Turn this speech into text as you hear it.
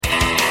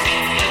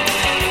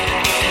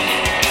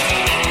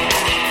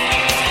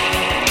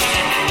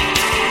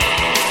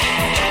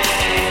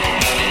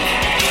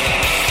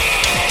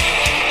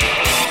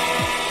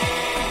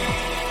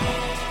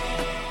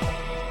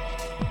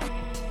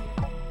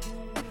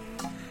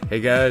Hey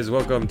guys,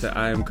 welcome to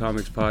I Am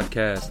Comics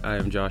Podcast. I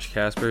am Josh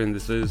Casper, and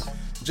this is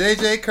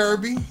JJ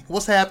Kirby.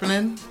 What's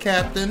happening,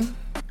 Captain?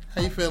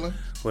 How you feeling?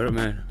 What up,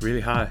 man?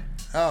 Really high.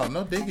 Oh,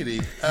 no diggity.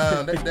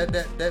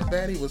 That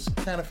baddie was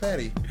kind of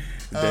fatty.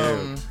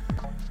 Damn.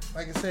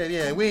 Like I said,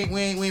 yeah, we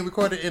ain't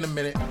recorded in a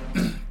minute.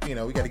 You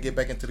know, we got to get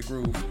back into the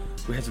groove.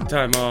 We had some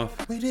time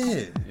off. We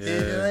did.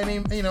 Yeah.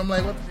 I'm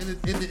like, what? Is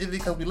it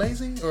because we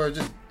lazy or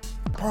just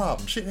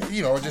problem? Shit,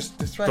 you know, or just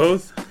distraction?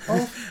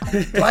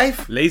 Both?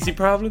 Life? Lazy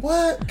problem?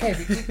 What? We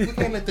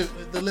can't let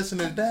the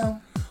listeners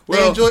down.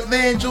 Well,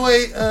 they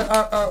enjoy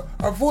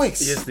our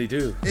voice. Yes, they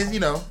do. You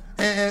know,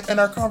 and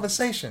our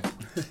conversation.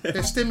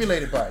 They're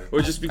stimulated by it.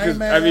 Well, just because,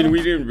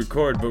 we didn't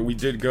record, but we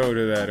did go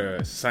to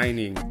that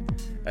signing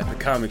at the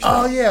comic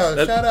shop. Oh, yeah,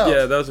 shout out.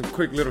 Yeah, that was a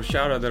quick little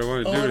shout out that I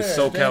wanted to do to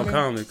SoCal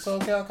Comics.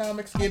 SoCal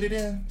Comics, get it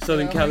in.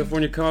 Southern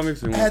California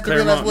Comics and I had to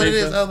Claremont realize what it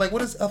Mesa. is. I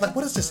was like,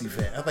 what is this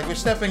event? I was like, we're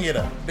stepping it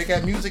up. They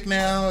got music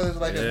now. There's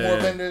more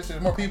vendors.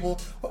 There's more people.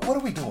 What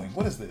are we doing?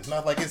 What is this? And I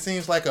was like, it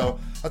seems like I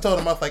told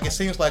him, I was like, it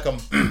seems like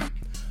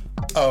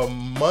a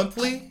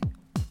monthly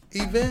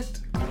event.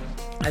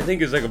 I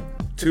think it's like a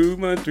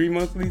 2-month,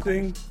 3-monthly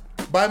thing.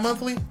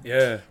 Bi-monthly?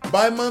 Yeah.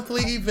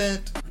 Bi-monthly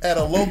event at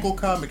a local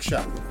comic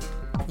shop.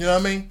 You know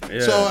what I mean?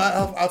 Yeah.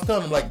 So I've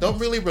told them, like, don't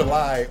really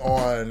rely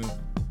on,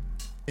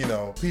 you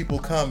know, people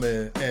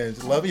coming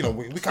and love. You know,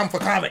 we come for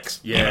comics.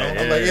 Yeah. You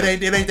know? I'm like,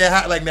 it ain't that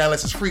hot like now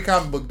unless it's free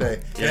comic book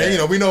day. Yeah. And, you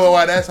know, we know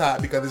why that's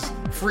hot because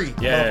it's free.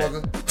 Yeah.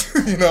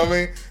 Motherfucker. You know what I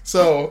mean?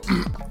 So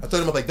I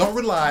told them, like, don't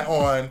rely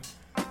on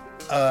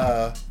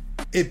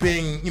it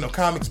being, you know,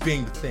 comics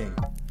being the thing.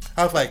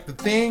 I was like, the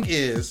thing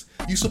is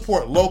you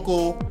support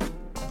local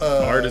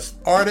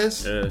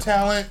artists,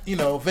 talent, you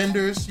know,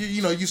 vendors.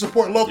 You know, you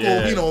support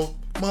local, you know,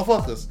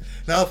 motherfuckers.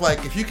 Now, it's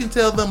like, if you can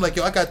tell them, like,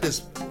 yo, I got this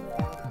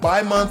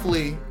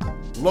bi-monthly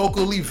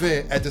local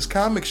event at this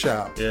comic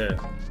shop. Yeah.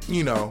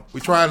 You know,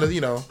 we're trying to,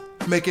 you know,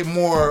 make it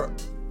more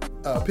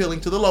appealing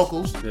to the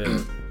locals.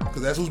 Yeah.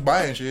 Because that's who's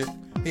buying shit,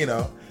 you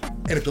know.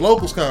 And if the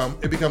locals come,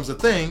 it becomes a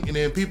thing, and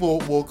then people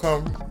will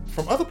come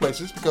from other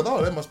places because,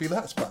 oh, that must be the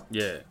hot spot.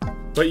 Yeah.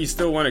 But you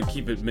still want to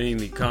keep it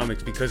mainly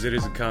comics because it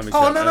is a comic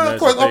Oh, shop. no, of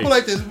course. I'll put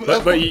like this.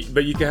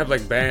 But you can have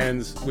like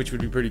bands, which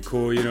would be pretty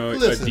cool, you know,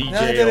 Listen, a DJ.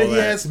 now that he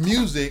has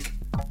music,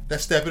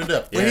 that's stepping it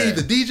up. When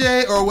he's the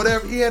DJ or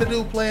whatever, he had to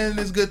do playing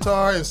his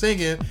guitar and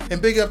singing.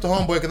 And big up to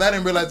Homeboy, because I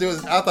didn't realize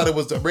I thought it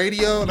was the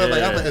radio. And I was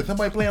like, is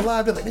somebody playing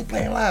live? They're like, they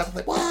playing live. I was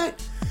like,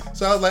 what?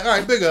 So I was like, all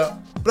right, big up.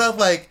 But I was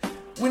like,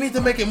 we need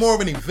to make it more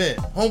of an event.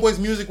 Homeboy's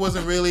music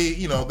wasn't really,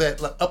 you know,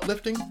 that like,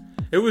 uplifting.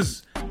 It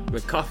was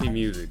like coffee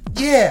music.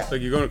 Yeah.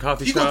 Like you go to a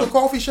coffee shop. You go to a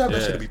coffee shop,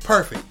 that should be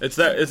perfect. It's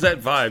that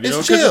vibe, you know?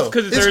 It's chill.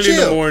 Because it's early in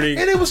the morning.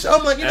 And it was,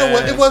 I'm like, you know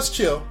what? It was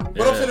chill.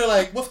 But I'm sitting there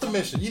like, what's the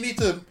mission? You need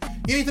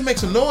to make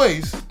some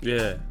noise.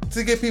 Yeah.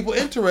 To get people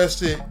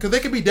interested. Because they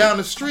could be down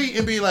the street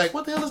and be like,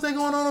 what the hell is that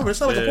going on over? It's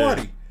not like a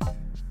party.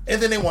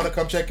 And then they want to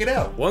come check it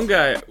out. One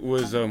guy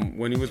was,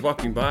 when he was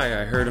walking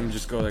by, I heard him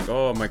just go like,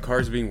 oh, my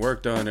car's being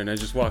worked on. And I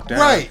just walked out.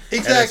 Right,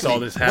 exactly. And I saw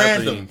this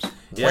happening.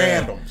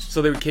 Randoms.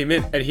 So they came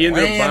in, and he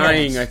ended up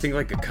buying, I think,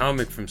 like a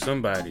comic from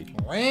somebody.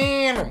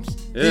 Randoms.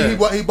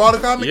 Yeah. He bought a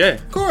comic? Yeah.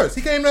 Of course.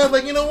 He came down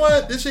like, you know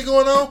what? This shit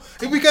going on.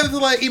 And we got to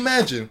like,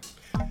 imagine.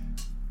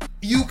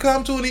 You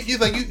come to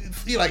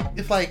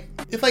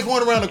it's like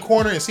going around the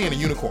corner and seeing a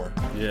unicorn.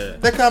 Yeah.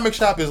 That comic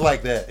shop is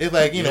like that. It's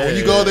like, you know, when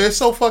you go there, it's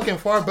so fucking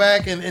far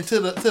back and to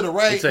the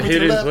right. It's a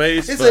hidden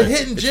place. It's a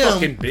hidden gem. It's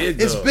fucking big,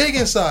 though. It's big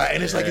inside,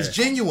 and it's like, it's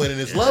genuine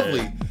and it's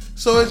lovely.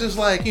 So it's just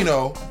like, you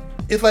know,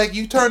 it's like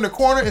you turn the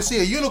corner and see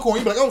a unicorn,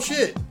 you be like, oh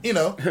shit, you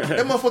know,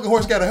 that motherfucking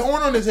horse got a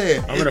horn on his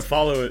head. I'm gonna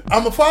follow it.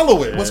 I'm gonna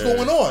follow it. What's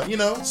going on, you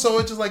know? So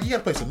it's just like, you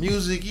gotta play some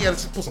music, you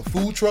gotta put some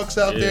food trucks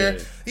out there,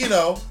 you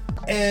know.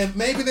 And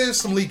maybe there's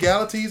some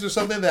legalities or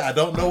something that I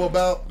don't know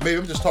about. Maybe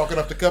I'm just talking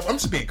off the cuff. I'm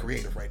just being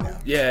creative right now.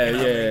 Yeah, you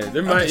know yeah. I mean?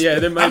 There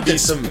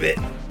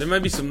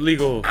might be some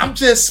legal. I'm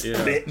just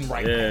spitting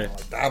right now.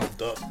 Like Donald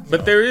Duck.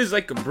 But there is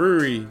like a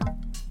brewery,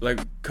 like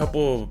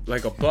couple,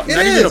 like a block. It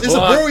is. It's a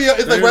brewery.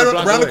 It's like right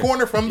around the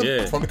corner from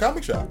the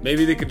comic shop.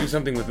 Maybe they could do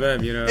something with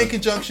them, you know. In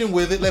conjunction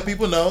with it, let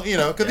people know, you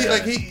know,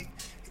 because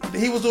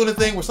he was doing a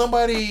thing where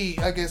somebody,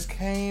 I guess,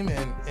 came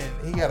and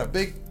he got a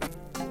big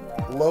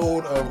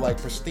load of like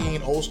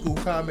pristine old school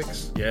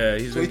comics. Yeah,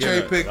 so he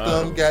cherry picked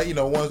them, got, you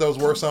know, ones that was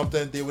worth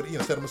something, did what, you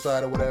know, set them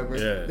aside or whatever.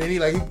 Yeah. Then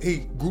he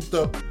grouped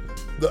up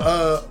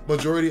the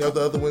majority of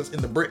the other ones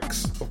in the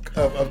bricks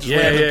of just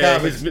random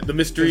comics. The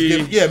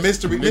mystery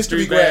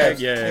mystery grabs.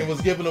 Yeah. And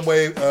was giving them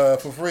away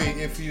for free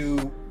if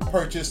you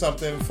purchase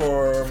something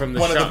from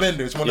one of the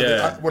vendors, one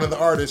of the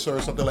artists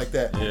or something like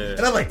that. Yeah.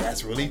 And I'm like,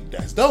 that's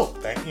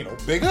dope. You know,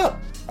 big up.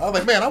 I was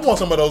like, man, I want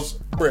some of those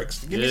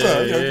bricks. Give me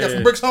some. You got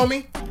some bricks,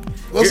 homie?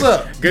 What's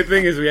up? Good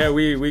thing is,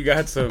 we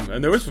got some,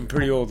 and there was some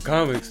pretty old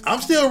comics.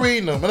 I'm still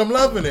reading them, and I'm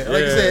loving it.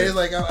 Like I said, it's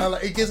like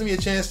it gives me a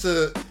chance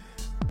to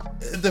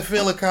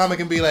feel a comic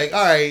and be like,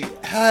 all right,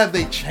 how have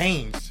they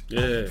changed?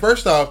 Yeah.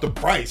 First off, the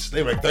price,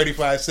 they were like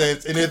 35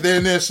 cents, and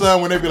then there's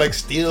some when they be like,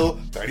 still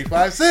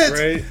 35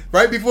 cents.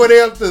 Right before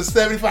they up to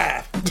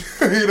 75.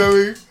 You know what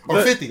I mean?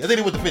 or 50. I think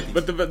they went to 50.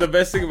 But the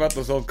best thing about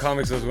those old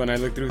comics was when I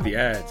looked through the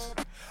ads.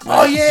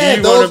 Oh yeah,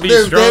 do you want to be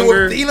stronger? They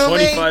were, you know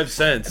 25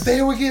 cents.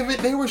 They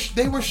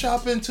were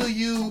shopping to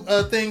you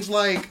things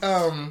like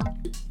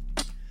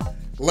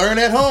learn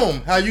at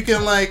home how you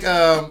can like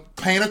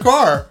paint a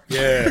car.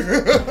 Yeah.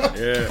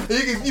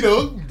 You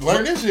can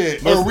learn this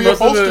shit or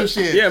reupholster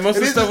shit. Yeah, most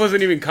of the stuff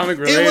wasn't even comic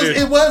related.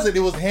 It wasn't.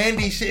 It was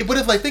handy shit. But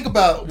it's like think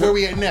about where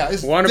we at now.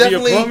 It's Want to be a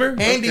plumber?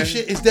 Handy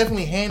shit. It's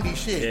definitely handy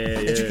shit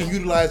that you can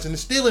utilize and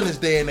still in this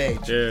day and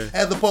age. Yeah.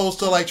 As opposed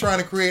to like trying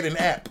to create an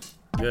app.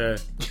 Yeah.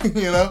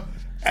 You know.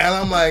 And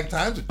I'm like,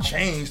 times have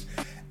changed.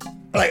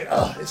 Like,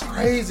 it's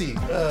crazy.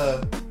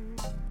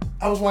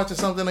 I was watching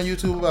something on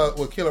YouTube about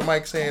what Killer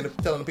Mike saying,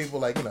 telling the people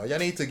like, y'all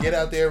need to get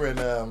out there and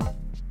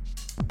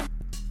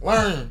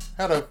learn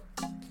how to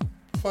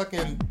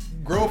fucking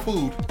grow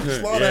food,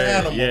 slaughter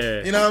animals.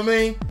 Yeah. You know what I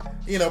mean?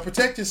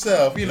 Protect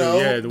yourself. The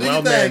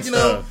wild man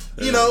stuff.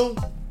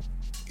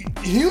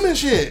 Human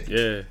shit.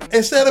 Yeah.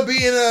 Instead of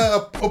being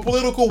a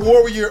political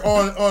warrior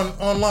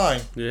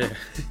online. Yeah.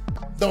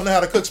 Don't know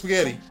how to cook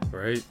spaghetti.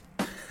 Right.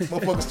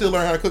 Motherfuckers still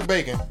learn how to cook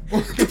bacon.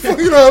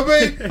 You know what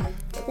I mean?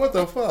 What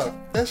the fuck?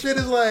 That shit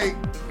is like.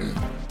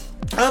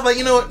 I was like,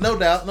 you know what? No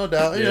doubt.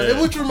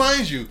 Which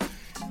reminds you,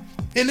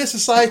 in this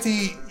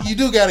society, you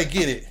do gotta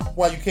get it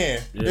while you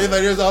can. Yeah.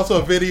 There's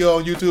also a video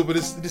on YouTube, but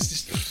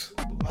this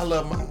I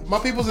love my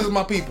peoples is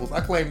my peoples. I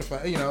claim the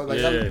fact, I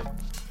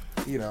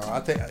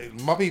take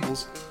my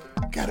peoples.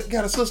 Got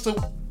a sister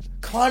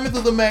climbing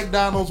through the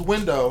McDonald's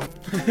window,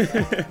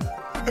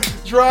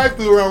 drive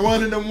through around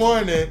 1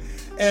 a.m,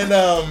 and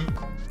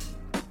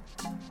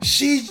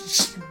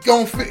she's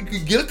gonna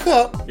get a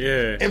cup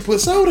and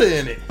put soda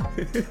in it.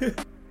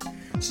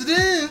 So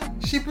then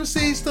she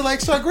proceeds to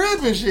like start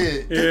grabbing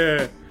shit.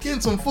 Yeah.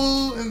 Getting some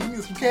food and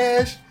get some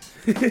cash.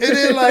 And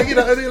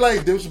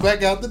then dips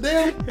back out the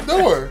damn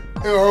door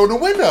or the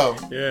window.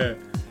 Yeah.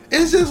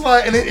 It's just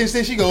like, and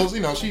then she goes,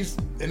 they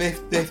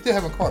still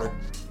haven't caught her.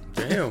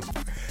 Damn.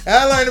 And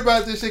I learned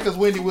about this shit because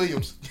Wendy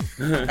Williams.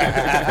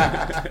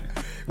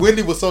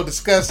 Wendy was so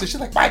disgusted. She's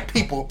like, white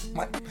people.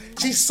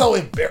 She's so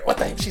embarrassed. What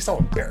the hell? She's so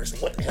embarrassing.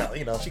 What the hell?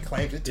 She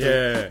claims it too.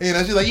 Yeah.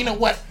 She's like, you know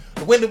what?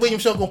 The Wendy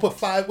Williams show gonna put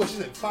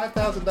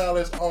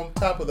 $5,000 on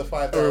top of the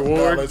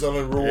 $5,000 on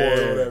the reward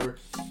or whatever.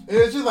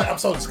 And she's like, I'm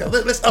so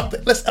disgusted. Let's up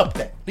that. Let's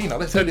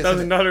do this.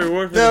 $10,000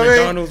 reward for the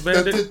McDonald's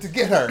bandit to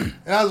get her.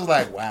 And I was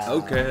like, wow.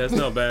 Okay, that's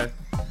not bad.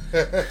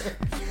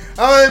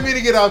 I didn't mean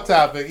to get off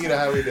topic. You know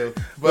how we do.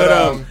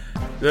 But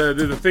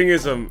the thing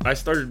is, I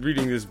started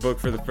reading this book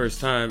for the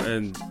first time,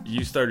 and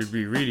you started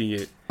rereading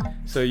it,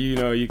 so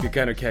you could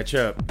kind of catch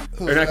up,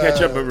 or not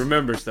catch up, but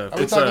remember stuff. Are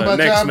we talking about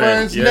John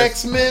Burns'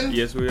 Next Men?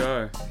 Yes, we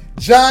are.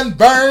 John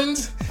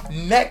Burns'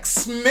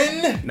 Next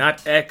Men,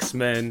 not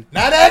X-Men,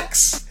 not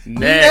X.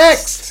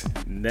 Next,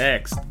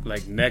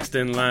 like next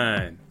in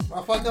line.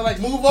 I fucking like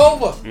move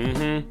over.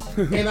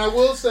 Mm-hmm. And I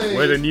will say,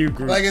 we're the new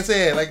group. Like I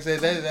said,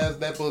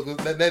 that book,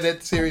 that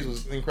series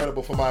was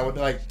incredible for mine.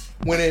 Like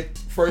when it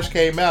first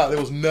came out, there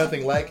was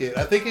nothing like it.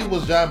 I think it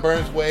was John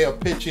Burns' way of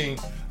pitching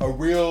a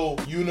real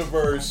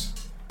universe,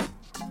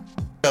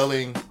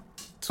 selling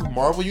to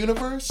Marvel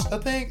Universe. I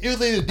think it was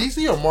either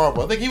DC or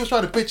Marvel. I think he was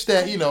trying to pitch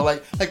that,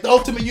 like the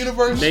Ultimate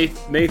Universe.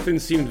 Nathan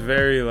seemed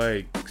very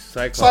like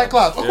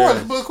Cyclops. Of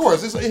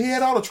course, he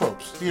had all the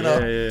tropes,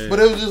 Yeah. But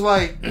it was just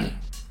like.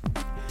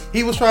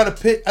 He was trying to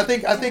pitch. I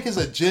think his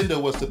agenda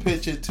was to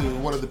pitch it to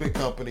one of the big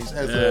companies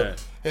as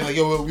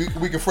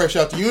we can fresh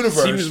out the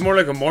universe. Seems more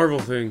like a Marvel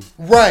thing,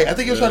 right? I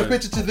think he was trying to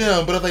pitch it to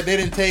them, but they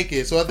didn't take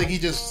it. So I think he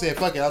just said,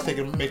 "Fuck it, I'll take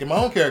it, and make it my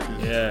own character."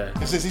 Yeah.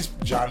 And since he's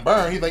John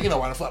Byrne, he's like,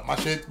 why the fuck my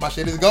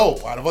shit is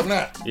gold? Why the fuck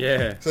not?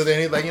 Yeah. So then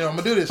he's like, I'm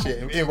gonna do this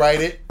shit and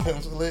write it,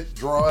 pencil it,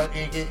 draw it,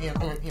 ink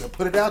it,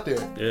 put it out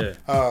there. Yeah.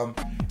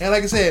 And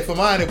like I said, for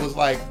mine, it was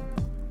like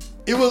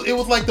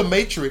like The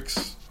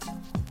Matrix.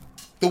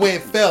 The way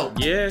it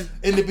felt,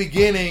 in the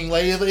beginning,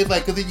 it's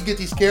like because you get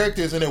these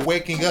characters and they're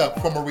waking up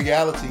from a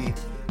reality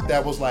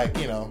that was like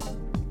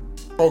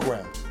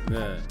programmed.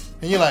 Yeah.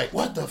 And you're like,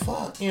 what the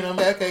fuck?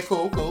 Okay,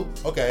 cool,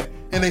 okay.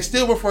 And they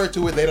still refer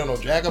to it. They don't know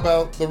jack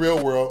about the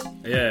real world.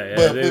 Yeah.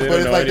 But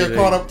it's like they're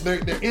caught up.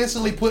 They're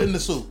instantly put in the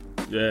soup.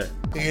 Yeah.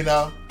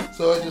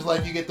 So it's just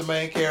like you get the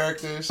main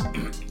characters,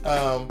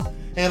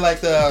 and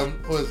like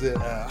what is it?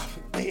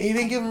 He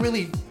didn't give them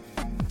really.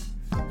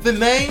 The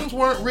names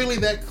weren't really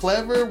that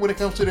clever when it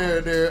comes to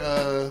their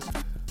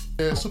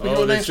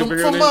superhero names.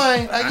 From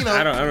mine,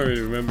 I don't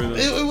really remember them.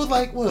 It was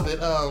like, what was it?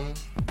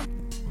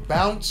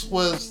 Bounce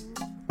was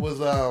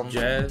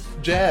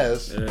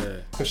Jazz. Yeah.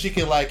 Because she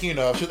can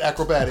she's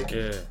acrobatic.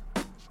 Yeah.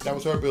 That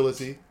was her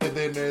ability. And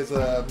then there's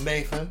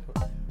Nathan,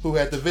 who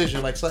had the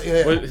vision.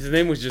 His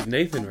name was just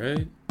Nathan,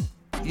 right?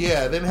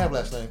 Yeah, they didn't have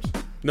last names.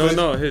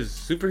 No, his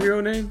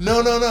superhero name?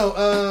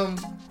 No.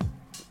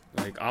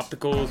 Like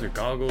opticals or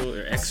goggles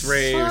or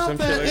X-ray or some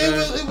shit like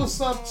that. It was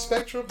some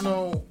Spectrum.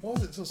 No, what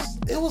was it?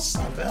 It was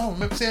something. I don't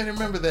remember. I didn't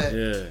remember that.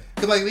 Yeah.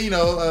 Cause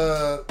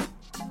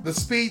the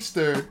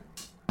speedster.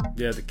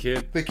 Yeah, the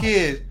kid. The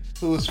kid.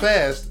 who was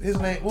fast. His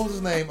name, what was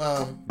his name?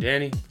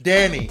 Danny.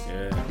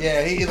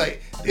 Yeah, he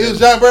like it was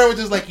John Byrne was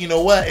just like, you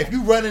know what? If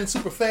you running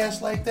super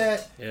fast like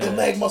that, the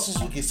leg muscles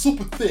will get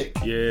super thick.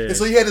 Yeah. And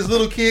so he had this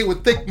little kid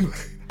with thick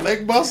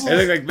leg muscles. It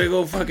looked like big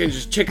old fucking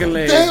just chicken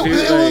legs. Damn, dude.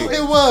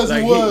 it was.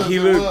 He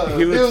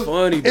looked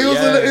funny. It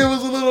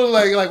was a little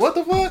like what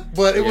the fuck?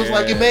 But it was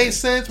like it made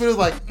sense. But it was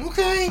like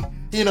okay,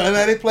 you know. And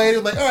then they played.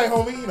 It was like all right,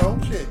 homie, you know,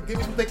 shit, give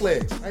me some thick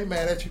legs. I ain't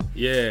mad at you.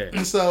 Yeah.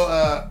 And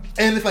so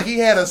and it's like he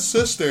had a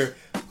sister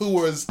who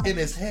was in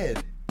his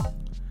head.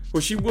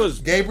 Well, she was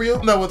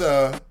Gabriel. No, with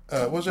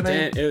what's her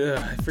name?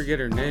 I forget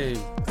her name.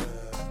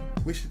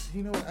 We should,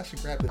 you know what? I should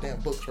grab the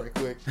damn books right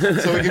quick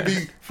so we can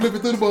be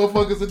flipping through the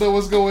motherfuckers and know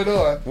what's going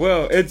on.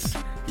 Well, it's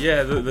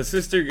the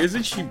sister.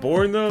 Isn't she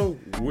born though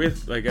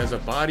with like as a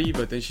body,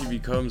 but then she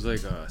becomes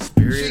like a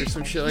spirit or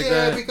some shit like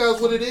that? Yeah, because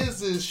what it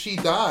is she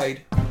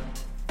died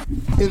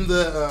in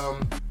the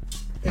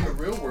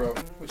real world,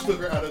 which took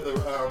her out of the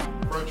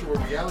virtual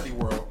reality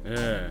world.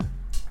 Yeah.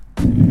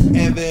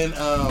 And then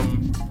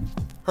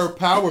her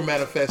power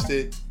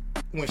manifested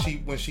when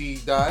she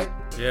died.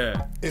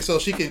 Yeah. And so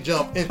she can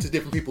jump into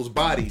different people's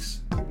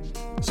bodies.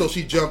 So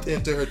she jumped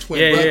into her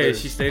twin brother. Yeah,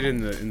 she stayed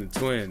in the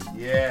twin.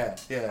 Yeah.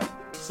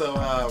 So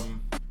well,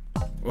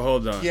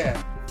 hold on.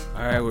 Yeah.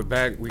 All right, we're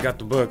back. We got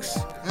the books.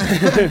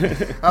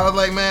 I was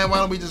like, man, why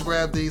don't we just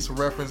grab these for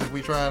reference if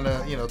we trying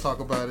to, you know, talk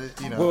about it,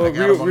 you know. Well, like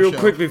real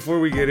quick before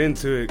we get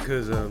into it,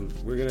 because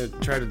we're gonna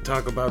try to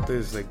talk about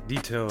this like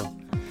detail.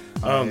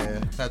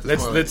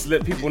 Let's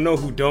let people know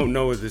who don't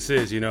know what this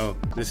is. You know,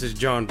 this is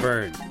John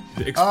Byrne.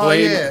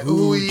 Explain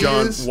who he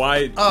John. is.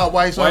 Why are we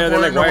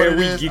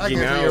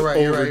geeking out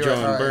over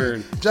John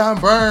Byrne? John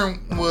Byrne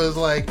was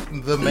like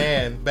the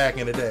man back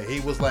in the day. He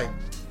was like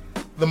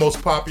the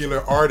most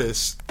popular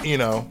artist, you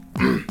know,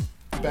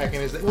 back in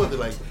his day. What was it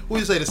like? What would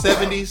you say? The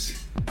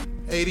 70s,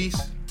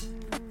 80s?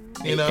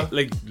 You know,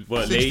 like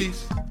what?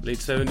 60s? Late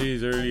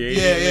 70s, early 80s.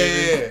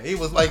 Yeah. He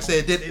was like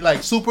said,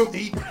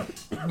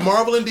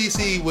 Marvel and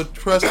DC would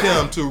trust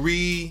him to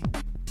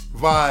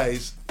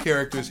revise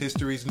characters'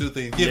 histories, new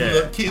things,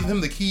 give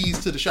him the keys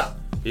to the shop.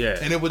 Yeah.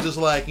 And it was just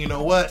like, you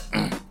know what?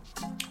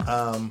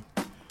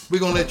 We're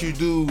gonna let you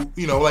do,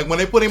 you know, like when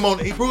they put him on,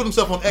 he proved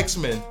himself on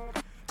X-Men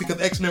because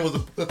X-Men was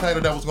a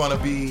title that was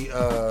gonna be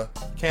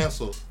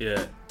canceled.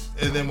 Yeah.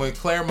 And then when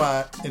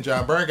Claremont and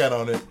John Byrne got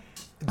on it,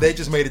 they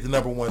just made it the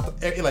number one.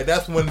 Like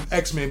that's when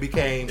X-Men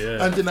became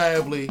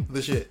undeniably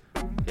the shit.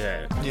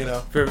 Yeah. You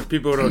know. For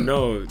people who don't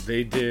know,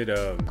 they did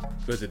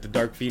was it the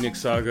Dark Phoenix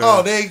saga?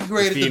 Oh, they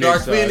created the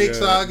Dark Phoenix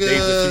saga.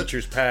 Days of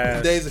Futures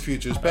Past. Days of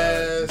Futures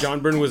Past. John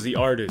Byrne was the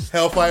artist.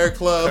 Hellfire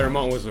Club.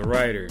 Claremont was the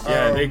writer.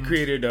 Yeah, they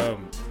created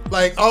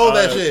like all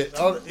that shit.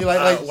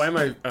 Why am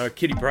I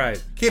Kitty Pryde?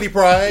 Kitty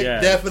Pryde,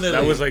 definitely.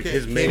 That was like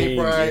his main. Kitty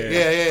Pryde,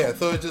 yeah.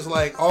 So it's just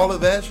like all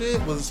of that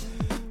shit was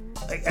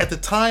like, at the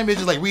time it's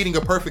just like reading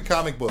a perfect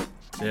comic book.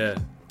 Yeah.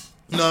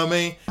 You know what I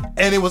mean?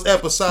 And it was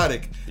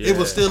episodic. Yeah. It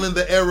was still in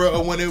the era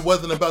of when it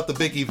wasn't about the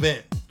big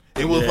event.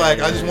 It was I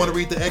just want to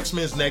read the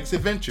X-Men's next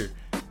adventure.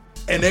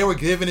 And they were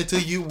giving it to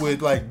you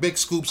with like big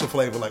scoops of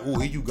flavor, like, "Oh,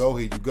 here you go."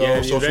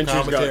 Yeah, social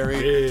commentary.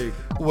 It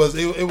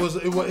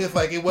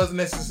it wasn't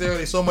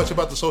necessarily so much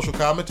about the social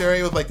commentary.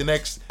 It was like the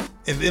next,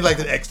 and then like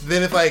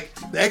then it's like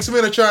the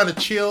X-Men are trying to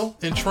chill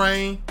and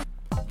train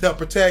to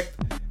protect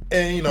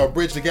and, you know,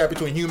 bridge the gap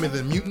between humans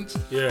and mutants.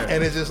 Yeah,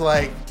 and it's just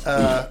like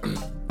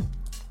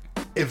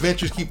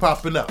adventures keep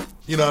popping up.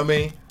 You know what I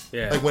mean?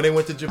 Yeah. Like when they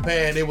went to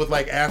Japan, it was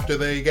like after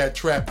they got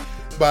trapped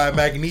by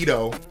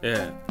Magneto.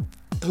 Yeah.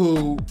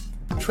 Who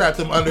trapped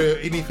them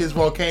underneath his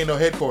volcano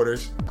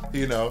headquarters,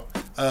 you know.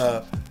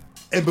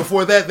 And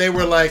before that, they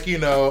were like, you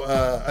know,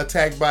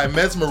 attacked by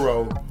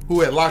Mesmero,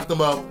 who had locked them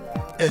up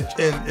and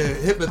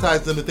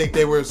hypnotized them to think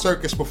they were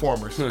circus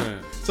performers.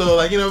 So,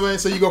 like, you know what I mean?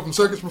 So you go from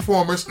circus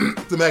performers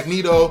to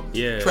Magneto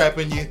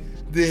trapping you.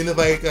 Then,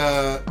 like,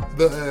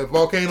 the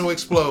volcano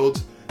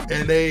explodes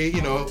and they,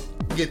 you know,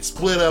 get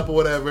split up or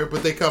whatever,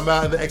 but they come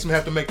out and the X-Men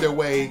have to make their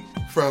way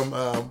from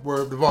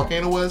where the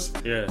volcano was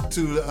to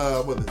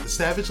the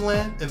Savage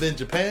Land and then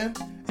Japan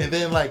and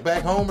then like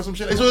back home or some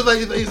shit. So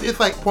it's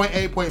like point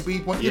A, point B,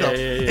 point, you know.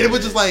 And it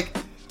was just like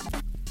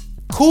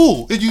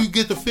cool. And you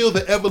get to feel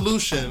the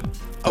evolution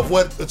of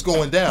what's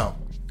going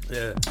down.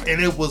 Yeah.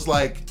 And it was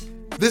like,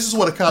 this is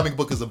what a comic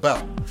book is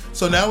about.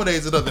 So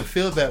nowadays it doesn't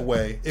feel that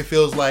way. It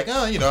feels like,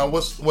 oh, you know,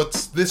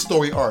 what's this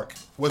story arc?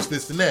 What's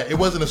this and that? It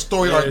wasn't a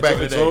story arc back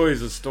in the day. It's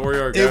always a story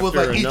arc. It was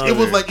like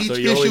each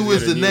issue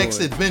was the next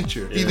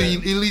adventure. Yeah. Either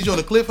it leads you on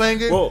a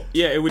cliffhanger. Well,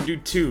 yeah, it would do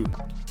two.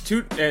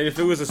 And if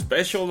it was a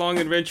special long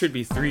adventure, it'd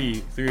be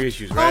three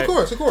issues, right?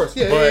 Oh, of course,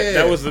 yeah. But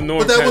that was the norm.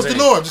 But that was the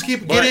norm. Just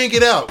get in,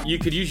 get out. You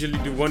could usually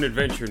do one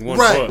adventure in one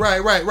book.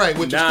 Right.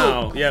 Which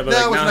now, is cool. Yeah, but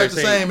now like, it's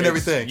not the same and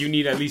everything. You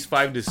need at least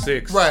 5 to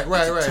 6. Right.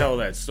 To tell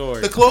that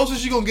story. The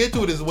closest you're gonna get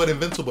to it is what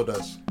Invincible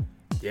does.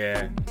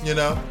 Yeah. You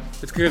know?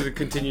 It's because of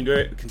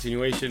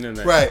continuation and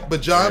that. Right.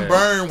 But John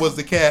Byrne was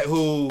the cat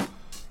who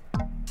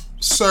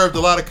served a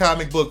lot of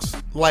comic books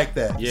like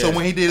that. Yeah. So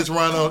when he did his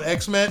run on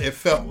X-Men, it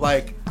felt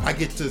like I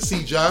get to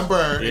see John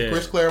Byrne and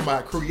Chris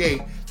Claremont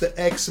create the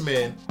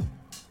X-Men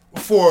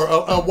for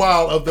a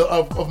while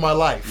of my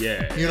life.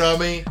 Yeah. You know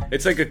what I mean?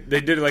 It's like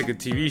they did it like a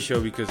TV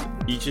show because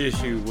each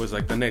issue was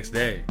like the next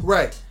day.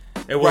 Right.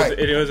 It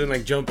wasn't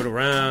like jumping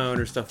around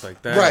or stuff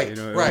like that. Right. You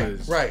know,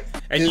 Right.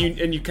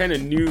 And you kind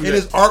of knew. And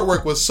his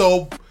artwork was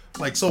so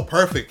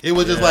perfect. It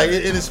was just like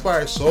it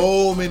inspired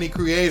so many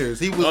creators.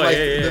 He was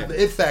the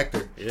it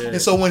factor. Yeah.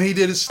 And so when he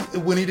did his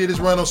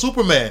run on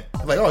Superman,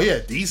 like, oh yeah,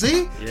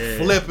 DC,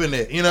 flipping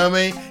it. You know what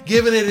I mean?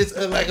 Giving it it's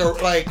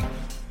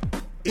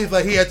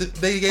like he had to.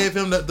 They gave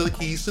him the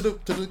keys to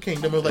the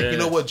kingdom. It was like, you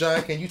know what,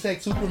 John? Can you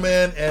take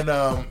Superman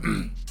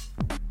and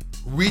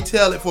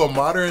retell it for a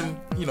modern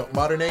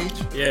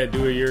age? Yeah,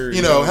 do it your.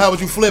 How would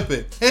you flip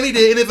it? And he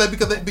did. And it's like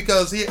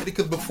because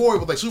before it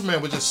was like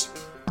Superman was just.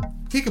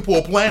 He could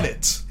pull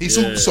planets. He's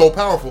so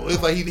powerful.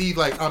 It's like he's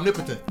like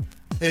omnipotent,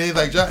 and he's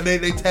like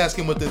they task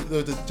him with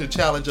the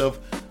challenge of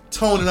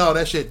toning all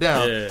that shit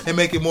down and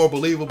make it more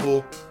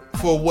believable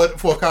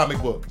for a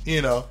comic book.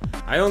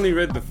 I only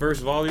read the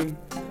first volume,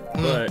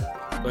 but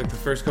like the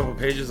first couple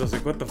pages, I was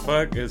like, "What the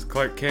fuck is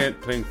Clark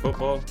Kent playing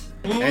football,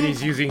 and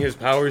he's using his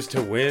powers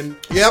to win?"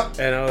 Yep.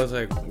 And I was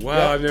like,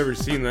 "Wow, I've never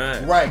seen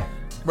that."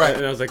 Right.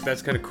 And I was like,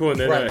 that's kind of cool. And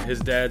then his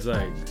dad's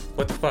like,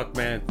 what the fuck,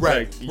 man?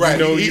 Right. Like,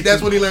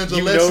 That's when he learns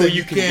a lesson.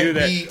 You can do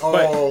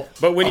that.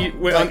 But when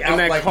on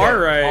that car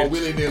ride, all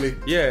willy-nilly.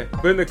 Yeah.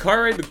 But in the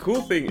car ride, the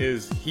cool thing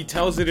is he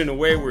tells it in a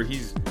way where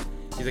he's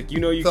like,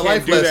 you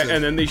can't do that.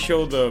 And then they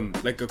show them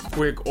like a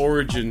quick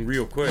origin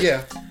real quick.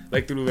 Yeah.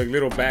 Like through like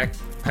little back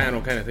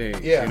panel kind of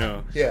thing.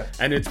 Yeah. Yeah.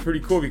 And it's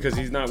pretty cool because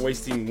he's not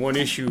wasting one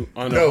issue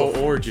on a whole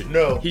origin.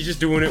 No. He's just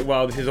doing it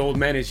while his old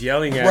man is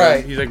yelling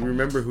at him. He's like,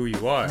 remember who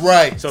you are.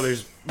 Right. So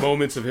there's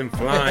moments of him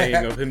flying,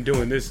 of him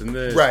doing this and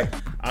this. Right.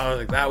 I was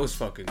like, that was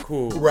fucking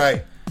cool.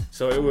 Right.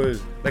 So it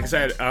was, like I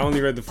said, I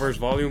only read the first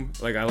volume.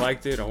 Like, I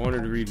liked it. I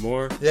wanted to read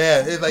more.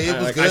 Yeah, it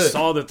was good. I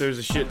saw that there's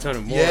a shit ton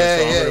of more.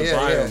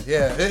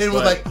 Yeah. And it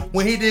was like,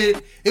 when he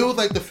did, it was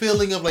like the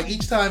feeling of like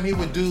each time he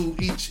would do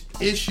each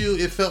issue,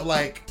 it felt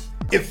like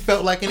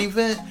an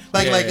event.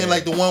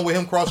 Like the one with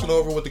him crossing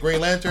over with the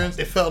Green Lanterns,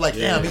 it felt like,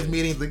 damn, he's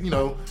meeting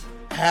the,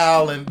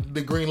 Hal and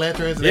the Green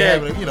Lanterns. And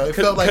it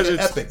felt like an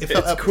epic. It's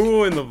epic.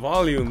 Cool in the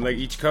volume, like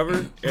each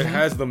cover, it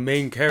has the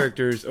main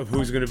characters of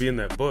who's going to be in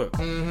that book.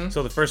 Mm-hmm.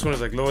 So the first one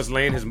is like Lois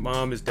Lane, his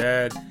mom, his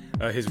dad,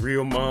 his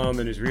real mom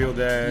and his real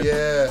dad.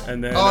 Yeah.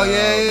 And then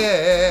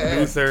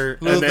Luther.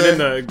 And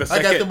then in the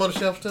second, I got them on the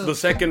shelf too. The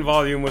second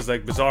volume was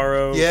like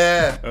Bizarro.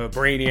 Yeah.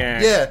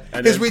 Brainiac. Yeah.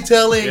 And his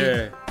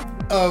retelling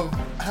of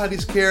how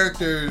these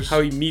characters, how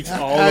he meets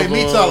all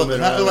of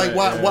them.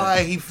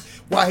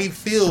 Why he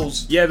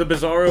feels the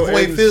Bizarro the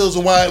way he feels,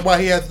 and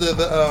why he has the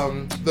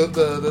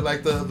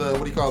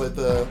what do you call it,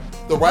 the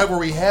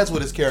rivalry he has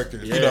with his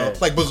characters.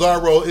 Like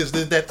Bizarro is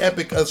that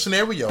epic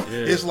scenario.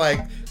 It's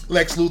like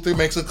Lex Luthor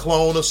makes a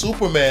clone of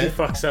Superman. He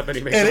fucks up and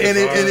he makes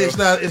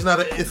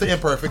it's an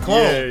imperfect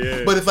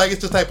clone. But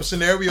it's the type of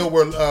scenario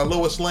where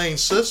Lois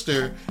Lane's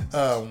sister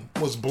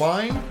was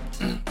blind.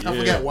 I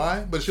forget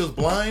why, but she was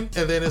blind,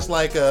 and then it's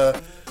like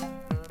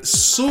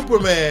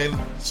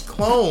Superman's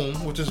clone,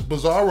 which is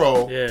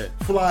Bizarro,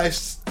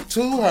 flies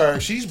to her.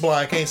 She's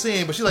blind, can't see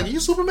him, but she's like, "Are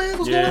you Superman?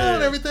 What's going on?"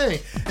 And everything.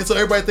 And so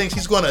everybody thinks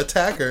he's going to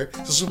attack her.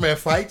 So Superman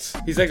fights.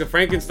 He's like a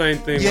Frankenstein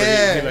thing.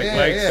 Where he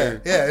likes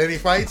her. Yeah, and he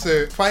fights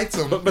him.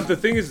 But the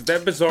thing is,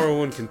 that Bizarro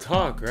one can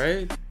talk,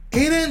 right?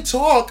 He didn't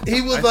talk.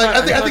 He was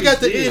I think at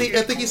the end,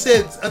 I think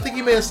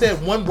he may have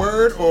said one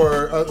word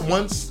or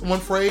one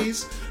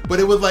phrase. But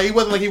it was like he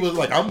wasn't like he was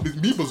like, I'm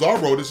me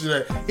Bizarro, this and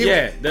that. He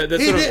didn't. Did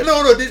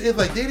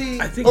he?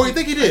 You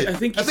think he did? I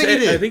think he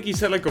did. I think he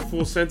said like a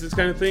full sentence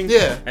kind of thing.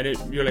 Yeah. And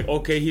you're like,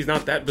 okay, he's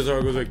not that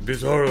Bizarro. It was like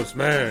Bizarro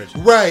smash.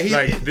 Right.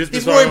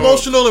 He's more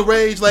emotional and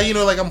rage. Like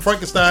like I'm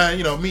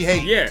Frankenstein. Me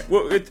hate. Yeah.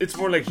 Well, it's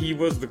more like he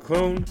was the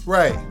clone.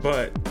 Right.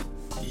 But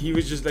he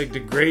was just like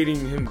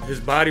degrading him. His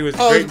body was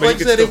degrading. Like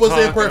you said, it was an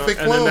imperfect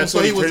clone, so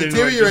he was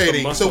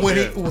deteriorating. So when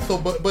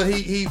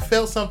he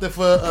felt something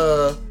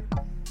for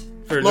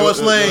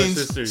Lois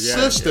Lane's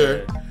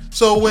sister. Yeah.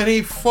 So when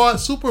he fought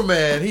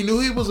Superman, he knew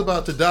he was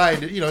about to die,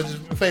 just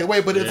fade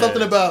away. But it's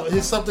something about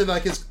his cells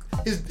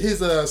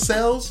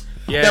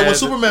that when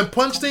Superman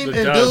punched him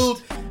and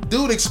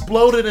dude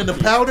exploded into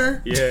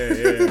powder.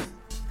 Yeah.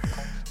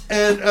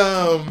 And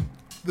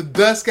the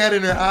dust got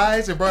in her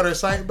eyes and brought her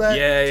sight back.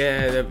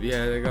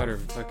 They got her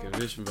fucking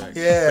vision back.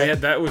 Yeah, man,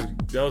 that was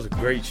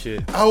great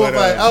shit. I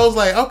was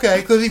like,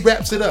 okay, because he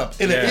wraps it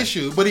up in an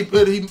issue, but he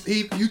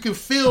you can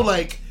feel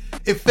like.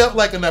 It felt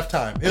like enough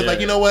time. It was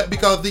like, you know what?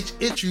 Because each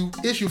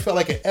issue felt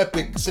like an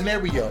epic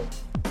scenario.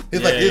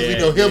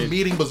 It's him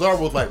meeting Bizarro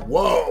was like,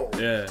 whoa.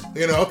 Yeah.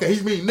 Okay,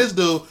 he's meeting this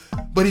dude,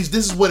 but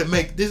this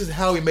is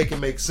how he make it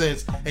make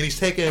sense, and he's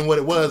taking what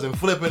it was and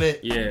flipping it.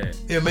 Yeah.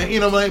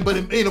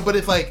 But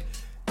it's like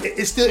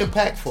it's still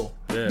impactful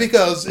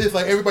because it's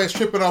like everybody's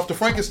tripping off the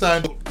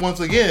Frankenstein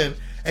once again,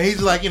 and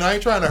he's like, I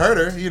ain't trying to hurt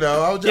her.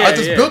 I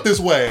just built this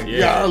way.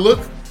 Yeah,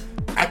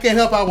 I can't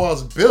help how I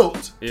was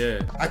built.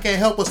 Yeah. I can't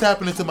help what's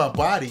happening to my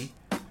body.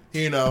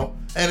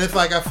 And it's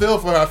like I feel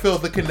for her. I feel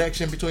the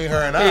connection between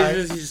her and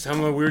I.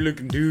 I'm a weird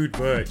looking dude,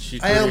 but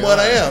she's. I am what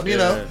I am, you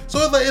know. So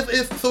it's like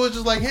so it's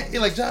just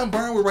like John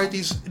Byrne would write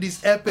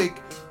these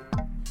epic,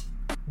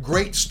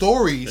 great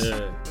stories,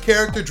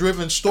 character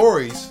driven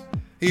stories.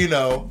 You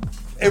know,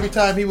 every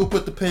time he would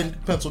put the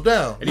pencil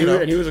down. And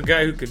he was a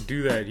guy who could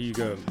do that.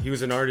 He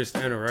was an artist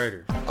and a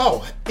writer.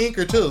 Oh,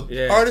 inker too.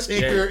 Yeah. Artist,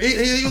 inker.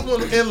 Yeah. He was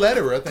one and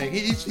letterer. I think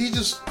he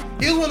was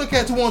one of the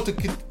cats who wanted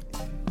to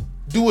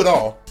do it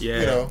all. Yeah.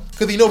 You know,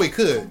 because he knew he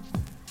could.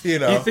 You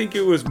know. You think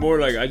it was more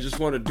like I just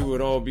want to do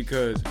it all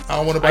because I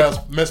don't want nobody else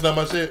messing up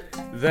my shit.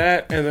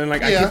 That and then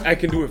like I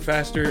can do it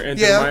faster and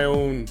do my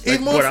own. He's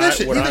more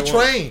efficient. He's a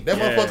train. That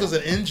motherfucker's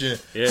an engine.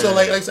 Yeah. So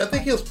like I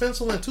think he was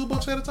penciling 2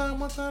 books at a time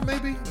one time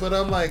maybe. But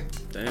I'm like,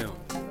 damn.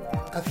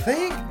 I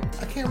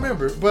can't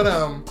remember.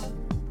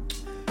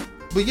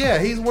 But yeah,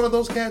 he's one of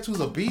those cats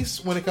who's a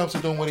beast when it comes to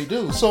doing what he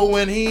do. So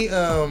when he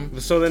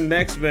so then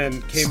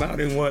X-Men came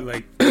out in what,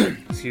 like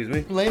excuse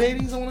me? Late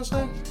 80s, I want to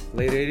say.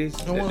 Late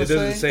 80s? I want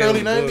to say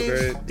early 90s.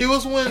 Book, right? It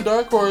was when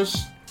Dark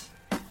Horse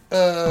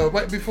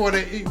right before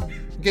they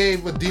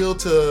gave a deal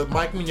to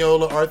Mike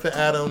Mignola, Arthur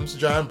Adams,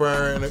 John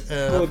Byrne, and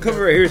well, the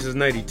cover right here says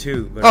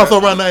 92. But so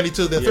around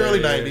 92, then early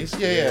 90s.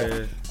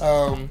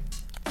 Yeah.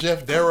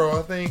 Jeff Darrow,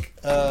 I think.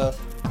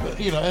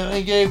 You know, and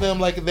they gave them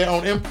like their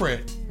own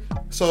imprint.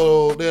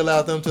 So they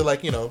allowed them to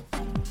like, you know,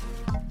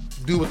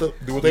 do what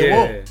they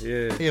want.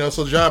 Yeah. You know,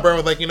 so John Byrne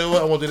was like, you know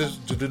what, I want to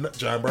do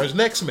John Byrne's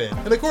X-Men.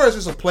 And of course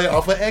it's a play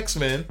off of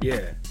X-Men.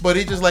 Yeah. But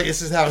he just like,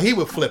 this is how he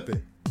would flip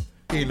it.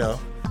 You know.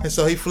 And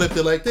so he flipped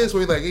it like this,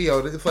 where he's like, you know,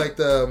 it's like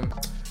the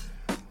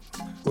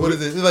what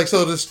is it? It's like,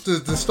 so to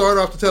start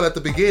off to tell at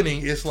the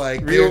beginning, it's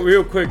like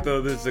real quick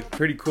though, there's a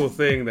pretty cool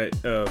thing that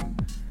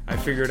I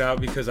figured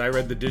out because I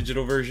read the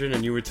digital version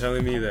and you were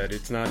telling me that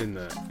it's not in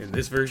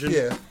this version.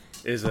 Yeah.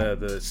 Is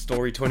the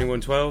story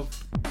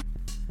 2112?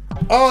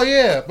 Oh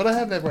yeah, but I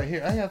have that right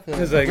here. I have the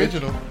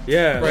original.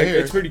 Right here.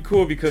 It's pretty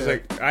cool because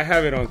like I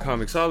have it on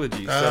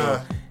Comixology,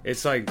 so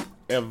it's like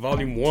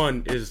volume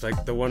 1 is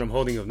like the one I'm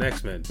holding of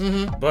X-Men.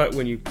 Mm-hmm. But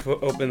when you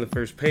open the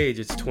first page,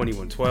 it's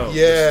 2112.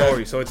 Yeah, the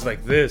story. So it's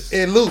like this.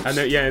 It loops. And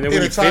then, and then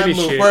when you finish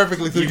it,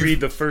 perfectly you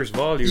read the first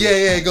volume. Yeah,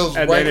 it goes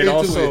and right then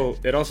into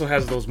it also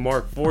has those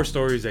Mark IV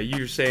stories that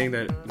you're saying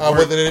that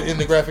weren't in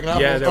the graphic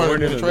novel. Yeah, that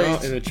weren't in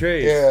the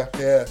trades.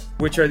 Yeah.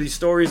 Which are these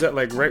stories that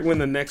like right when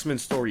the X-Men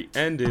story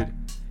ended,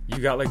 you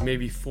got like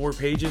maybe 4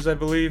 pages, I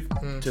believe,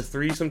 to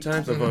 3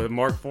 sometimes of a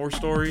Mark IV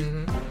story,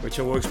 which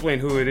I will explain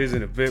who it is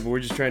in a bit, but we're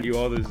just trying to do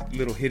all those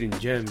little hidden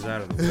gems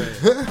out of the way.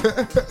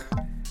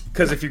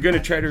 Because if you're going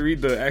to try to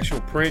read the actual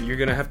print, you're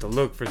going to have to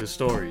look for the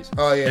stories.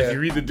 Oh, yeah. If you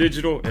read the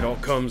digital, it all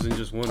comes in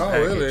just one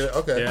package. Oh, really?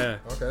 Okay. Yeah.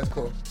 Okay, that's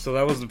cool. So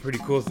that was the pretty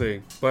cool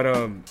thing.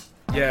 But,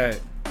 yeah,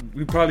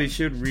 we probably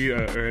should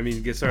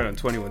get started on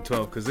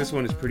 2112, because this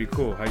one is pretty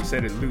cool. How you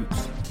said it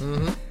loops.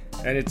 Mm-hmm.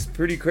 And it's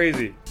pretty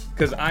crazy.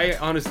 Because I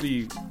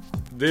honestly,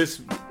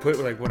 this put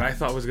like what I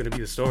thought was going to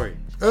be the story.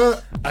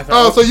 So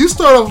you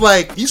start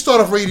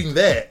off reading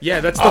that. Yeah,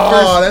 that's the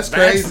first. Oh, that's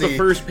crazy. That's the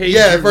first page.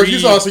 Yeah, first you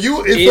saw. So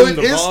you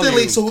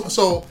instantly.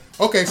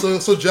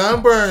 So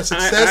John Byrne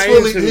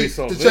successfully.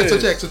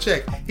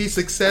 Check. He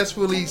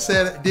successfully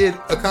did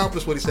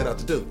accomplish what he set out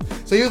to do.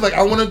 So he was like,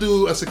 I want to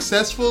do a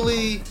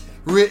successfully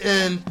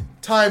written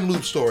time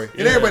loop story.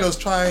 And everybody knows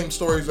time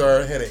stories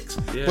are headaches.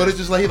 Yeah. But it's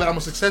just like, I'm going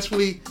to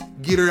successfully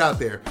get it out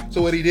there.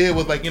 So what he did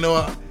was like, you know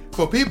what?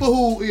 For people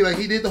who,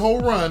 he did the whole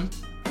run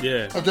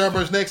of John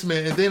Byrne's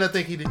X-Men. And then I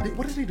think he did,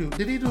 what did he do?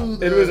 Did he do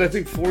it was, I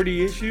think,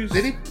 40 issues.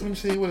 Did he? Let me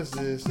see, what is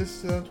this?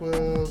 This is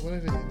 12, what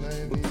is it?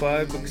 90, book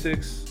 5, book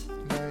 6.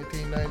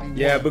 1991.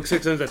 Yeah, book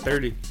 6 ends at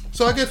 30.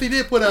 So I guess he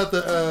did put out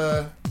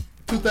the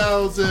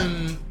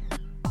 2000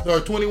 or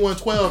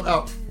 2112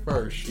 out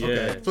first. Yeah.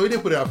 Okay. So he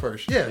did put it out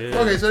first. Yeah.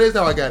 Okay, so that's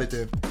how I got it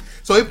then.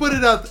 So he put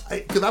it out,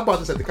 because I bought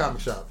this at the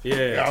comic shop. Yeah.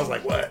 And I was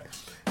like, what?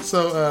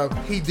 So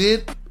he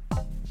did,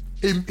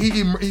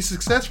 he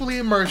successfully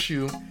immersed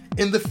you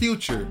in the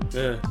future.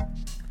 Yeah.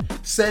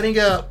 Setting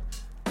up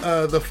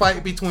the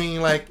fight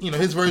between,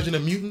 his version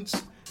of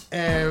mutants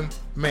and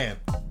man.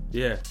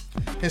 Yeah.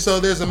 And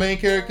so there's a main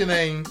character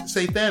named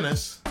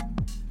Satanas.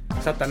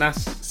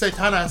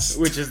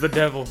 Which is the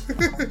devil.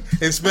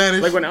 In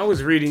Spanish. Like when I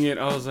was reading it,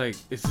 I was like,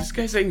 is this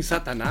guy saying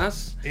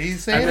Satanas?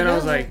 He's saying it. And then I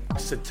was like,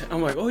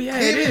 oh yeah,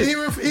 it is.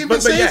 He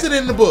says it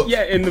in the book.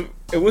 Yeah,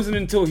 it wasn't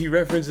until he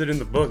referenced it in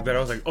the book that I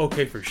was like,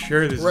 okay, for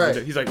sure this is the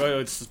devil. He's like, oh,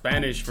 it's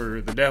Spanish for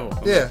the devil.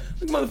 Yeah.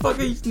 Like, motherfucker,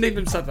 he's named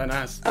him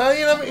Satanas.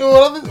 You know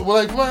what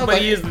I mean? But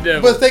he is the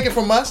devil. But taken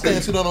from my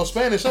stance who don't know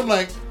Spanish, I'm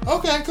like,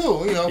 okay,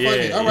 cool. Fuck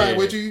it. All right,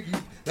 with you.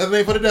 That's the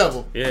name for the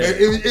devil. Yeah.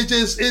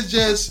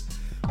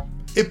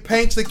 It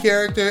paints the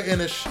character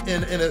in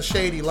a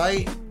shady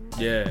light.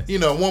 Yeah.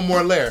 One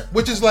more layer,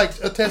 which is like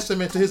a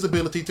testament to his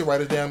ability to write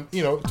a damn,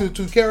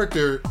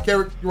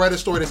 to write a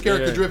story that's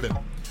character driven.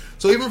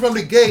 So even from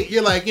the gate,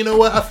 you're like, you know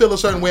what? I feel a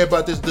certain way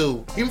about this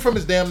dude, even from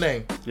his damn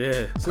name.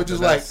 Yeah, which is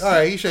like, all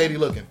right, he's shady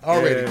looking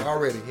already.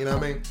 You know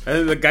what I mean? And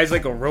then the guy's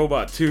like a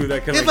robot too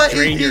that can like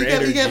drain your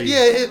energy.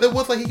 It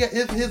looks like he got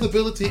his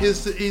ability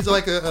is he's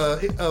like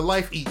a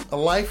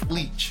life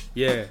leech.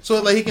 Yeah.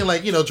 So like he can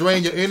like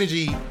drain your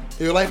energy.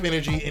 Your life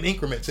energy in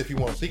increments if he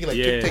wants. So he can like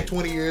take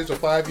 20 years or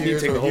 5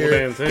 years or a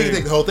year. He can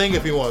take the whole thing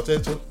if he wants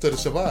to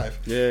survive.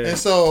 Yeah. And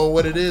so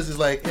what it is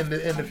like in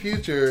the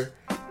future,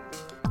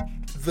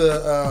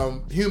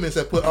 the humans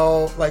have put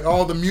all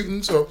the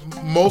mutants or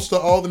most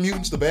of all the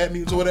mutants, the bad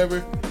mutants or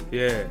whatever,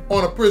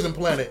 on a prison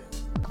planet.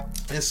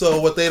 And so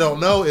what they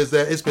don't know is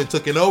that it's been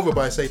taken over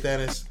by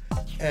Sathanas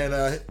and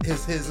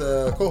his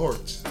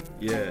cohorts.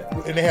 Yeah.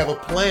 And they have a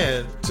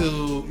plan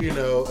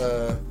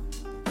to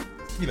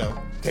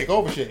take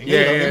over shit.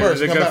 Immerse,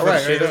 come out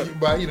right.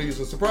 By use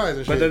a surprise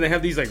and shit. But then they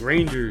have these like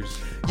rangers.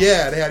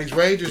 Yeah, they have these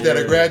rangers that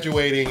are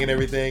graduating and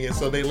everything, and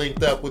so they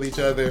linked up with each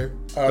other.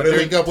 They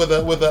link up with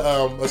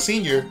a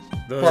senior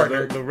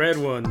partner, the red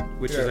one,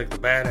 which is like the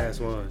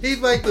badass one. He's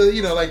like the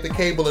the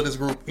Cable of this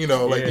group. He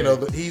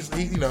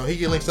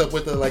links up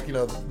with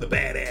the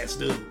badass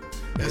dude.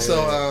 And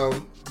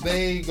so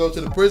they go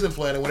to the prison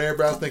planet when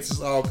everybody else thinks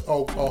it's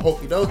all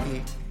hokey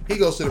dokey. He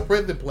goes to the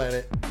prison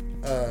planet.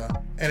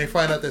 And they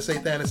find out that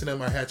Sathanas and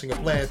them are hatching a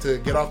plan to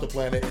get off the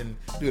planet and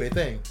do their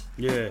thing.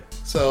 Yeah.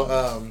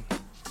 So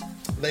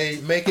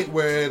they make it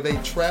where they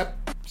trap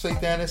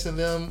Sathanas and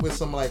them with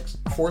some like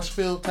force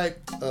field type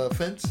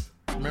fence.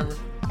 Remember?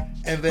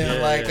 And then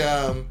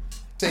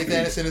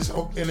Sathanas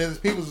and his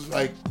people's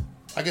like,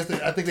 I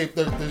think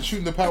they're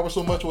shooting the power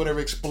so much or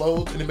whatever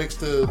explodes, and it makes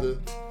the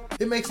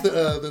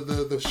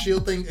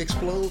shield thing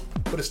explode,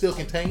 but it's still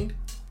contained.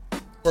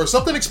 Or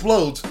something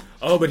explodes.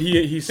 Oh, but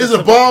he there's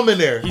a bomb in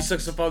there. He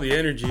sucks up all the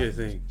energy, I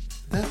think.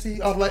 That's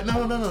he. Oh, like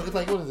no. It's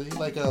like, what is it? He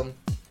like Are you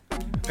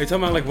talking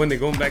about like when they're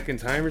going back in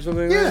time or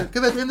something? Yeah,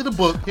 because at the end of the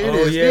book, here it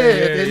is.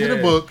 At the end of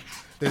the book,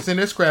 they're sitting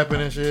there scrapping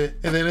and shit,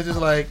 and then it's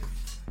just like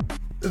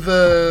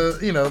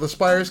the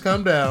spires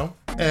come down,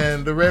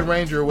 and the Red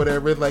Ranger or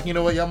whatever is like, you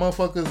know what, y'all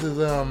motherfuckers is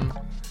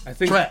I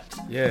think trapped.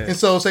 Yeah. And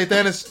so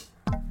Sathanas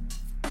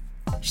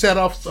set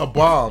off a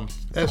bomb.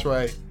 That's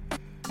right.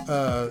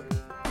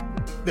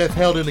 That's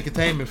held in the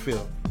containment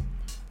field,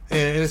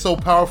 and it's so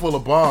powerful a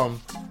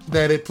bomb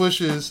that it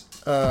pushes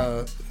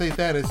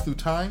Sathanas through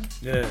time.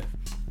 Yeah.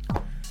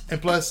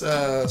 And plus,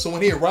 so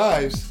when he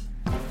arrives,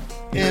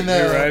 he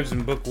arrives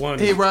in book one.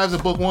 He arrives in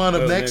book one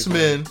of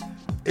X-Men.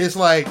 It's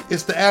like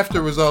it's the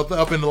after result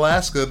up in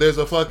Alaska. There's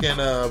a fucking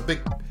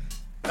big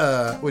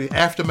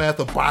aftermath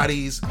of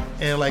bodies,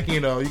 and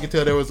you can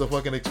tell there was a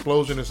fucking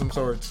explosion of some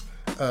sorts.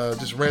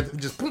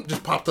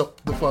 Just popped up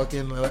the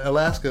fucking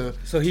Alaska.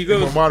 So he goes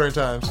in more modern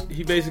times.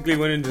 He basically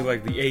went into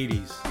like the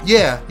 80s.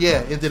 Yeah,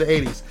 into the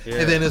 80s. Yeah.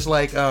 And then it's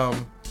like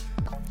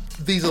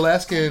these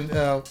Alaskan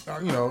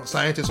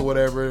scientists or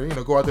whatever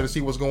go out there to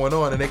see what's going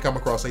on, and they come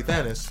across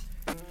Sathanas,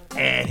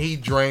 and he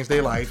drains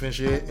their life and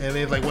shit. And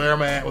it's like, where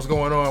am I at? What's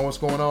going on? Blah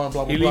blah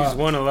blah. He leaves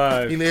one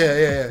alive.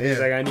 Yeah. He's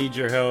like, I need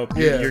your help.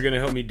 Yeah. You're gonna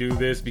help me do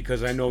this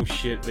because I know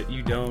shit that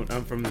you don't.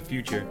 I'm from the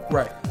future.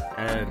 Right.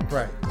 And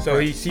so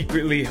he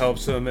secretly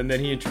helps him, and then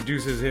he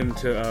introduces him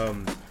to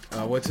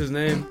what's his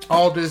name?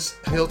 Aldous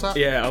Hilltop.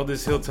 Yeah,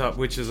 Aldous Hilltop,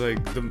 which is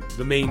like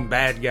the main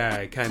bad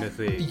guy kind of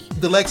thing.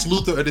 The Lex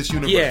Luthor of this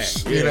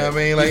universe. Yeah. You know what I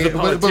mean? Like, he's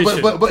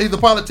but he's the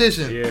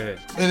politician. Yeah.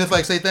 And it's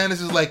like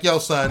Sathanas is like, yo,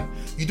 son,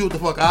 you do what the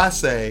fuck I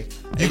say,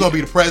 you're gonna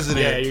be the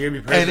president. Yeah, you're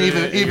gonna be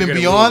president. And even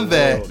beyond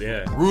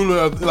that, ruler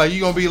of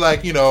you're gonna be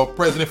like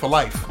president for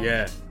life.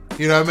 Yeah.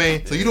 You know what I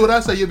mean? So you do what I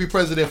say, you'll be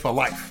president for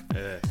life.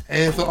 Yeah.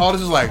 And so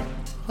Aldous is like,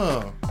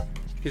 huh.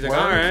 He's like,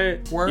 all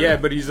right. Word? Yeah,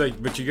 but he's like,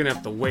 but you're going to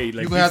have to wait.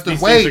 Like, you're going to have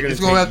to wait. It's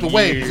going to have to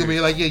wait. It's going to be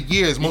like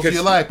years, most of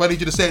your life. But I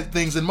need you to set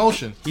things in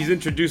motion. He's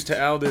introduced to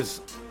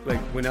Aldous, like,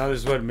 when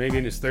Aldous, maybe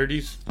in his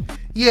 30s?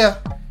 Yeah.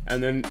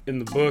 And then in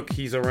the book,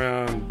 he's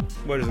around,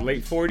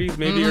 late 40s,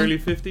 maybe early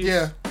 50s?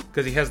 Yeah.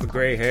 Because he has the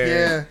gray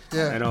hair.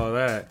 Yeah. And all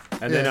that.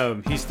 And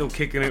then he's still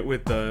kicking it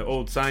with the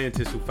old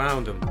scientist who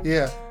found him.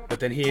 Yeah. But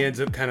then he ends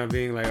up kind of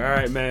being like, all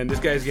right, man, this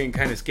guy's getting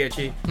kind of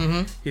sketchy.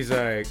 Mm-hmm. He's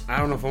like, I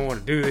don't know if I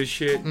want to do this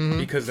shit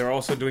because they're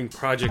also doing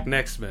Project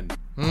Nextmen.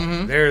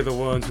 Mm-hmm. They're the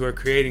ones who are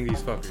creating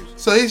these fuckers.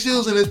 So he's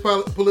using his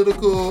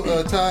political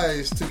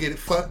ties to get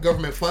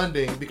government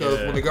funding because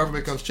when the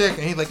government comes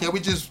checking, he's like, we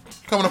just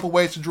coming up with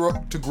ways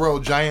to grow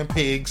giant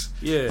pigs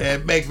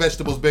and make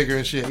vegetables bigger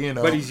and shit,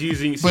 But he's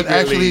using But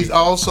actually he's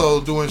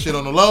also doing shit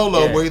on the low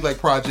where he's like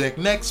Project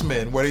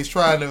Nextmen, where he's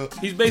trying to...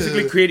 He's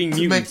basically creating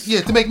mutants.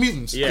 To make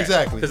mutants. Yeah,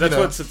 exactly. Because that's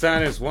what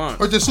Sathanas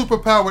wants. Or just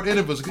superpowered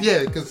individuals.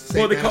 Yeah, because...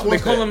 they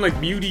call them like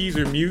muties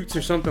or mutes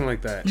or something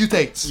like that.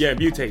 Mutates. Yeah,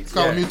 mutates.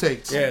 Call them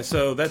mutates. Yeah,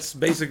 so that's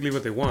basically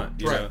what they want.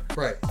 You know?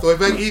 Right. So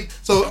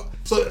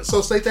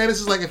so Sathanas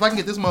is like, if I can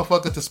get this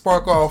motherfucker to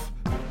spark off,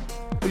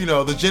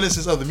 the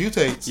genesis of the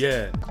mutates.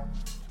 Yeah.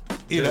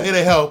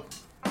 It'll help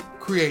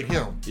create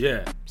him.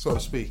 Yeah. So to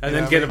speak. And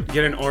then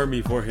get an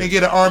army for him. And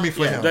get an army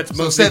for him. That's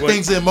so set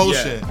things in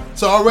motion. Yeah.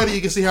 So already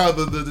you can see how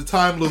the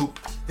time loop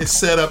is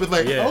set up. It's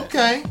like,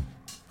 okay.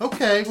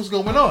 okay, what's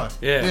going on?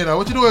 Yeah. You know,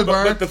 what you doing,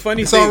 Bern? But the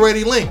funny it's thing,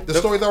 already linked. The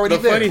story's already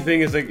there. The funny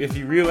thing is, like, if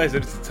you realize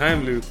that it's a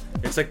time loop,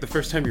 it's like the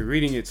first time you're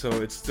reading it, so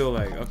it's still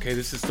like, okay,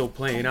 this is still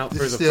playing out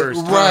for the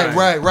first time.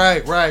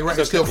 Right.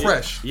 So it's still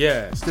fresh.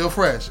 Yeah. Still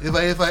fresh.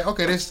 It's like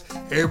okay, this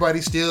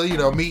everybody's still, you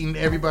know, meeting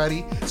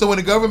everybody. So when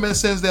the government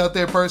sends out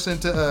their person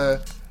to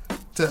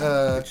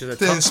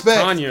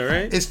inspect, Tanya,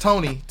 right? It's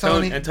Tony.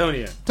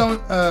 Antonia.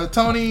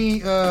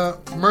 Tony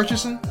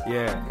Murchison.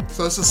 Yeah.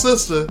 So it's a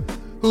sister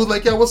who's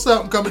like, yo, what's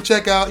up? I'm coming to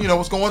check out, you know,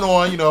 what's going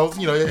on, you know,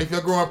 if y'all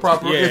growing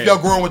proper, if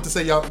y'all growing what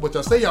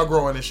y'all say y'all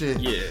growing and shit.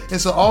 Yeah. And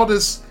so all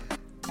this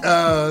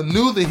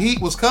knew the heat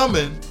was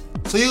coming,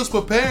 so he was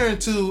preparing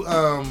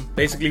to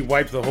basically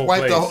wipe the whole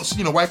place.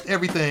 Wipe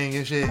everything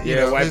and shit.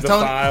 Yeah, wipe the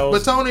files.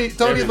 But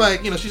Tony's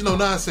like, you know, she's no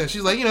nonsense.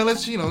 She's like, you know,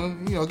 let's, you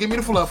know, give me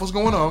the fluff. What's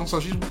going on? So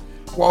she's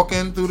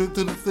walking through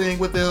the thing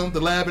with them, the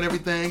lab and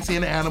everything,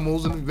 seeing the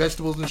animals and the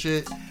vegetables and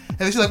shit. And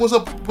then she's like, what's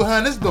up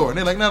behind this door? And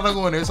they're like, no, don't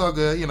go in there. It's all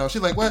good. You know,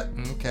 she's like, what?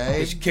 Okay.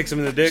 And she kicks him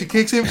in the dick. She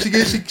kicks him.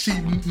 She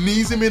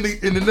knees him in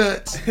the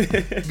nuts.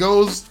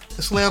 Goes,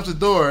 slams the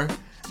door,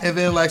 and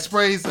then like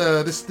sprays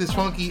this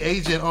funky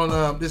agent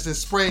on this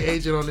spray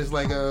agent on this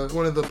like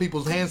one of the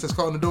people's hands that's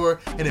caught in the door,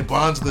 and it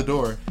bonds the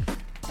door.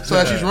 So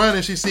as she's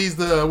running, she sees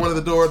one of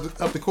the doors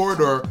up the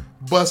corridor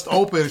bust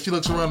open, and she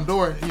looks around the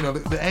door, you know,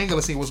 the angle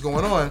to see what's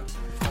going on.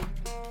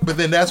 But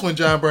then that's when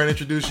John Byrne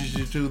introduces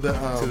you to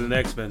the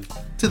next men.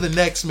 To the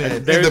next men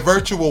in the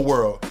virtual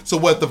world. So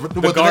what the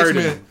next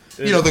men,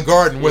 you know, the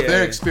garden, what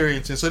they're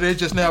experiencing. So they're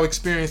just now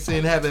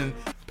experiencing having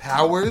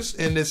powers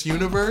in this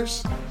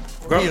universe.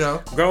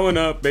 Growing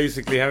up,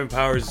 basically having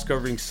powers,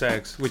 discovering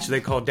sex, which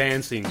they call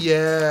dancing.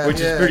 Yeah, which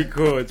is pretty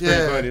cool. It's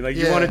pretty funny. Like,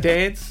 you want to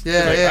dance?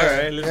 Yeah, like,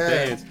 all right, let's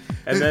dance.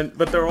 And then,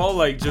 but they're all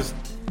like just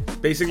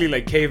basically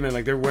like cavemen.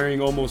 Like, they're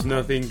wearing almost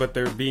nothing, but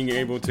they're being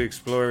able to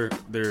explore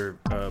their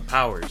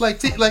powers.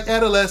 Like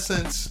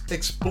adolescents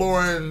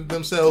exploring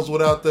themselves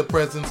without the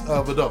presence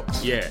of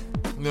adults. Yeah.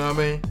 You know what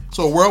I mean?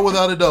 So a world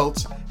without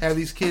adults, have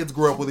these kids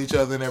grow up with each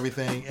other and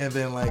everything, and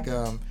then like,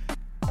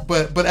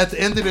 but at the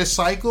end of their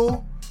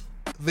cycle,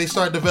 they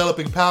start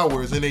developing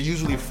powers, and they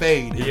usually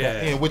fade.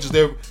 Yeah. Which is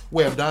their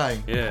way of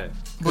dying. Yeah.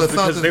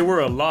 Because they were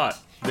a lot.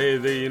 They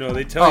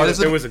tell you that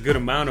there was a good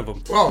amount of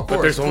them. Oh, of course,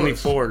 but there's only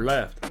 4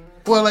 left.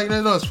 Well, like,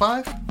 no, it's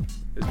 5.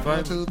 It's 5?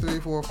 1, 2, 3,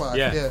 4, 5.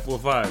 Yeah. Well,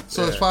 5.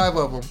 So it's 5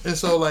 of them. And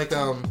so, like,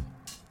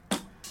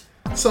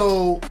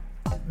 so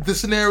the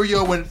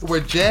scenario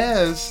where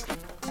Jazz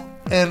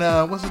and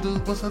what's the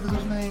other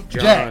dude's name?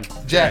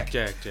 Jack.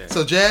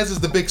 So Jazz is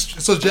the big.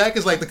 So Jack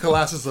is like the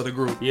Colossus of the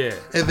group. Yeah.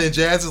 And then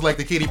Jazz is like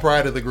the Kitty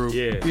Pryde of the group.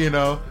 Yeah. You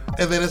know.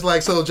 And then it's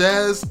like, so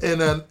Jazz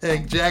and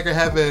Jack are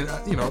having,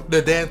 you know,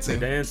 they're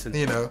dancing.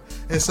 You know.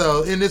 And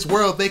so in this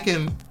world, they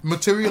can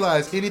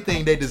materialize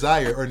anything they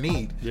desire or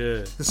need.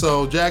 Yeah.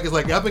 So Jack is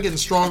like, I've been getting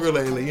stronger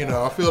lately. You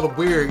know, I feel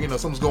weird. You know,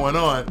 something's going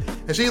on.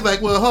 And she's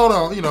like, well, hold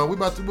on. You know, we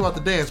about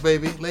to dance,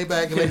 baby. Lay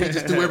back and let me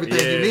just do everything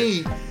you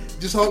need.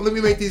 Just let me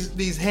make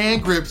these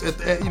hand grips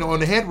at on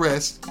the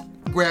headrest.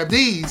 Grab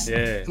these.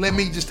 Yeah. Let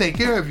me just take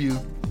care of you.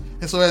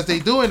 And so as they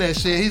doing that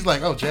shit, he's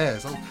like, oh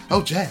Jazz,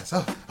 oh Jazz,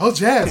 oh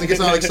Jazz, and gets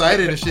all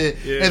excited and shit.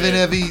 Yeah, and then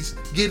as he's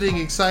getting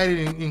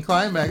excited in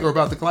climax or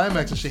about the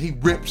climax and shit, he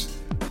rips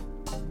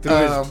through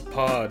his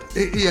pod.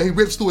 He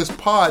rips through his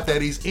pod that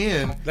he's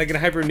in, like in a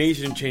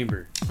hibernation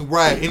chamber.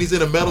 Right, and he's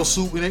in a metal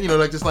suit, and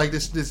like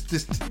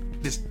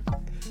this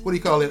what do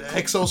you call it?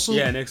 Exosuit?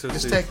 Yeah, an exosuit.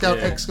 It's teched out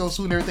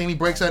exosuit and everything. He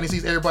breaks out and he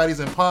sees everybody's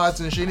in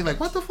pods and shit. He's like,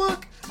 what the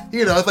fuck?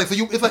 You know,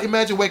 it's like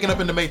imagine waking up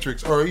in the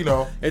Matrix, or you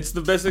know. It's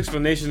the best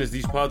explanation is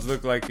these pods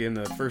look like in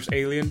the first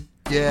Alien.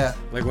 Yeah.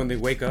 Like when they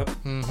wake up,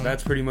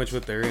 that's pretty much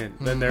what they're in.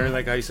 Then they're in,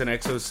 like how you said,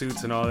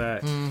 exosuits and all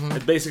that.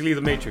 It's basically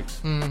the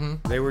Matrix.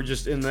 They were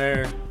just in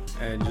there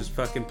and just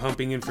fucking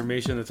pumping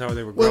information. That's how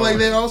they were growing. Well, like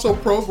they also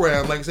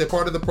programmed, like I said,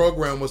 part of the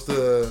program was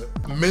to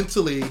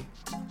mentally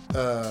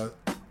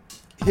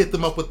hit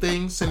them up with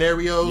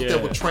scenarios that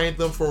would train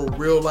them for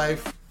real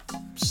life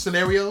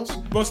scenarios.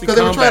 Mostly because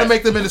they were trying to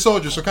make them into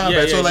soldiers for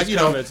combat. So like, you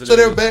know, so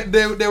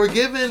they were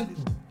given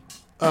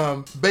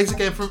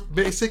basic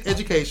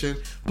education,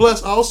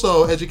 plus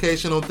also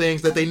education on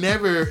things that they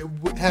never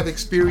have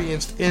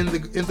experienced in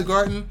the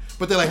garden.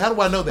 But they're like, how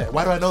do I know that?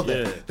 Why do I know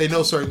that? Yeah. They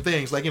know certain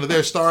things, like, you know, there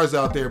are stars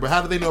out there, but how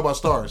do they know about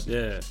stars?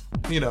 Yeah.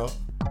 You know,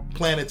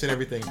 planets and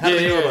everything. How do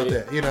they know about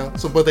that? You know,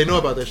 so but they know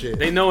about that shit.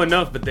 They know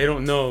enough, but they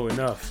don't know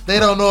enough. They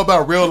don't know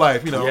about real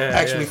life. You know,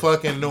 actually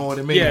fucking know what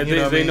it means. Yeah, you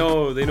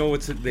know they know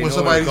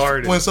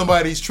when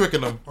somebody's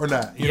tricking them or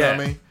not. You know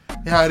what I mean?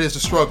 How it is to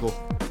struggle.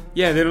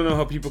 Yeah, they don't know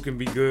how people can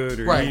be good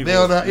or right. evil. They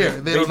don't know. Yeah,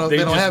 they don't know. They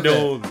don't have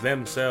know that.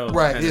 themselves.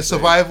 Right. It's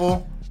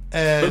survival.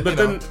 And, but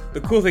then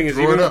the cool thing is,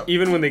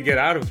 even when they get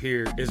out of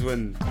here, is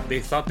when they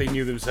thought they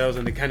knew themselves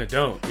and they kind of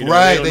don't. You know?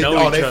 Right. They don't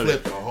know each other.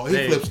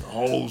 He flips the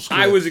whole script.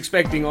 I was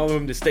expecting all of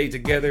them to stay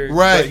together.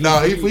 Right.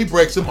 No, he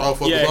breaks them off.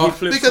 Yeah, off.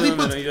 He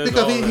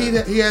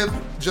because he had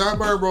John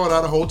Byrne brought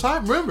out a whole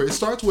time. Remember, it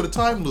starts with a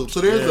time loop.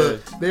 So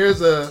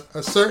there's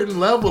a certain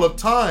level of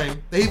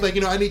time that he's like,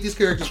 you know, I need these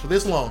characters for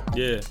this long.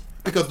 Yeah.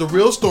 because the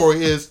real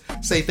story is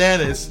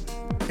Sathanis,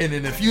 and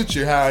in the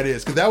future how it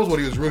is, because that was what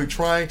he was really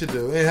trying to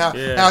do, and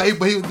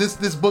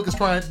this book is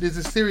trying.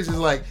 This series is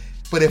like,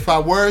 but if I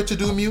were to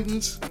do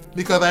mutants,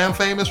 because I am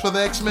famous for the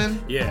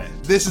X-Men,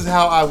 this is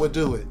how I would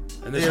do it.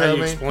 And that's how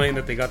you explain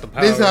that they got the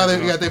power. This is how they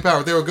got their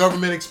power. They were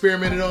government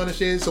experimented on and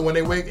shit. So when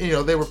they wake,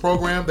 they were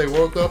programmed. They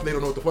woke up. They don't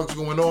know what the fuck's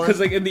going on.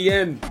 Because like in the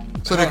end,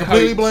 so they're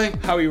completely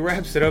blank. How he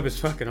wraps it up is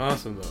fucking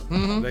awesome though.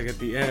 Like at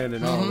the end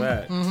and all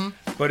that.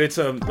 But it's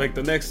like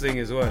the next thing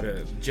is what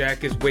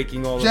Jack is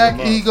waking all of them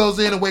up. He goes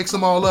in and wakes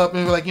them all up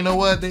and be like, you know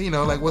what,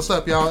 like what's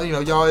up, y'all?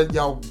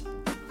 y'all.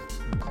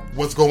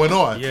 What's going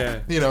on?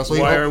 Yeah. So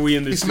why are we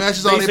in this? He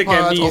smashes all their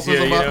pods,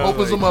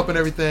 opens them up and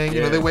everything.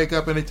 They wake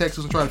up and they text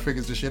us and try to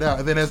figure this shit out.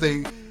 And then as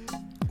they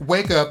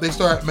wake up, they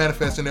start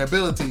manifesting their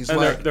abilities. And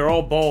like they're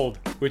all bald,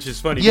 which is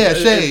funny. Yeah,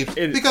 shaved.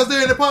 Because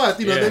they're in the pods.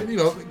 Shave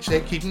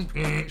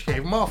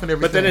them off and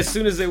everything. But then as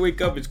soon as they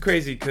wake up, it's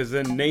crazy because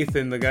then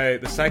Nathan, the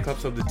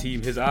Cyclops of the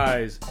team, his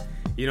eyes,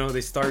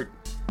 they start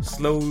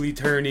slowly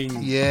turning.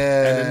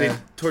 Yeah. And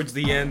then towards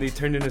the end, they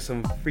turn into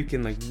some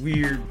freaking like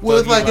weird. Well,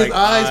 it's like his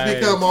eyes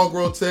become all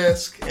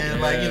grotesque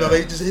and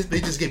they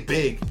just get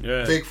big,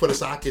 big for the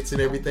sockets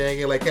and everything,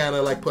 and like kind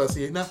of like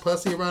pussy, not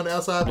pussy around the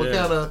outside, but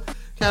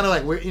kind of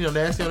like weird,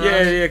 nasty on the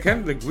eyes. Yeah,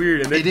 kind of like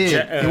weird. And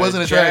then he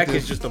wasn't attractive.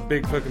 Jack is just a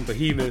big fucking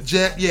behemoth.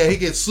 Jack, he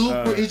gets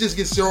super. He just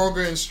gets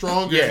stronger and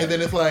stronger, and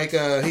then it's like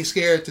he's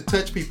scared to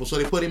touch people, so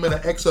they put him in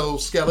an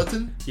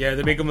exoskeleton. Yeah,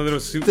 they make him a little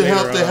suit to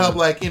help,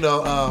 like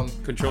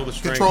control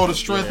the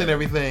strength and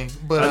everything.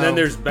 But and then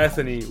there's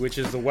Bethany, which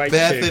is the white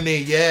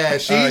Bethany.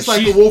 chick. She's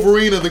like the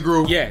Wolverine of the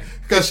group. Yeah.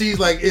 Because she's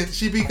like,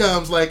 she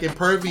becomes like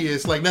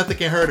impervious, like nothing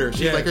can hurt her.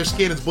 She's like, her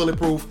skin is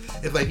bulletproof.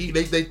 It's like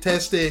they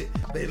test it.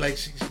 They like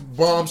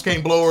bombs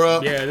can't blow her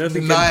up. Yeah,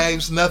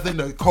 knives, nothing.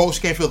 The cold,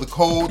 she can't feel the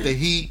cold, the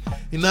heat,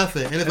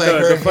 nothing. And it's like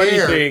her the funny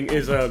hair. Thing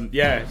is,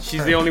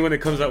 she's the only one that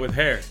comes out with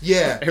hair.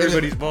 Yeah,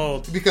 everybody's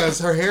bald because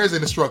her hair is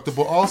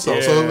indestructible. Also,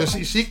 so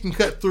she can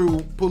cut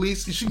through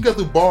she can cut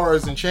through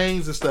bars and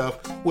chains and stuff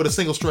with a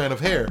single strand of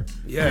hair.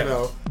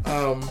 Yeah,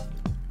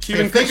 She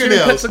even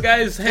cuts the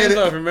guy's hands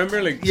off.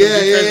 Remember, like grab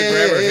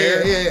her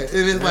hair.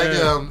 And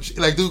it's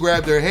like dude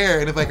grabbed her hair,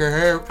 and it's like her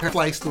hair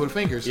sliced through her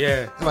fingers.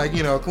 Yeah, like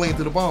clean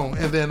through the bone.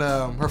 And then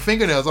her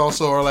fingernails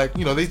also are like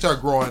they start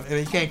growing, and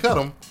you can't cut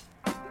them.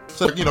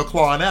 So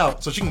clawing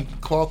out, so she can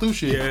claw through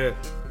shit. Yeah.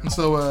 And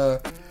so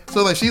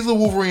like she's the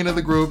Wolverine of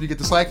the group. You get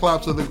the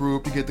Cyclops of the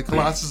group. You get the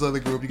Colossus of the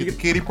group. You get the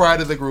Kitty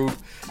Pryde of the group,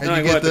 and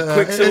you get the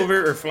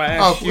Quicksilver or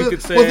Flash. You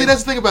could say. Well, see,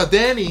 that's the thing about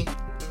Danny.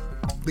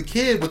 The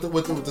kid with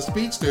the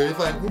speedster, it's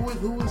like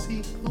who is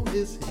he? Who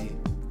is he?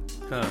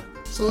 Huh.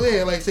 So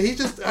he's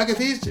just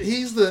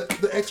he's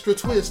the extra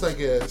twist, I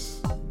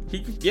guess. He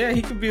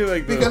could be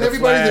like because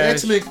everybody's an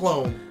X-Men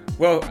clone.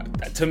 Well,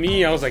 to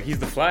me, I was like, he's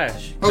the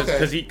Flash.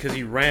 Because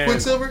he ran.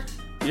 Quicksilver.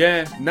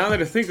 Yeah, now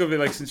that I think of it,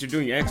 like since you're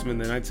doing X-Men,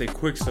 then I'd say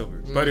Quicksilver.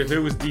 Mm-hmm. But if it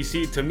was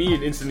DC, to me,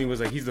 it instantly was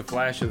like he's the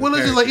Flash. Well,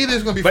 it's like either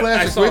it's gonna be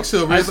Flash or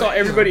Quicksilver. I saw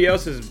everybody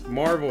else as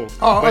Marvel,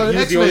 but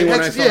he's the only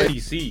one I saw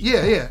DC.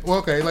 Yeah. Well,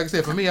 okay. Like I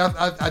said, for me, I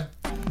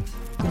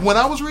when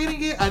I was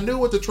reading it, I knew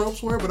what the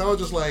tropes were, but I was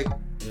just like,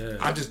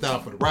 I'm just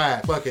down for the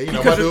ride. Fuck it,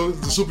 my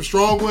dude's the super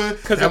strong one.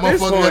 That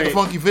motherfucker got the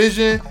funky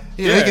vision.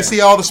 He can see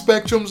all the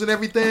spectrums and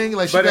everything.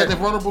 Like she got that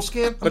vulnerable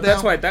skin. But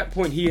that's why at that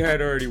point he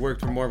had already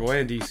worked for Marvel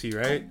and DC,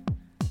 right?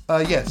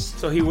 Yes.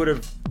 So he would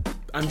have.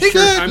 I'm sure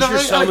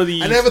some of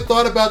these. I never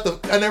thought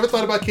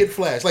about Kid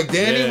Flash. Like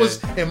Danny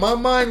was in my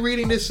mind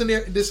reading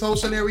this whole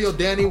scenario.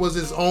 Danny was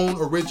his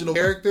own original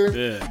character,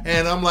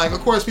 and I'm like, of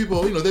course,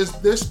 people,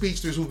 there's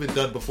speedsters who've been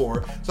done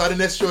before, so I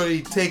didn't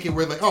necessarily take it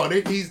where like,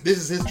 this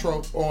is his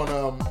trope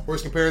on or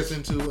his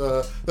comparison to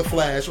the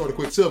Flash or the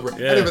Quicksilver.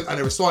 I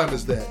never saw him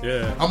as that.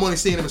 Yeah. I'm only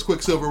seeing him as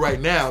Quicksilver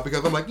right now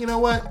because I'm like, you know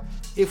what?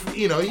 If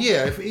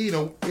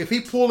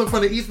he pulled him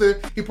from the ether,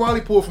 he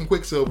probably pulled from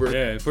Quicksilver.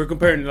 Yeah, if we're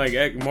comparing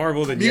like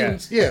Marvel, then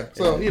mutants,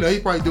 So he's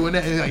probably doing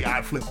that, and he's like,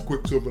 I flip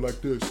Quicksilver like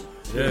this.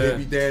 Yeah,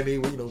 maybe Danny,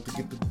 to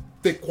get the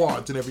thick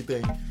quads and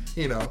everything,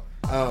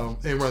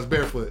 and runs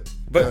barefoot.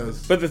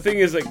 But the thing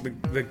is, like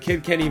the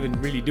kid can't even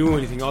really do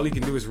anything. All he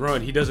can do is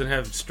run. He doesn't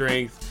have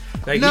strength.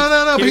 Like,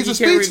 no. But he's a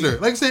speedster. Really,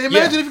 like I said,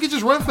 imagine if you could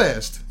just run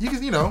fast. You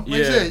could,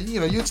 like I said,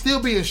 you'd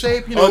still be in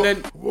shape.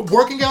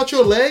 Working out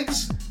your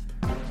legs.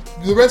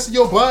 The rest of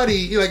your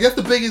body, that's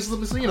the biggest,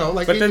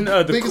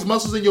 the biggest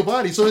muscles in your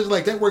body. So it's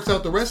like that works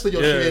out the rest of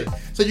your shit.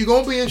 So you're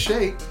gonna be in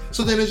shape.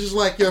 So then it's just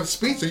like you have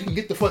speed, so you can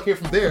get the fuck here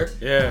from there.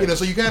 Yeah.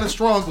 So you're kind of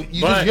strong, but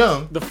you're just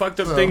young. The fucked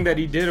up thing that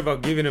he did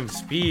about giving him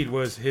speed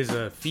was his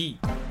feet.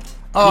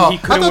 Oh, I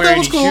thought that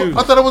was cool. Shoes.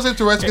 I thought it was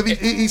interesting.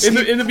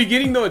 In the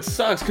beginning, though, it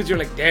sucks because you're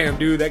like, damn,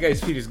 dude, that guy's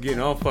feet is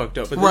getting all fucked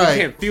up. But then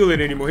you can't feel it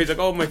anymore. He's like,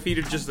 oh, my feet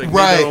are just like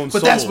their own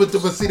but souls.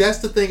 That's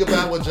the thing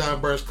about what John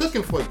Byrne's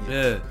cooking for you.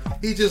 Yeah.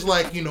 He just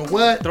like, you know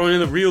what? Throwing in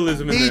the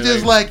realism in he there.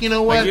 Just like, you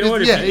know what? He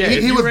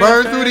would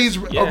burn through these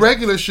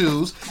regular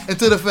shoes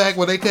into the fact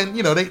where they can,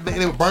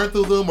 they would burn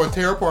through them or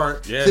tear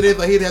apart. Yeah. So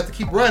he'd have to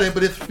keep running,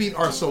 but his feet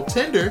are so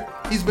tender,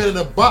 he's been in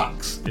a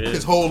box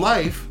his whole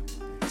life.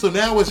 So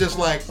now it's just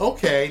like,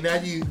 okay, now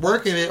you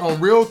working it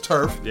on real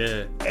turf.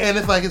 Yeah. And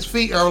it's like his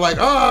feet are like,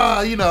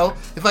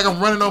 it's like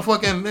I'm running on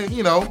fucking,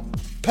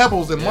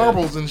 pebbles and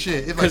marbles and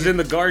shit. Because in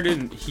the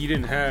garden, he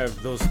didn't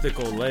have those thick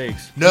old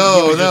legs.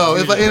 No.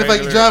 It's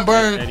like John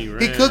Byrne.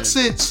 He cooks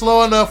it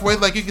slow enough where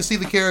like you can see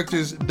the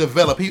characters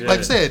develop. He, like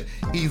I said,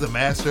 he's a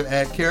master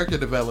at character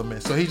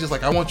development. So he's just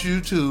like, I want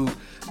you to.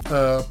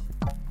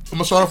 I'm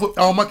gonna start off with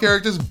all my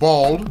characters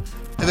bald,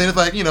 and then it's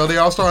like they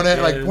all start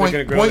at like point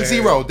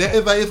 0.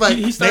 It's like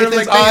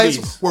Nathan's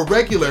eyes were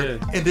regular,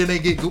 and then they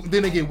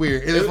get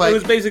weird. And it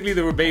was basically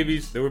they were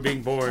babies. They were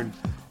being born.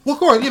 Well, of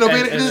course,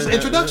 this is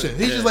introduction.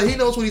 He's just like, he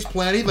knows what he's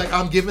planning. He's like,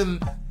 I'm giving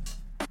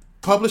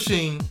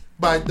publishing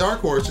by Dark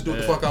Horse to do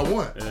what the fuck I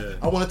want. Yeah.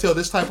 I want to tell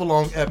this type of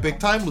long, epic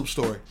time loop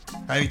story.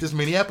 I need this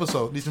many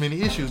episodes, these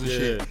many issues and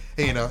shit.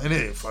 And, and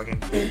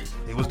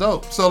it was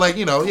dope. So,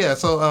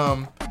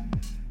 so,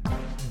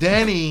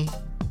 Danny,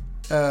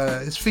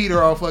 his feet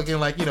are all fucking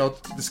like, the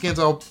skin's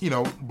all,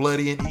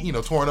 bloody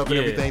and, torn up and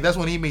everything. That's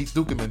when he meets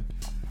Dukeman.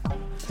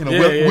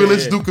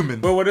 Willis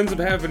Dukeman. But what ends up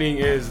happening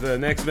is the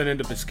X-Men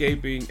end up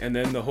escaping, and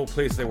then the whole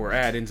place they were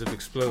at ends up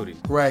exploding.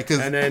 Right,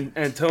 and then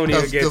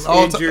Antonio gets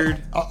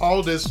injured.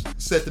 All this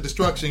set the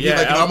destruction. He's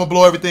like, I'm gonna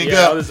blow everything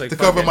up to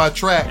cover my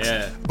tracks.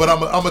 Yeah. But I'm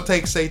gonna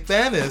take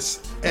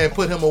Sathanis and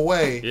put him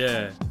away.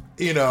 Yeah.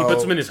 He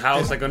puts him in his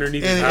house, like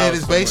underneath his house. In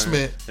his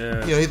basement.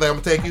 Yeah. He's like, I'm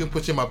gonna take you and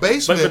put you in my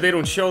basement. But they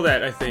don't show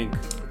that, I think.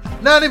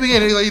 Not in the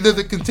beginning. Like, there's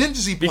a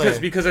contingency plan.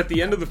 Because at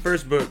the end of the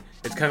first book,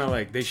 it's kind of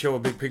like they show a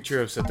big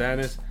picture of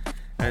Sathanis.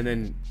 And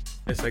then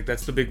it's like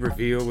that's the big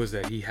reveal was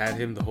that he had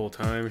him the whole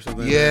time or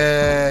something.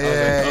 Yeah.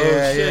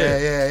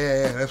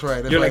 That's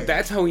right. You're like,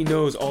 that's how he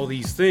knows all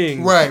these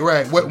things. Right.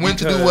 When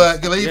to do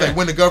what? Like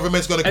when the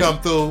government's going to come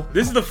through.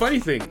 This is the funny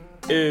thing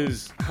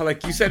is how,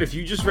 like you said, if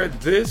you just read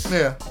this,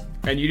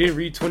 and you didn't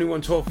read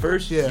 2112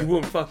 first, you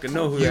wouldn't fucking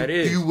know who that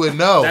is. You would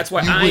know. That's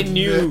why I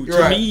knew.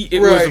 To me, it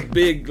was a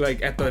big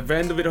like at the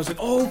end of it. I was like,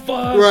 oh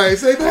fuck. Right.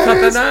 Say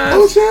that.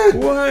 Oh shit.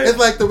 What? It's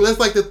like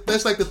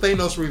that's like the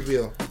Thanos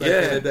reveal back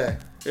in the day.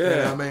 Yeah, you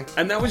know what I mean?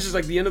 And that was just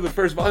like the end of the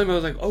first volume. I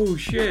was like, "Oh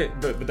shit!"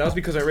 But that was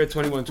because I read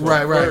 2112.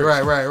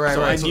 Right.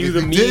 So I so knew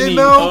the meaning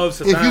of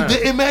Satana. If you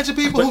did, imagine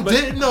people who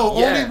didn't know,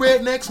 only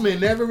read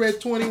X-Men, never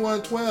read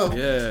 2112.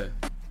 Yeah.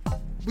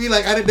 Be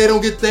like, they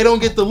don't get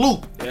the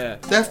loop. Yeah.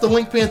 That's the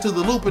link pin to the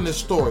loop in this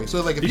story.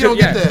 So like, if you don't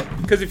get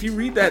that, because if you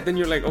read that, then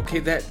you're like, okay,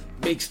 that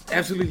makes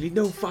absolutely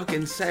no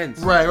fucking sense.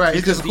 Right.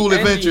 It's just a cool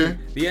adventure.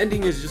 The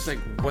ending is just like,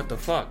 what the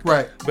fuck?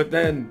 Right. But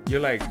then you're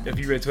like, if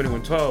you read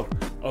 2112,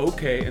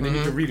 okay, and then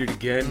you can read it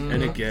again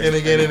and again and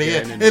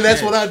again. And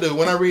that's what I do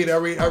when I read.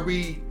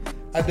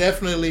 I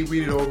definitely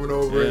read it over and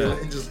over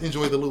and just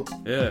enjoy the loop.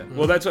 Yeah.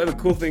 Well, that's why the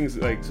cool things,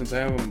 like, since I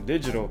have them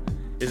digital,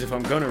 is if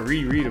I'm gonna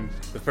reread them,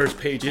 the first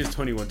page is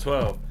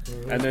 2112,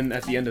 and then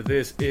at the end of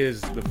this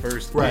is the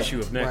first issue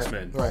of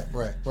X-Men.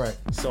 Right.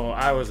 So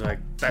I was like,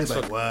 that's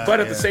like, what? But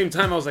at the same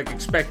time, I was like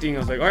expecting. I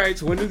was like, all right,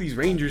 so when do these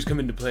Rangers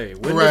come into play?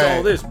 When does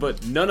all this?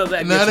 But none of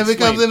that. None of it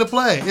comes into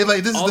play. It's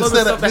like this all is of the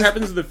setup. Stuff that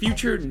happens in the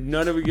future.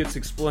 None of it gets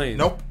explained.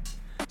 Nope.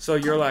 So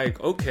you're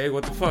like, okay,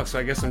 what the fuck? So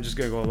I guess I'm just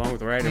gonna go along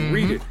with the ride and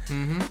read it.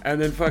 And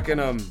then fucking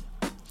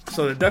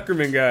so the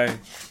Duckerman guy,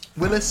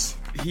 Willis,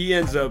 he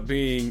ends up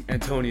being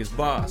Antonia's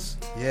boss.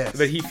 Yes.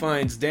 But he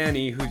finds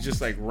Danny, who's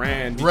just like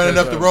running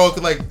up the road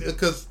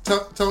because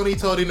Tony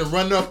told him to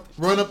run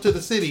up to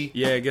the city.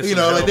 Yeah, I guess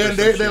like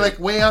they're like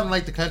way out in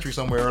like the country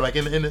somewhere or like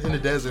in the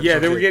desert. Yeah,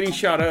 they were getting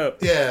shot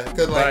up. Yeah,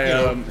 because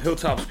by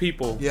Hilltop's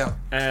people. Yeah.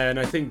 And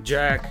I think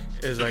Jack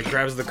is like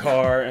grabs the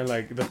car and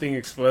like the thing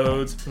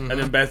explodes, and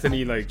then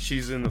Bethany like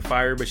she's in the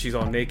fire but she's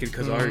all naked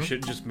because all her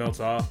shit just melts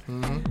off,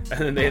 and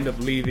then they end up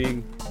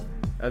leaving,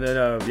 and then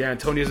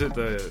Antonia's at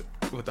the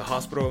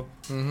hospital.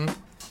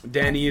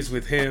 Danny is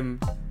with him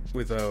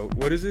with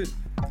what is it?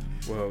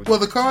 Well,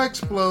 the car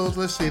explodes.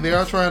 Let's see. They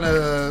are trying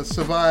to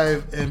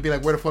survive and be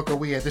like, where the fuck are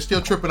we at? They're still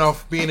tripping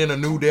off being in a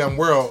new damn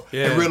world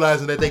and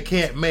realizing that they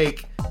can't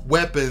make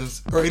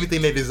weapons or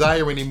anything they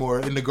desire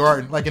anymore in the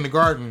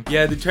garden.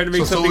 Yeah, they're trying to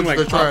make something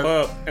like pop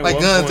up. Like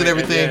guns and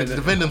everything to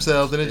defend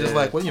themselves. And it's just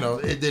like, well,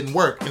 it didn't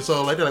work. And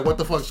so like they're like, what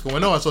the fuck's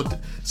going on? So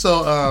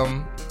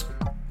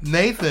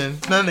Nathan,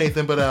 not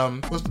Nathan, but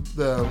what's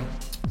the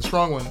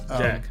strong one?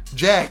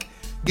 Jack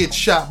gets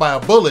shot by a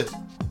bullet.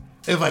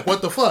 It's like,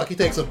 what the fuck? He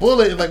takes a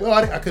bullet. It's like, well,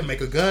 I couldn't make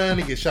a gun.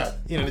 He gets shot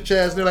in the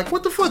chest. They're like,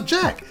 what the fuck,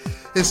 Jack?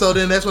 And so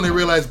then that's when they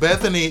realize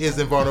Bethany is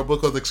invulnerable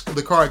because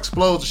the car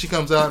explodes. And she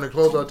comes out and her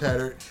clothes are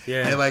tattered.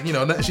 Yeah. And like,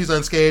 she's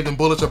unscathed and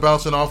bullets are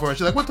bouncing off her. And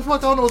she's like, what the fuck?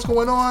 I don't know what's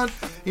going on.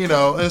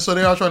 And so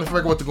they're all trying to figure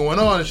out what's going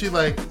on. And she's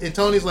like, and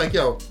Tony's like,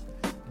 yo,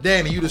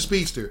 Danny, you the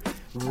speedster.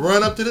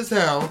 Run up to the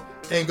town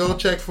and go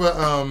check for,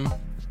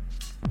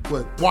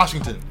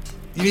 Washington.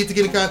 You need to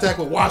get in contact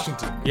with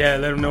Washington. Yeah,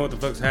 let them know what the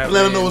fuck's happening.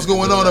 Let them know what's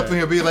going on up in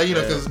here. Be like,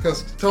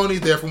 because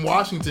Tony's there from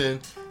Washington,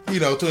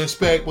 to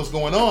inspect what's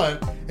going on.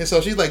 And so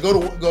she's like,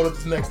 go to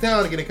this next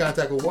town and get in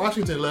contact with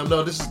Washington and let them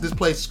know this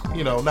place,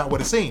 not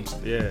what it seems.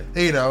 Yeah.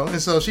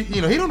 And so she,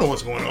 he don't know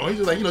what's going on. He's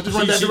just like, just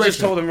run that direction. She just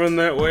told him run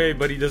that way,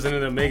 but he doesn't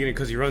end up making it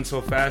because he runs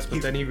so fast.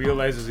 But then he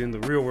realizes in the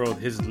real world,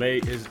 his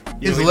legs,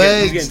 he's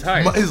getting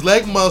tired. His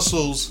leg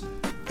muscles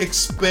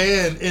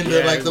expand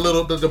into like the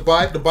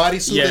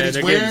bodysuit that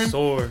he's wearing,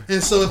 sore.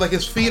 And so it's like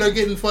his feet are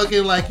getting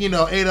fucking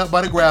ate up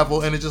by the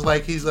gravel, and it's just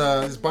like his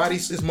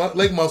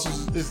leg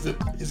muscles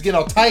is getting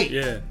all tight.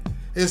 Yeah.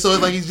 And so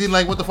it's like he's getting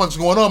like, what the fuck's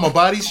going on? My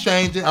body's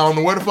changing. I don't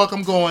know where the fuck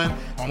I'm going. I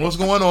don't know what's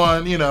going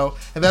on,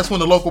 And that's when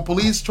the local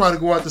police try to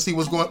go out to see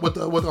what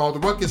all the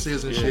ruckus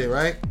is and shit,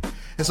 right?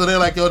 And so they're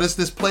like, yo,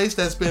 this place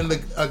that's been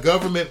a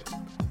government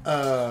he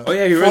farm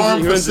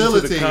runs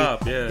facility. Into the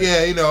cop,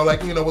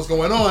 yeah. What's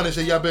going on, and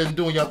so y'all been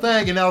doing your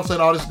thing, and now all of a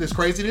sudden all this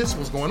craziness,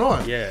 what's going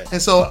on? Yeah.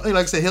 And so, like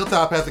I said,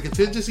 Hilltop has a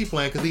contingency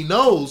plan because he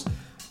knows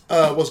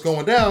what's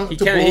going down. He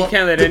can't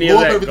let any of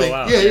that go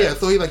out. Yeah.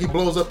 So he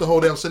blows up the whole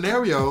damn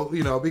scenario,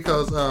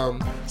 because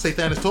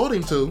Sathanas told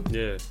him to.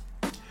 Yeah.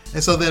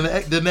 And so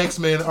then the next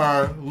men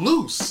are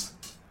loose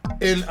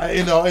in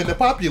the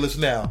populace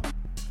now.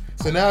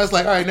 So now it's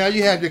like, all right, now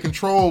you have your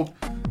controlled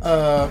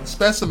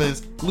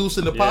specimens loose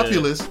in the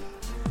populace.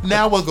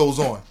 Now what goes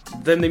on?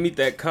 Then they meet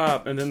that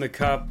cop, and then the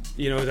cop,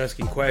 is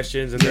asking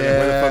questions, and then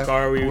where the fuck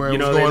are we? They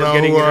end up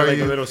getting into like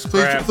a little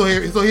scrap. So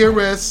he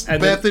arrests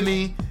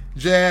Bethany,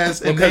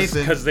 Jazz, and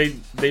Nathan. Because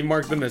they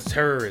marked them as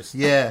terrorists.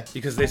 Yeah.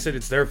 Because they said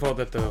it's their fault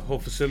that the whole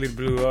facility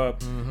blew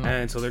up,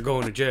 and so they're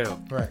going to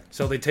jail. Right.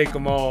 So they take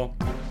them all,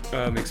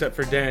 except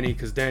for Danny,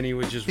 because Danny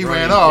was just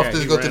ran off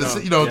to go to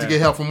to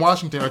get help from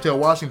Washington or tell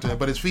Washington,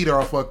 but his feet are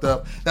all fucked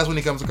up. That's when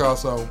he comes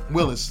across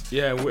Willis.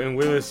 Yeah, and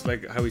Willis,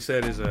 like how he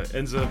said,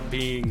 ends up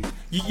being.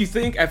 You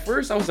think at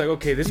first I was like,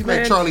 okay, this he's man,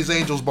 like Charlie's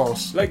Angels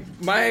boss. Like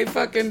my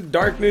fucking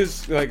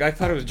darkness, like I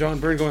thought it was John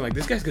Byrne going like,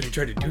 this guy's gonna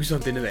try to do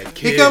something to that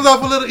kid. He comes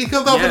off in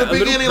the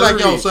beginning like,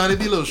 yo, son, it'd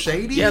be a little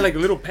shady. Yeah, like a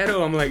little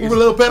pedo. I'm like, a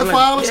little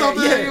pedophile or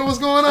something. Yeah. What's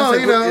going on?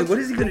 Like, what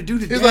is he gonna do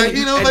to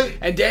Danny?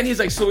 And Danny's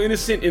like so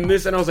innocent in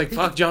this, and I was like,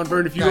 fuck John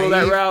Byrne if you go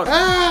that route.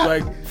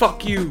 Like,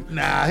 fuck you.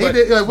 Nah, he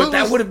did. Like, but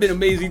that would have been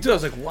amazing too. I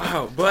was like,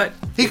 wow. But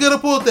he could have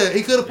pulled that.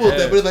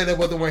 But it's like that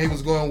wasn't where he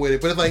was going with it.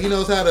 But it's like he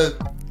knows how to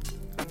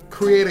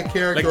create a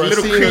character or a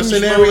scene or a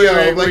scenario.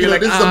 Right, like,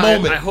 this is a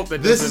moment. I hope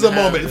that this is a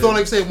moment. So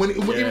like I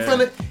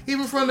said,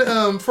 even from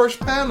the first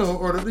panel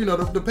or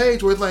the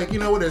page where it's like,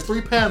 there's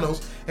 3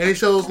 panels and it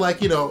shows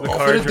like,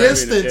 off in the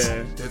distance,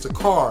 there's a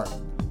car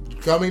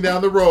coming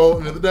down the road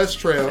into the dust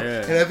trail,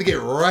 and have to get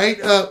right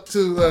up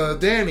to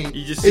Danny.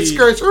 It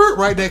skirts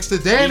right next to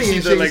Danny, and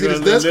you see this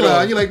dust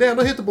cloud. You're like, damn,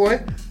 don't hit the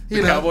boy.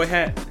 Cowboy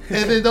hat.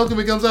 And then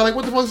Dokumi comes out like,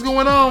 what the fuck's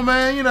going on,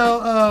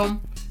 man?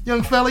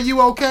 Young fella,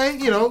 you okay?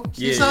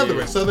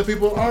 Southern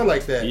people are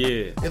like that.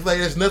 Yeah. It's like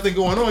there's nothing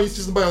going on. You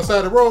see somebody on the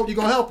side of the road, you're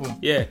gonna help him.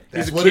 Yeah.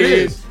 That's what it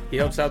is. He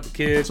helps out the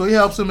kid. So he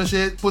helps him and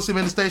shit, puts him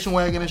in the station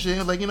wagon and shit.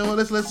 He's like, you know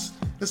what, let's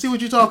see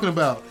what you're talking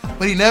about.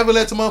 But he never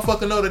lets a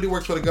motherfucker know that he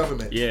works for the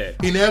government. Yeah.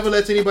 He never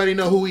lets anybody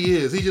know who he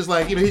is. He's just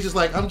like,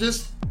 I'm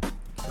just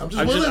a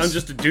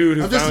dude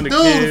who found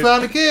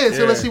a kid.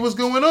 So let's see what's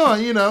going on,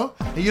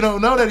 And you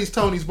don't know that he's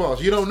Tony's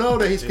boss. You don't know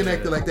that he's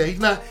connected like that. He's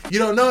not. You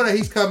don't know that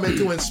he's coming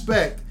to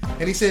inspect,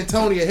 and he sent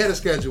Tony ahead of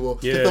schedule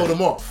to throw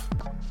them off.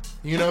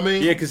 You know what I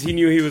mean? Yeah, because he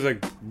knew he was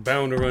like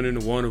bound to run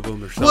into one of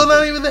them or something. Well,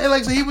 not even that.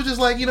 Like, so he was just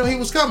like, he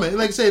was coming.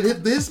 Like I said,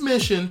 his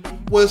mission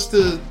was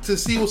to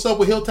see what's up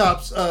with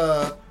Hilltop's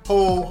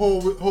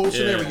whole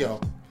scenario.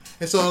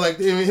 And so, like,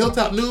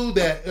 Hilltop knew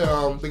that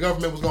the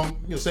government was going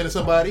to send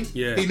somebody.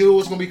 Yeah. He knew it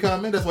was going to be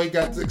coming. That's why he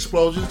got the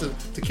explosions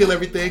to kill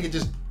everything and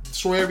just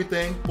destroy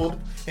everything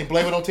and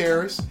blame it on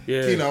terrorists.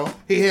 Yeah.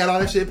 He had all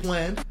that shit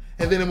planned.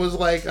 And then it was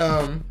like,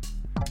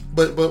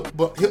 but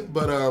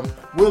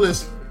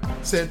Willis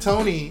sent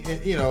Tony,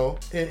 sent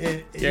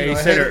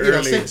her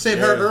early. Sent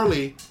her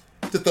early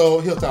to throw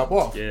Hilltop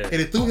off. Yeah. And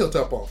it threw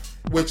Hilltop off,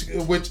 which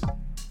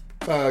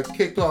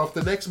kicked off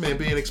the next man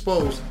being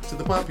exposed to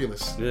the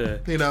populace. Yeah.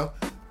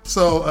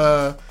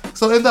 So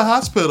in the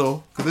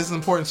hospital, because this is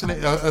important,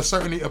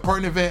 a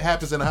pertinent event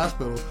happens in the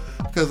hospital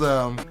because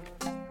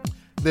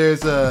there's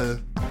the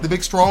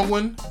big strong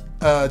one,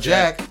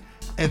 Jack,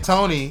 and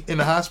Tony in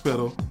the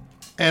hospital,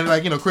 and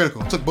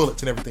critical took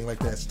bullets and everything like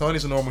that. So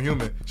Tony's a normal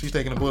human. She's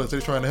taking the bullets.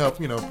 They're trying to help,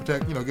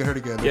 protect, get her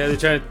together. Yeah, they're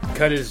trying to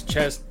cut his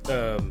chest,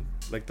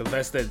 like the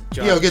vest that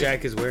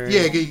Jack is wearing.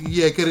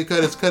 Yeah, cut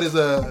his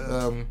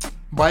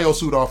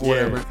biosuit off or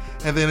whatever,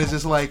 and then it's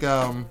just like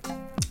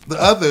the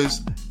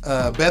others,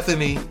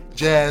 Bethany,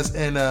 Jazz,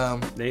 and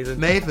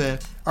Nathan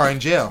are in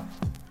jail.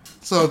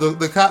 So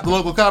the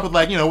local cop is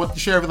like, what the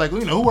sheriff is like,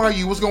 who are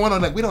you? What's going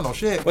on? Like, we don't know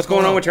shit. What's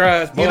going on with your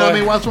eyes, boy? You know what I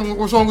mean?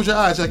 What's wrong with your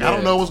eyes? Like, I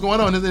don't know what's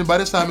going on. And then by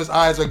this time, his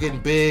eyes are getting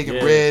big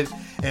and red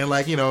and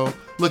like,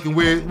 looking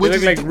weird. They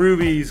look like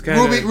rubies, kind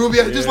of. Ruby,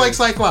 just like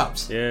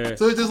Cyclops. Yeah.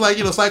 So it's just like,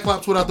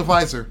 Cyclops without the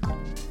visor.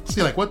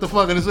 So like, what the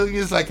fuck? And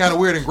it's like kind of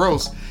weird and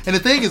gross. And the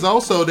thing is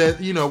also that,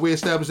 we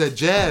established that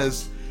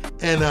Jazz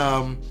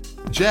and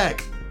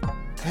Jack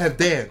have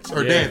danced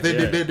or dance.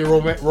 They're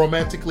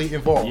romantically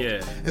involved.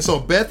 Yeah. And so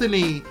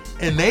Bethany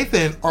and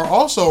Nathan are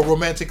also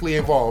romantically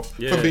involved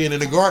from being in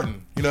the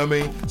garden. You know what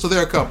I mean? So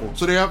they're a couple.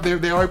 So they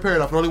already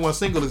paired off. The only one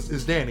single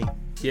is Danny.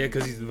 Yeah,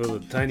 because he's a little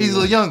tiny. He's a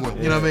little young one.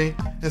 You know what I mean?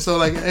 And so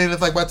like, and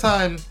it's like by the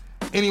time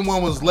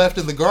anyone was left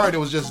in the garden, it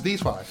was just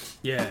these 5.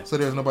 Yeah. So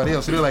there's nobody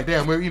else. So they're like,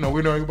 damn,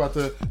 we're about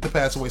to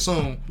pass away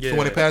soon. Yeah. So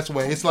when they pass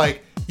away, it's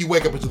like you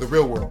wake up into the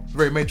real world. It's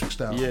very Matrix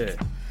style. Yeah.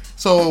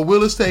 So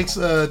Willis takes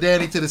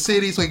Danny to the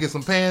city so he gets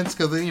some pants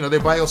because their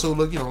biosuit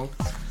look,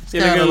 it's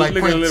kind of like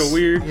looking a little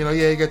weird.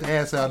 He got the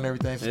ass out and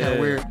everything. So it's kind of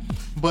weird.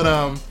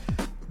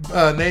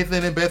 But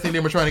Nathan and Bethany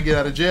were trying to get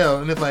out of jail,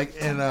 and it's like,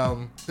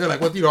 they're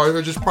like, what,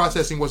 they're just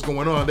processing what's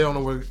going on. They don't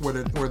know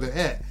where they're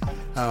at.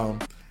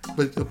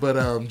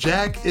 But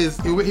Jack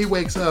he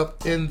wakes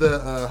up in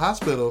the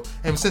hospital,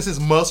 and since his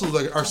muscles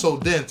are so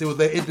dense,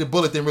 the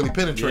bullet didn't really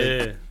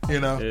penetrate.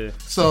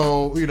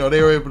 So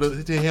they were able to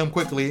hit him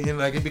quickly, and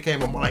like it became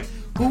like,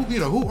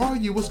 who are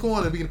you? What's going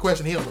on? And begin to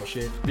question him or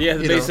shit. Yeah,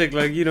 the basic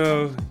like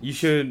you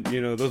should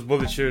those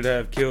bullets should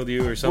have killed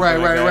you or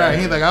something. Right.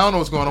 He's like, I don't know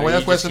what's going on. Well,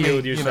 that's question me.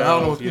 I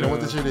don't know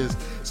what this shit is.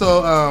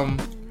 So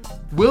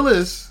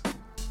Willis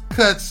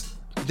cuts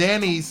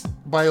Danny's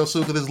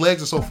biosuit because his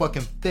legs are so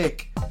fucking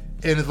thick.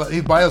 And it's like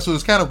his biosuit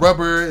is kind of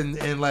rubber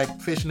and like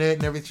fishnet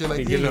and everything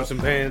like. Give him some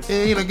pants.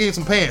 And give him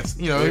some pants.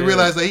 He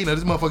realized that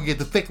this motherfucker get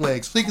the thick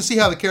legs, so you can see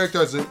how the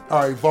characters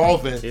are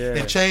evolving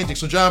and changing.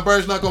 So John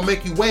Byrd's not gonna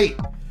make you wait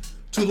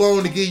too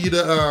long to give you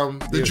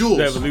the jewels.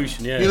 The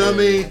evolution, You know what I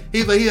mean?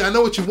 He's like, I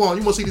know what you want.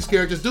 You want to see these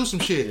characters do some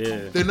shit.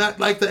 Yeah. They're not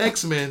like the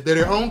X-Men. They're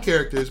their own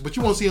characters, but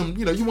you want to see them.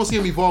 You want to see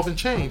them evolve and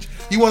change.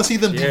 You want to see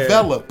them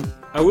develop.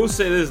 I will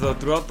say this though,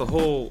 throughout the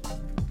whole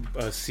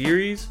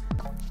series.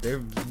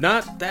 There's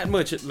not that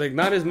much, like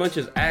not as much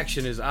as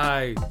action as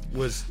I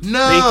was thinking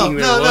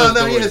there was.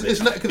 No. It's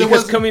not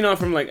because coming on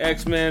from like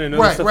X-Men and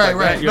other stuff like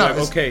that, you're like,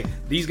 okay,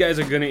 these guys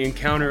are gonna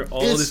encounter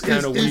all this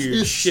kind of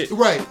weird shit,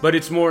 right? But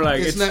it's more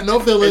like it's not no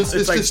villains.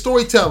 It's like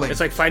storytelling. It's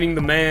like fighting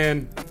the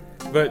Man.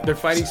 But they're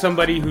fighting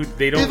somebody who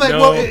they don't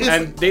know,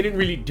 and they didn't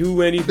really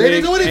do anything. They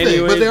didn't do anything,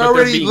 anyways, but they're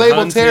already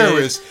labeled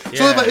terrorists.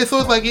 Yeah. So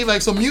it's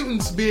like some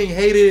mutants being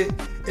hated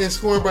and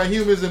scorned by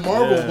humans in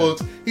Marvel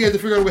books. He had to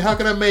figure out how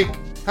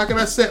can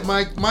I set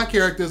my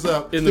characters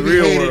up in to the be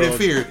real hated world. and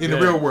feared in the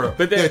real world?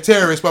 But they're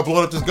terrorists by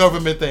blowing up this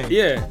government thing.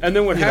 Yeah, and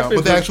then what happens?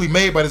 But they're actually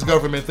made by this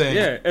government thing.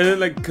 Yeah,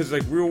 and then because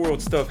real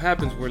world stuff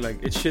happens where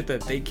it's shit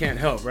that they can't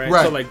help, right?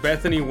 So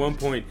Bethany, at one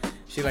point,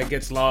 she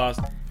gets lost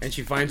and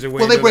she finds her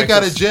way. Well, they break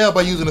out of jail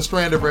by using a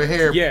strand of her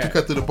hair to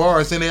cut through the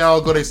bars. Then they all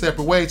go their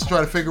separate ways to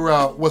try to figure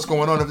out what's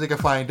going on if they can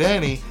find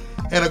Danny.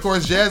 And of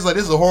course, Jazz this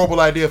is a horrible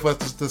idea for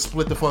us to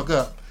split the fuck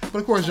up. But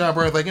of course, John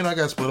Byrd's I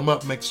gotta split them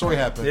up and make the story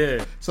happen.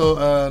 Yeah.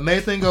 So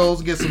Nathan goes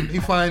and gets some. He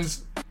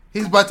finds.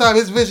 By the time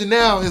his vision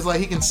now is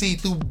he can see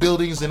through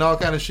buildings and all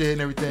kind of shit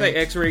and everything. Like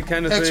X-ray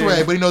kind of thing.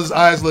 X-ray, but he knows his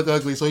eyes look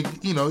ugly, so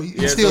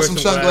he steals some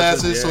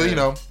sunglasses so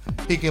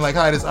he can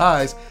hide his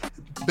eyes.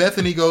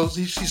 Bethany goes.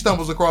 She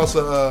stumbles across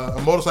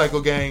a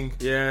motorcycle gang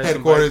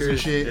headquarters and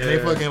shit, and they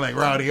fucking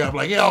rowdy up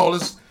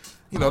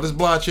this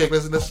blonde chick.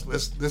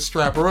 Let's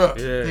strap her up.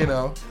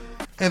 Yeah.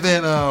 And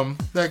then,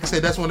 like I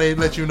said, that's when they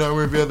let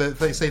reveal that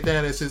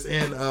Sathanas is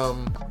in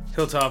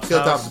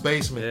Hilltop's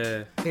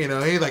basement.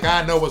 Yeah. He's like,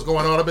 I know what's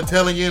going on. I've been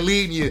telling you and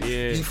leading you.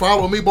 Yeah. You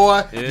follow me,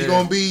 boy. Yeah. You're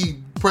gonna be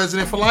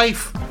president for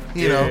life.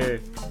 You know.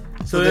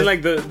 So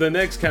then, the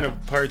next kind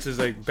of parts is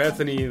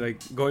Bethany,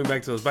 going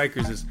back to those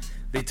bikers, is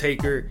they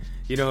take her,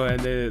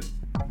 and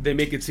they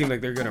make it seem like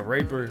they're gonna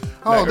rape her.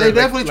 Oh, they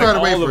definitely try to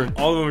rape her.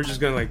 All of them are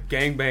just gonna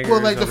gangbang her.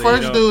 Well, the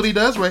first dude, he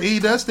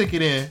does stick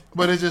it in,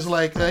 but it's just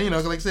like I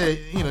said,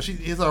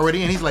 he's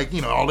already in. He's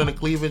all in the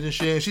cleavage and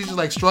shit. And she's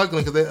just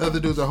struggling because the other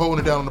dudes are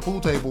holding it down on the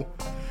pool table.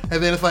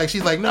 And then it's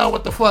she's like, no,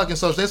 what the fuck? And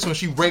so that's when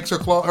she rakes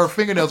her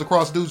fingernails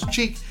across the dude's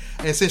cheek.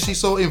 And since she's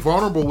so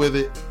invulnerable with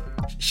it,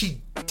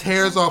 she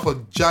tears off a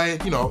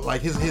giant,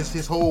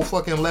 his whole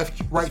fucking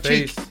right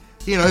cheek.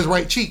 His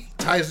right cheek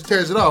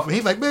tears it off, and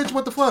he's like, "Bitch,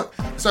 what the fuck?"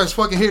 Starts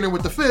fucking hitting her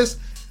with the fist,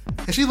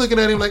 and she looking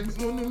at him like,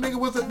 "Nigga,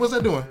 what's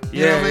that doing?"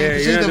 You know what I mean?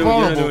 She's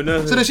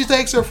invulnerable. So then she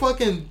takes her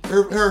fucking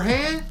her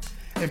hand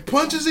and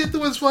punches it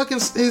through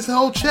his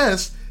whole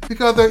chest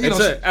because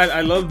they're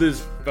I love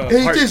this part to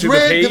the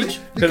page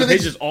because the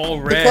page is all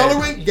red. The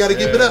coloring, you got to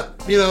give it up,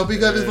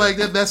 because it's like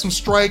that's some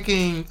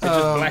striking. It's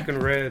just black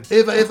and red.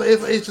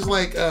 It's just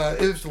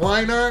it's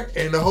line art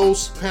and the whole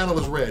panel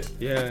is red.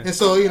 Yeah. And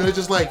so it's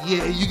just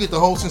you get the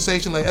whole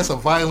sensation that's a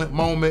violent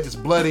moment. It's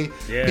bloody.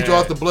 Yeah. He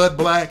draws the blood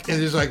black and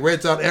just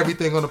reds out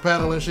everything on the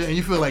panel and shit, and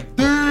you feel like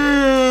damn.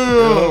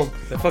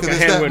 The fucking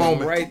hand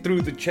went right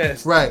through the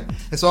chest. Right.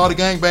 And so all the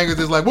gangbangers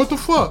is like, what the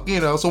fuck?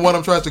 So one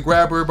of them tries to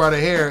grab her by the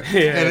hair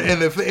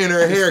and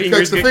her hair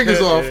cuts the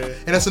fingers off.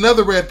 And that's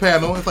another red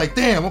panel. It's like,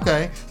 damn,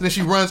 okay. And then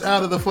she runs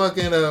out of the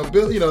fucking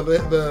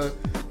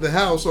the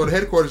house or the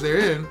headquarters they're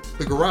in,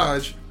 the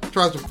garage,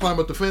 tries to climb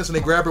up the fence, and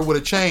they grab her with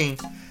a chain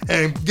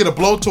and get a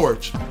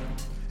blowtorch.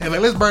 And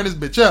let's burn this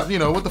bitch up.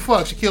 What the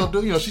fuck? She killed,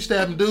 she's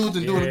stabbing dudes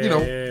and doing,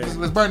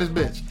 let's burn this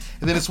bitch.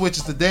 And then it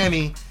switches to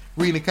Danny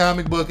reading a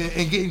comic book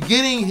and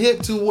getting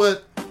hip to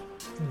what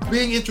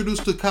being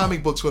introduced to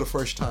comic books for the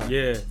first time.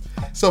 Yeah.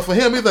 So for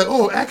him, he's like,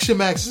 oh, Action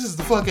Max, this is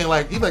the fucking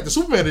he's like the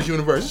Superman of this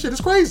universe. This shit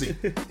is crazy.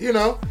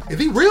 Is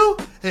he real?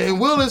 And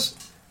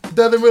Willis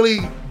doesn't really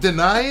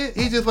deny it.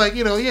 He's just like,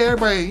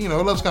 everybody,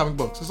 loves comic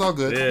books. It's all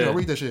good. Yeah.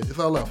 Read that shit. It's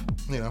all love.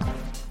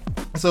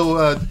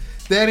 So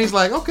Danny's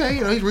like, okay,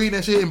 he's reading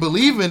that shit and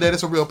believing that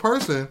it's a real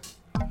person.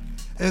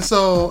 And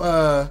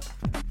so,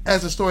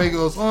 as the story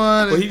goes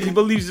on... Well, he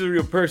believes he's a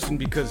real person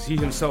because he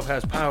himself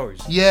has powers.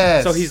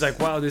 Yes. So he's like,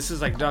 wow, this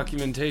is like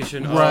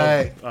documentation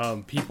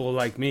of people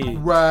like me.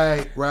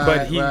 Right.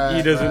 But he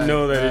doesn't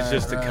know that it's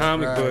just a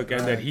comic book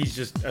and that he's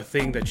just a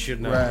thing that should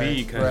not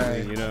be kind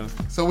of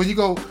thing, So when you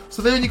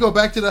go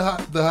back to the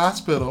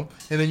hospital,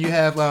 and then you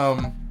have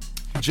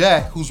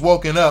Jack, who's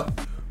woken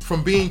up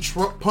from being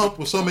pumped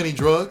with so many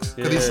drugs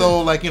because he's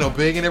so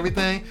big and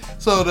everything.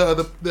 So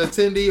the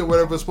attendee or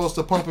whatever is supposed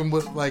to pump him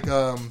with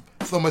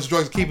so much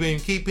drugs, keep him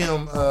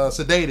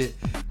sedated.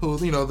 Who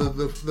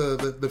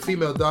the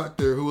female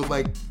doctor who was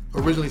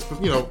originally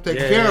taking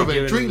care of him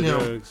and treating him.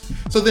 Drugs.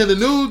 So then the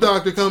new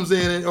doctor comes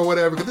in or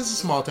whatever, because this is a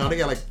small town. They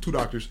got 2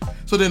 doctors.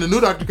 So then the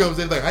new doctor comes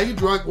in like,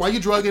 why you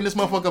drugging this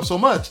motherfucker up so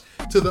much?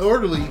 To the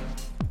orderly.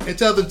 And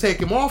tell them to take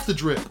him off the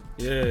drip.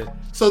 Yeah.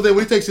 So then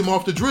when he takes him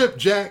off the drip,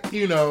 Jack,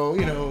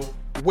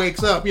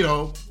 wakes up,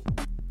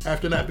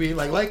 after not being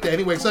like that.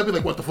 He wakes up, he's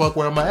like, what the fuck,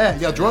 where am I at?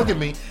 Y'all drugging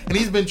me. And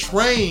he's been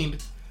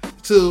trained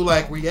to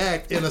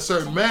react in a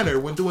certain manner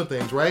when doing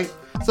things, right?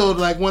 So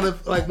when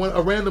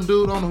a random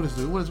dude, I don't know who this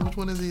dude, which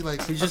one is he?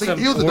 He's just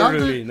he was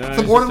orderly. Nah,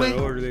 some orderly?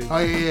 Orderly. Oh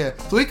yeah.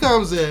 So he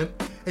comes in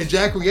and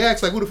Jack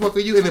reacts like, who the fuck are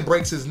you? And then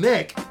breaks his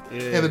neck.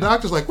 Yeah. And the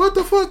doctor's like, what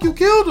the fuck? You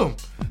killed him.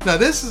 Now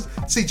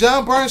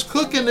John Byrne's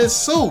cooking this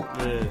soup.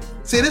 Yeah.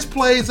 See, this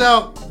plays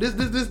out. This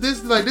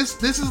is like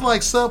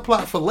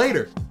subplot for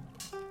later.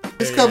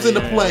 This comes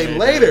into play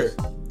later.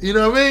 You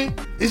know what I mean?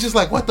 It's just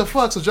like, what the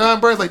fuck? So John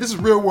Byrne's like, this is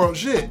real world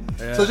shit.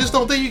 Yeah. So just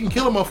don't think you can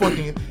kill a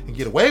motherfucker and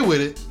get away with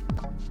it.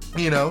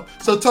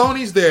 So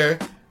Tony's there.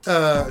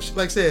 Like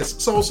I said,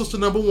 soul sister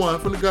number 1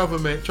 from the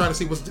government, trying to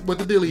see what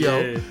the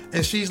dealio. Yeah.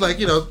 And she's like,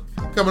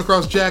 coming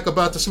across Jack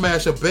about to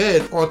smash a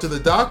bed onto the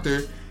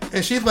doctor.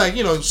 And she's like,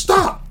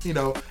 stop,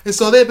 And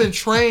so they've been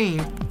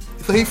trained.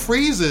 So he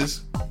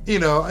freezes,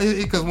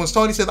 because when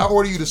Tony says, I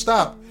order you to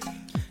stop.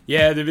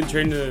 Yeah, they've been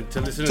trained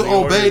to listen to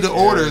obey the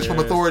orders from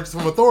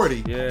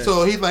authority. Yeah.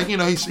 So he's like,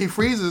 he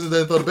freezes and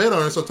then throw the bed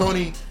on her. So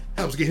Tony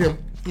helps get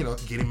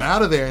him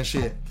out of there and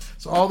shit.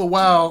 So all the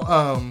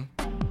while,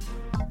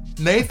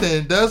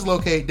 Nathan does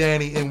locate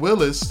Danny and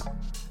Willis,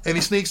 and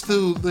he sneaks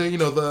through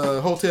the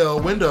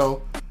hotel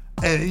window,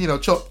 and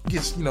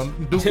gets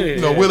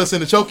Willis in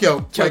the choke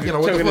what the fuck, you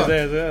know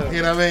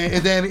what I mean?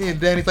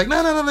 And Danny's like,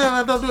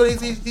 no, don't do it.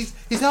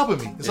 He's helping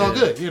me. It's all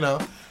good,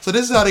 So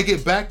this is how they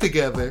get back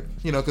together,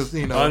 because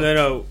Oh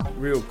no,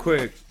 real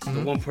quick,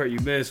 the one part you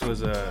missed was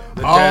the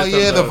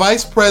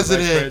vice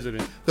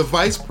president. The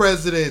vice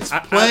president's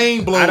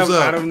plane blows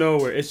up out of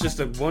nowhere. It's just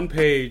a 1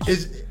 page.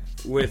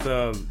 With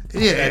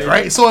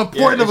right. So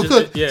important of a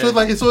cook. Yeah. So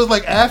it's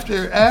like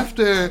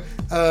after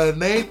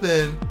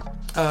Nathan,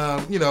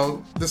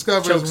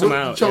 discovers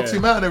chokes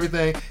him out and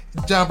everything.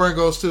 John Byrne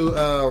goes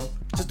to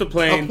just a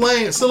plane,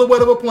 a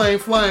silhouette of a plane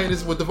flying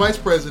is with the vice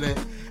president,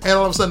 and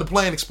all of a sudden the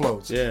plane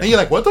explodes. Yeah. And you're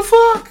like, what the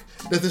fuck?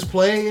 Does this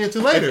play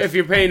into later? If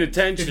you're paying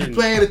attention,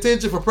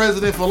 for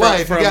president for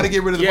life, you got to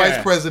get rid of the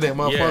vice president,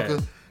 motherfucker.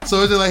 Yeah.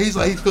 So it's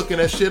like he's cooking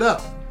that shit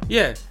up.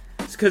 Yeah.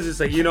 Because it's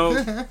like,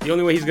 the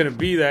only way he's going to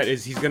be that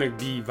is he's going to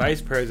be vice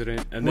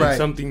president, and then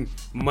something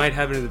might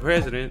happen to the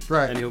president,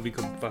 and he'll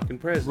become fucking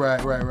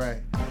president.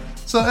 Right.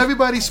 So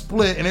everybody's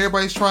split, and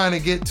everybody's trying to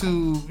get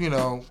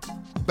to,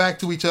 back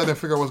to each other and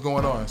figure out what's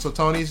going on. So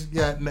Tony's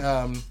got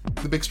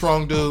the big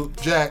strong dude,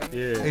 Jack,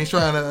 and she's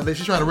trying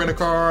to rent a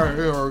car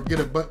or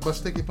get a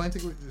bus ticket, plane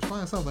ticket,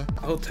 find something.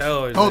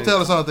 Hotel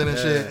or something and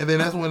shit. And then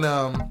that's when,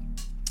 like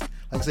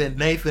I said,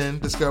 Nathan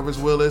discovers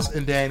Willis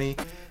and Danny.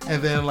 And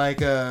then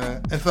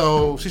and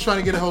so she's trying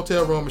to get a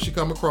hotel room, and she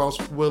come across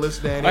Willis,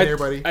 Danny, and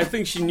everybody. I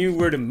think she knew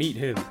where to meet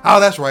him.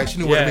 Oh, that's right. She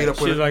knew where to meet up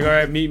with him. She's like, all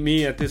right, meet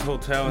me at this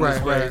hotel in this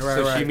place.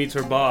 So she meets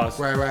her boss.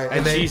 Right.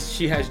 And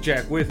she has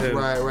Jack with him.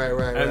 Right.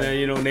 And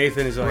then,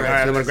 Nathan is like, all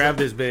right, I'm going to grab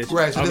this bitch.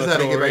 Right, so this is how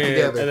they get back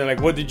together. And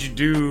then what did you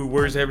do?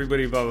 Where's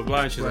everybody? Blah, blah,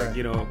 blah. And she's like,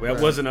 that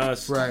wasn't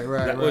us. Right.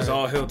 That was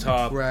all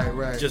Hilltop.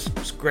 Right. Just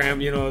scram,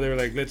 they were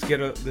like, let's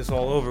get this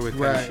all over with.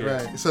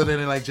 Right. So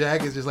then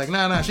Jack is just like,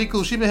 nah, she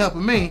cool. She been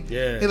helping me.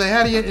 Yeah. He's like,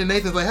 how do you, and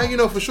Nathan's like, how you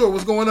know for sure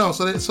what's going on?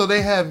 So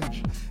they have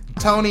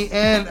Tony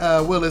and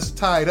Willis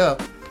tied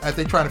up as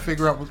they trying to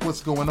figure out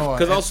what's going on.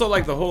 Because also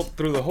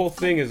through the whole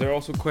thing is they're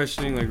also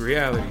questioning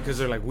reality, because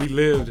they're like, we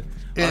lived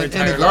our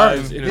entire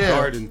lives in a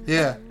garden,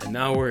 and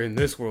now we're in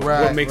this world.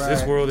 What makes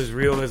this world as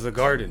real as the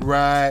garden?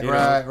 Right.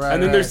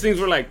 And then there's things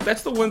where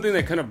that's the one thing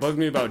that kind of bugs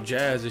me about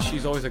Jazz is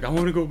she's always like, I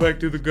want to go back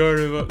to the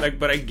garden,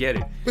 but I get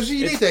it. But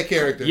she needs that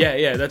character.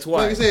 Yeah, that's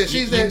why. Like I said,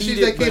 she's that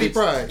Kitty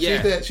Pryde.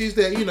 Yeah. She's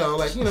that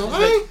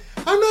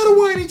I'm not a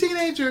whiny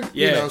teenager.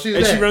 Yeah, she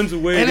runs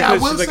away. And I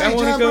will say, I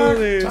want to go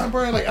there. John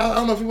Byrne, like, I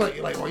don't know if you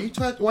like,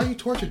 why you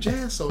torture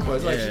Jazz so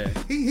much?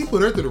 Like, he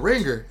put her through the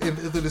ringer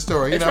into the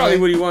story. It's probably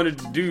what he wanted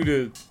to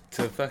do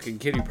to fucking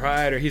Kitty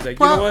Pryde, or he's like,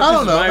 you know what? I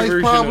don't know.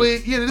 Like, probably,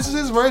 this is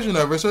his version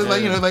of her. So it's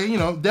like,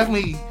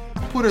 definitely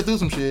put her through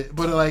some shit,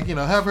 but like,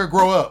 have her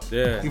grow up,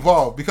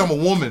 evolve, become a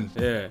woman.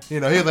 Yeah.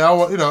 He's like,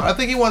 I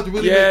think he wanted to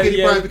really make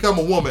Kitty Pryde become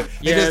a woman.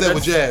 And does that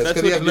with Jazz,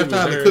 because he has enough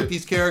time to cook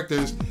these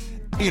characters,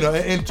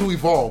 and to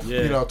evolve,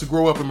 to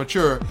grow up and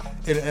mature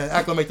and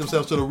acclimate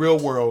themselves to the real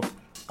world,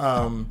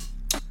 from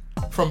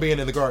being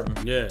in the garden.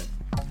 Yeah.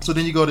 So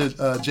then you go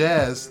to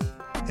Jazz,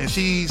 and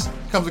she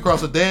comes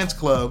across a dance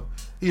club,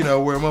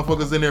 where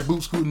motherfuckers in there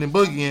boot scooting and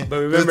boogieing.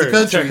 But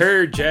remember, to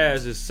her,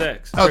 jazz is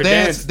sex. Oh,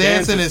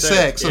 dancing is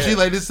sex. So she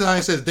like, this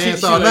time says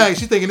dance all night.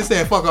 She's thinking this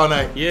saying fuck all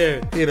night.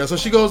 Yeah. So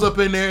she goes up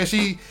in there and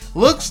she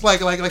looks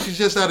like she's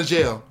just out of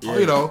jail.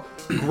 Yeah.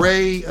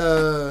 Gray.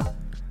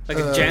 Like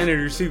a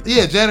janitor suit.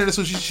 Yeah, janitor.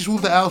 So she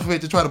swooped the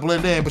outfit to try to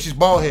blend in, but she's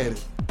bald headed.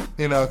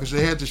 Because her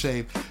hair's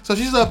shaved. So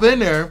she's up in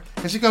there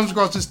and she comes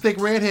across this thick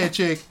redhead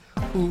chick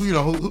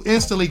who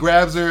instantly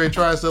grabs her and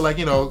tries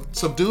to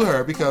subdue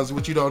her, because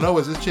what you don't know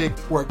is this chick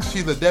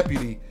she's a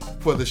deputy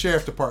for the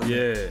sheriff department.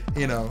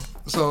 Yeah.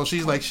 So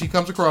she's like, she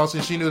comes across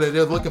and she knew that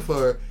they're looking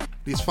for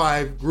this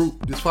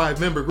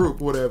 5-member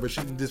group or whatever.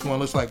 This one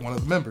looks like one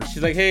of the members.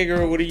 She's like, hey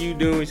girl, what are you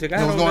doing? She's like,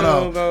 I don't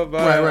know, blah, blah,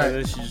 blah. Right. And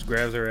then she just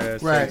grabs her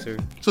ass. Right. Her.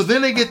 So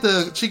then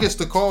she gets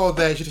the call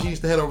that she needs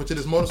to head over to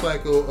this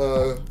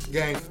motorcycle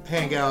gang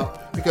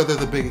hangout because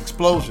there's a big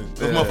explosion.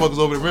 Those motherfuckers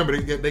over there, remember,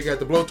 they got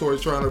the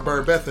blowtorch trying to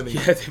burn Bethany.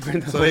 Yeah,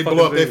 they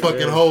blow up their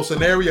fucking whole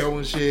scenario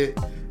and shit.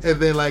 And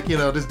then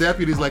this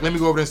deputy's like, let me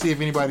go over there and see if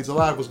anybody's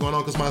alive. What's going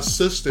on? Because my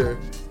sister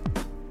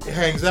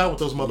hangs out with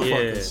those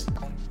motherfuckers.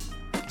 Yeah.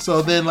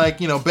 So then,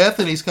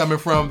 Bethany's coming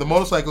from the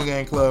motorcycle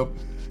gang club,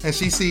 and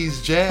she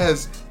sees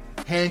Jazz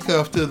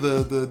handcuffed to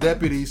the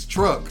deputy's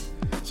truck.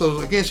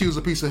 So again, she was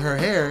a piece of her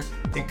hair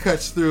and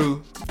cuts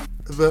through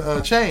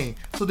the chain.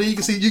 So then you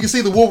can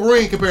see the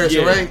Wolverine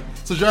comparison, right?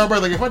 So John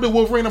Byrne's like, if I do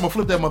Wolverine, I'm gonna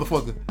flip that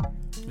motherfucker.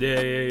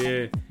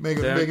 Yeah. Make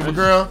him a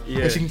girl,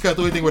 and she can cut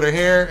through anything with her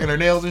hair and her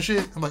nails and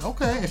shit. I'm like,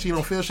 okay, and she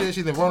don't feel shit.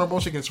 She's invulnerable.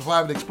 She can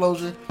survive the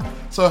explosion.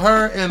 So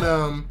her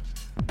and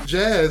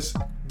Jazz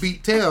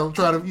beat tail,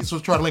 try to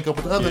link up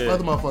with the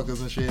other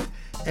motherfuckers and shit.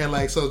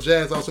 And so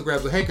Jazz also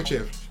grabs a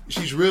handkerchief.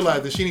 She's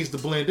realized that she needs to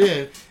blend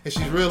in, and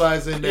she's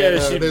realizing that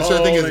there's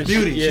certain thing as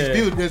beauty. She's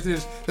beauty.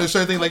 There's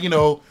certain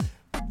thing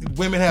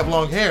women have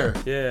long hair.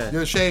 Yeah.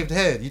 You're a shaved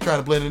head. You try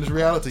to blend in this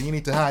reality. You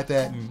need to hide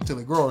that until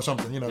it grows or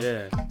something.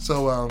 Yeah.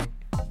 So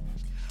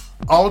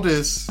all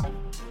this,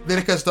 then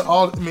it cuts to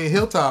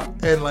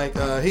Hilltop,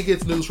 and he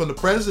gets news from the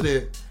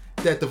president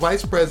that the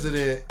vice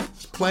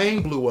president's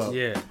plane blew up.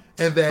 Yeah.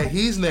 And that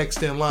he's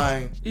next in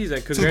line. He's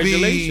like,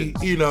 congratulations. To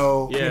be,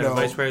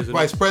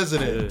 vice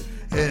president.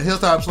 Yeah. And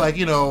Hilltop's like,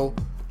 I'm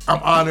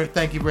honored.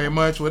 Thank you very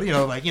much. Thank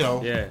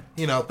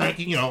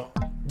you.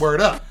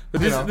 Word up.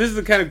 But this is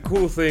the kind of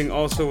cool thing.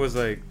 Also, was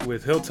like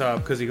with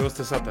Hilltop, because he goes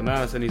to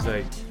Satanas and he's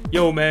like,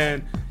 "Yo,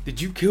 man, did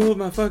you kill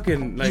my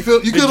fucking you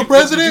kill the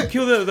president? Did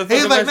you kill the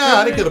he's like, nah,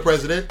 I didn't kill the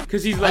president.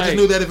 Because I just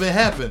knew that if it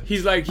happened,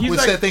 he's like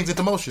set things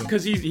into motion.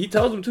 Because he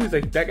tells him too. He's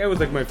like, that guy was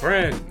like my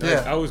friend.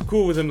 I was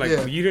cool with him. Like,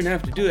 you didn't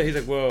have to do that. He's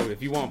like, well,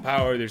 if you want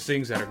power, there's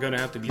things that are gonna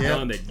have to be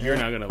done that you're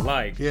not gonna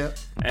like. Yeah.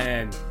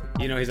 And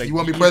he's like, you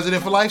want to be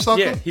president for life,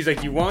 sucker? Yeah. He's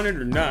like, you want it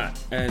or not?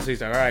 And so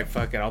he's like, all right,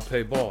 fuck it, I'll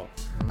play ball.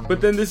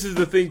 But then this is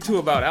the thing too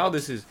about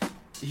Aldous is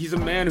he's a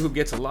man who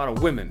gets a lot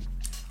of women.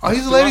 Oh,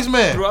 he's a ladies'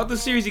 man. Throughout the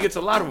series, he gets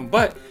a lot of them,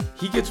 but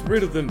he gets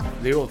rid of them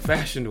the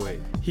old-fashioned way.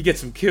 He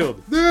gets them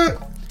killed.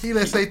 He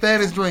lets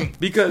Sathanis drink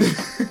because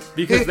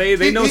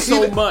they know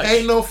so much.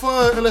 Ain't no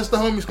fun unless the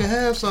homies can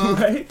have some,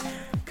 right?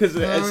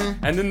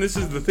 And then this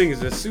is the thing: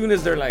 is as soon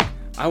as they're like,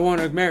 "I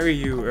want to marry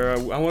you," or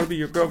 "I want to be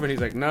your girlfriend,"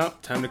 he's like, "Nah,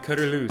 time to cut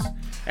her loose."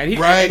 And he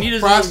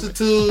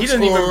prostitutes. He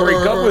doesn't even break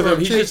up with him.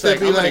 He's just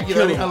like,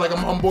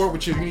 I'm bored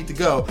with you. You need to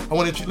go.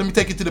 Let me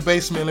take you to the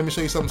basement. Let me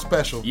show you something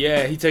special.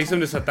 Yeah, he takes him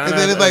to Satanas. And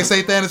then it's like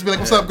Sathanis be like,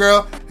 "What's up,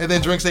 girl?" And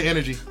then drinks their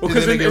energy. Well,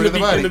 because in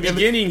the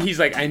beginning, he's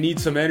like, "I need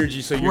some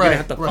energy, so you're gonna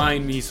have to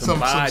find me some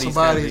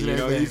bodies."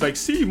 He's like,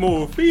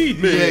 "Seymour, feed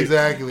me." Yeah,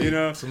 exactly.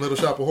 Some little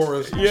shop of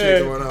horrors. Yeah.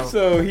 Shit going on.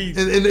 So and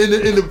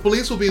the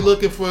police will be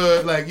looking for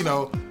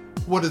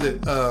what is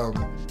it?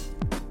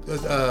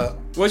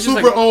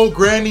 Super old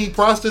granny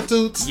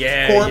prostitutes.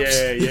 Corpse.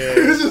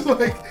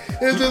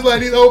 It's just like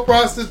these old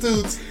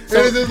prostitutes. And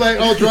it's just like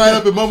all dried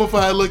up and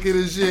mummified looking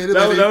and shit.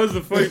 That was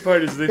the funny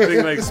part is they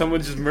think like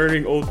someone's just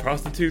murdering old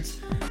prostitutes,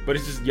 but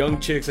it's just young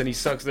chicks and he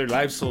sucks their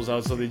life souls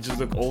out so they just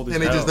look old as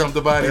hell. And they just dump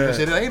the bodies and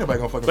shit. Ain't nobody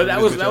gonna fucking. But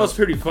that was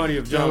pretty funny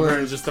of John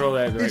Byrne just throw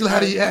that. Like, how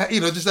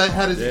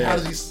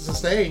does he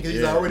sustain? Because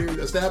he's already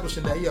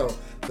establishing that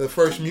the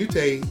first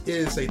mutate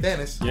is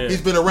Sathanis. Yeah.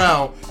 He's been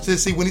around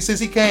since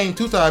he came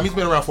 2 times. He's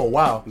been around for a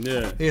while.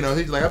 Yeah.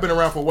 He's like, I've been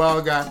around for a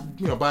while. Got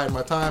biding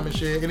my time and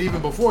shit. And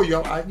even before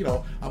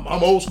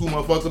I'm old school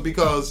motherfucker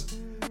because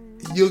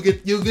you'll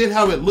get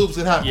how it loops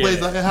and how it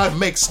plays and how it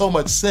makes so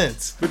much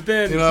sense. But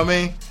then you know what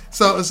I mean.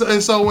 So let's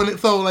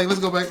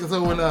go back.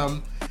 So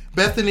when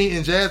Bethany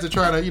and Jazz are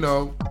trying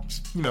to,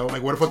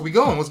 like, where the fuck are we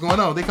going? What's going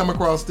on? They come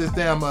across this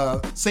damn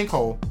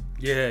sinkhole.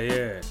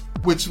 Yeah.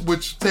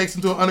 Which takes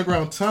into an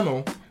underground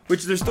tunnel.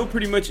 Which they're still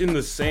pretty much in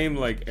the same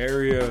like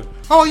area.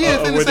 Oh yeah,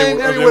 it's in the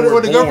same area where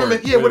the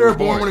government. Yeah, where they were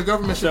born, where the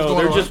government shit was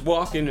going on. So they're just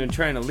walking and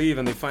trying to leave,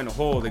 and they find a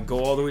hole. They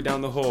go all the way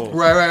down the hole.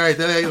 Right.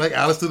 They like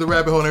Alice through the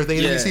rabbit hole and everything.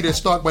 And then you see they're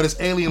stalked by this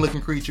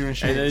alien-looking creature and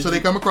shit. So they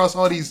come across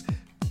all these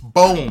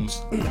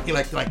bones,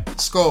 like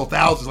skulls,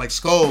 thousands, like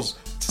skulls,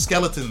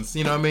 skeletons.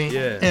 You know what I mean?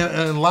 Yeah.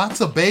 And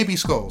lots of baby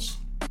skulls.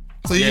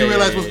 So you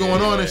realize what's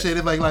going on and shit.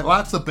 It's like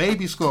lots of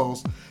baby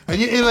skulls,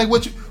 and like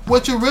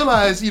what you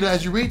realize,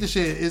 as you read the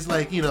shit is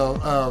like,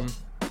 the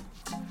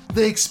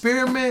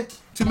experiment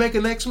to make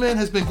an X-Men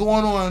has been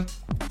going on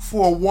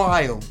for a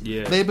while.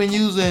 Yeah, they've been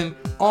using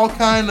all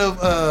kind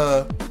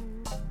of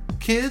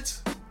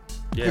kids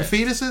and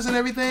fetuses and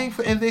everything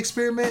in the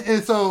experiment,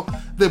 and so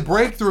the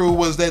breakthrough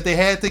was that they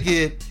had to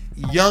get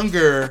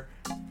younger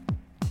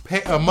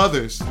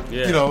mothers.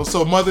 Yeah.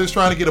 So mothers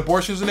trying to get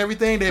abortions and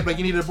everything, they'd be like,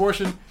 you need an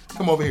abortion?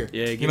 Come over here.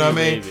 Yeah, you know what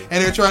I mean? Baby.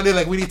 And they're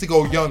like, we need to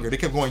go younger. They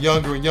kept going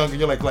younger and younger.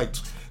 You're like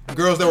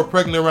girls that were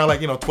pregnant around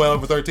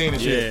 12 or 13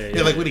 and shit.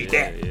 They're like, we need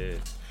that. Yeah.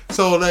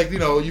 So like,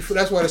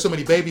 that's why there's so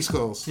many baby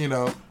skulls, and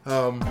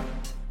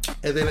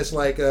then it's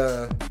like,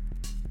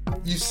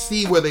 you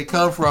see where they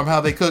come from,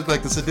 how they cook,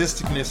 like the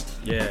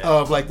sadisticness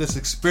of like this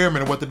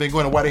experiment and what they've been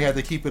going and why they had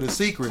to keep it a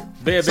secret.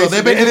 So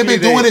they've been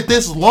doing it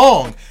this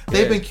long.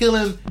 They've been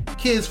killing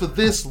kids for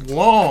this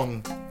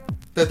long.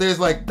 That there's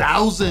like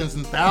thousands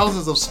and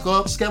thousands of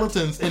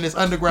skeletons in this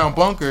underground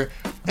bunker,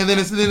 and then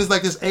it's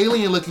like this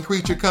alien-looking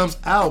creature comes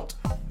out,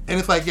 and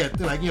it's like I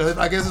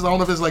guess I don't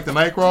know if it's like the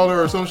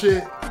Nightcrawler or some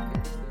shit.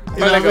 You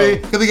know what I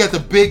mean? Because he got the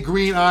big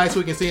green eyes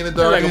so he can see in the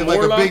dark.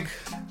 Like a big.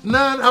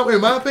 No,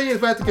 in my opinion,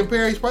 if I had to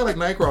compare, he's probably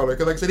like Nightcrawler.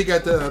 Because like I said, he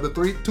got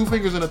the two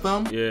fingers and a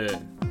thumb. Yeah.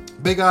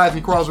 Big eyes, and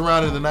he crawls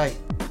around in the night.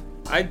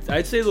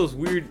 I'd say those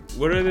weird.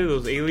 What are they?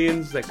 Those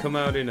aliens that come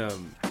out in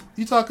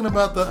You talking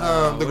about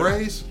the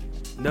Greys?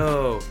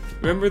 No.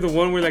 Remember the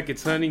one where like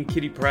it's hunting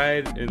Kitty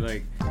Pryde and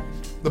like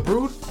the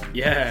Brood?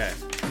 Yeah.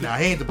 Nah,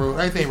 he ain't the Brood.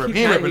 He ain't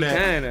repping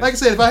that. Like I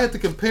said, if I had to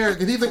compare,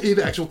 because he's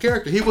the actual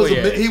character. He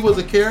was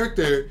a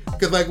character.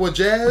 Because like what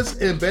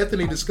Jazz and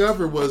Bethany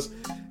discovered was,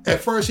 at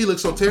first he looked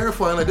so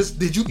terrifying. Like,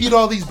 did you eat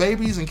all these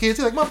babies and kids?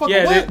 He's like,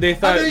 motherfucker, what? They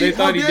thought he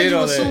did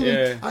all that.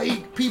 Yeah. I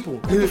eat people.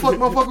 What the fuck,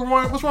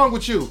 motherfucker, what's wrong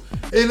with you?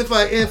 And it's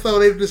like, and so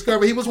they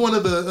discovered he was one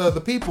of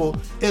the people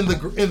in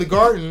the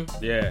garden.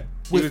 Yeah.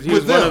 He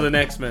was one of the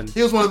next men.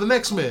 He was one of the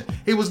next men.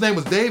 His name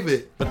was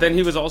David. But then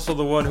he was also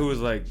the one who was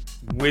like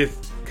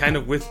with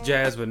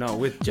Jazz, but not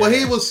with Jazz. Well,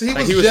 he was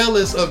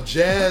jealous of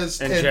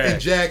Jazz and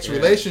Jack's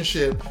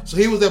relationship. So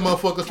he was that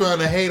motherfucker trying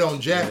to hate on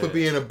Jack for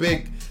being a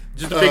big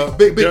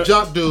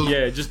jock dude.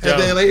 Yeah, just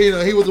and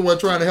then he was the one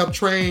trying to help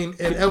train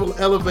and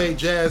elevate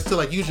Jazz to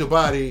like use your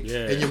body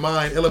and your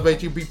mind,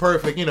 elevate you, be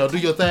perfect, do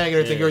your thing and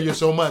everything. You're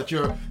so much,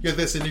 you're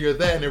this and you're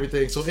that and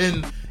everything. So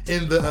in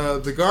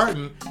the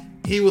garden,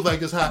 he was like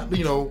this hot,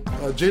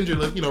 ginger,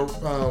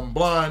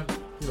 blonde,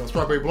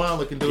 strawberry blonde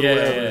looking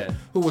dude,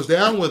 who was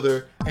down with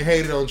her and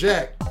hated on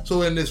Jack.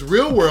 So in this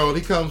real world,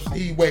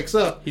 he wakes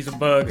up. He's a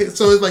bug.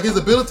 So it's like his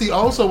ability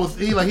also was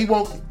he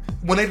won't,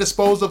 when they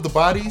disposed of the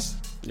bodies.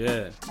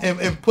 Yeah.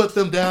 And put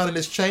them down in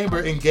this chamber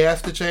and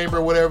gas the chamber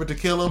or whatever to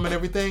kill them and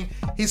everything.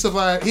 He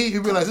survived. He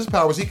realized his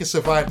power was he could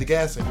survive the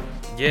gassing.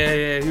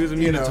 Yeah. He was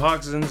immune to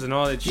toxins and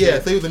all that shit. Yeah,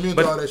 so he was immune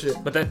to all that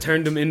shit. But that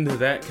turned him into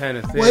that kind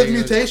of thing. Well, his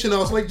mutation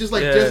also, just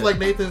like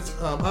Nathan's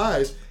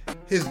eyes,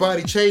 his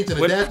body changed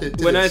and adapted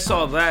to When this. I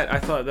saw that, I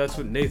thought that's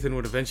what Nathan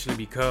would eventually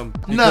become.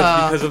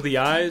 Because of the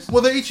eyes.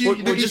 Well, they're each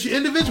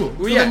individual.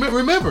 Well, yeah.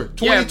 Remember,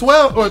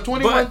 2012 or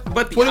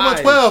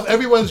 2112,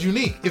 everyone's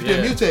unique if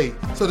they're mutate.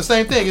 So the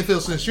same thing. It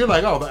feels, since you're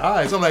like, the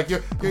eyes. I'm like,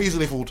 you're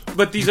easily fooled.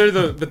 But these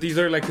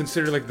are like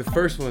considered like the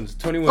first ones.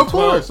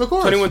 2112. Of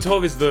course.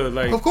 2112 is the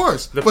like. Of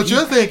course. But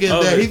you're thinking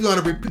that he's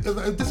gonna be.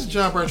 This is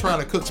John Byrne trying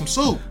to cook some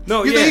soup.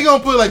 No, you think he's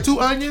gonna put like 2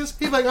 onions?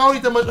 He's like, I don't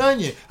eat that much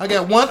onion. I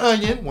got 1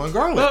 onion, 1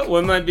 garlic. Well,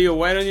 one might be a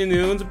white onion, the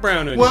other one's a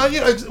brown onion. Well, I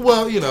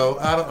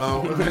don't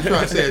know. I'm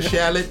trying to say a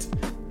shallot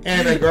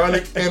and a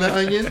garlic and an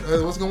onion.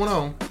 What's going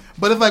on?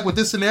 But it's like with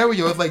this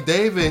scenario, it's like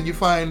David, you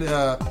find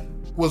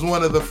was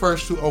one of the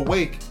first to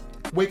awaken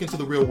to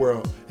the real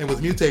world and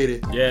was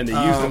mutated. Yeah, and they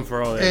used him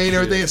for all that and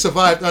everything, and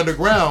survived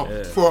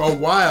underground for a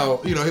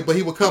while. But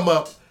he would come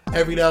up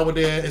every now and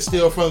then and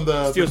steal from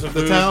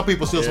the town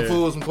people, steal some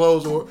food, some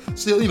clothes, or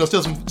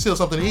steal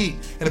something to eat.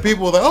 And the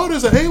people were like,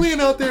 there's an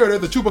alien out there, or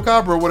there's the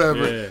chupacabra or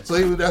whatever. Yeah.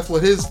 So that's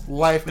what his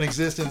life and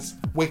existence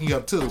waking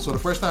up to. So the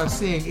first time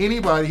seeing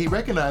anybody he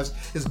recognized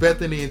is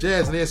Bethany and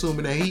Jazz, and they're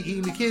assuming that he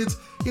eating the kids.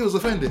 He was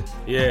offended.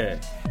 Yeah.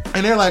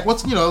 And they're like,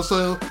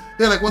 so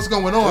they're like, what's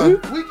going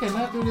on? We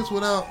cannot do this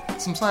without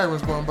some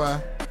sirens going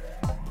by.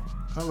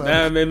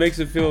 It makes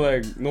it feel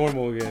like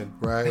normal again.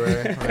 Right.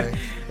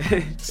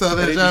 So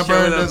then John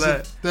Byrne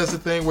does the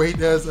thing where he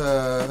does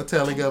a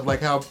telling of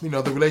like how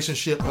the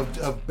relationship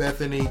of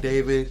Bethany,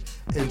 David,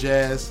 and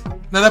Jazz.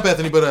 No, not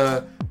Bethany,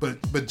 but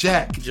but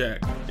Jack, yeah,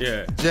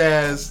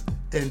 Jazz,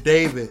 and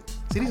David.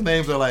 See, these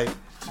names are like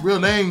real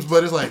names,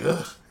 but it's like,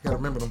 ugh, I gotta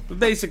remember them. But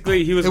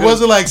basically, It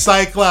wasn't like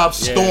Cyclops,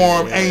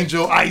 Storm,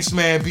 Angel,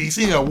 Iceman, Beast.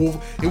 You know,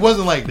 Wolf. It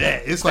wasn't like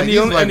that. It's like the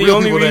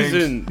only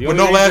reason with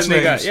no last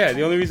names.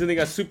 The only reason they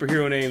got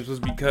superhero names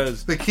was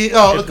because the kid.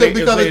 Oh, because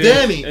of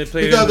Danny.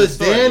 Because of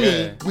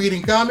Danny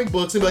reading comic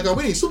books and be like, oh,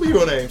 we need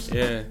superhero names.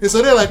 Yeah. And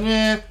so they're like,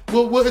 man,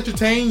 we'll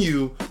entertain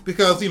you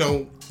because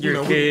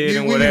you're a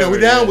kid we're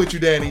down with you,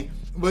 Danny.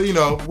 But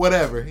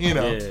whatever.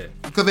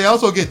 Because they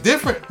also get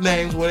different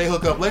names when they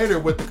hook up later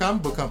with the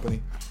comic book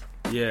company.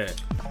 Yeah.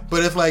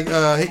 But it's like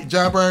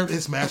John Byrne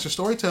is master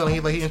storytelling.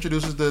 He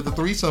introduces the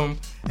threesome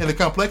and the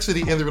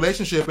complexity in the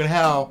relationship and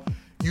how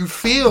you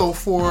feel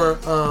for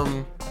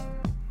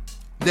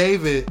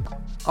David.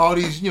 All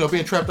these,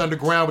 being trapped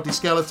underground with these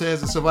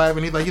skeletons and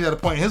surviving. He's at a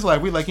point in his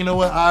life. We're like, you know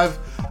what? I've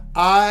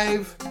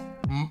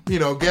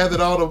gathered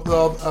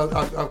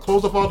I've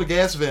closed up all the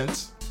gas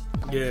vents.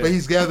 Yeah. But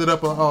he's gathered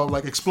up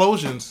like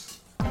explosions.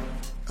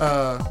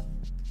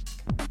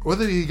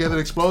 Whether he gathered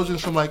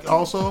explosions from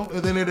also,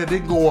 and then that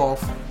didn't go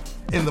off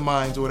in the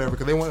mines or whatever,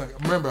 because they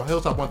remember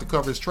Hilltop wanted to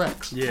cover his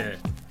tracks. Yeah.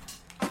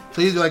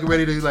 So he's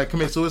ready to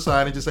commit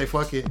suicide and just say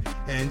fuck it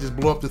and just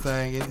blow up the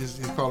thing and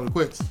just call it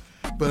quits.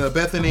 But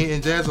Bethany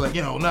and Jazz are like,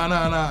 no,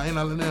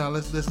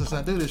 let's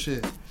not do this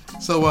shit.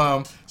 So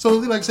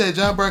like I said,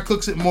 John Byrne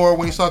cooks it more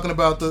when he's talking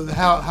about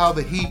how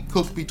the heat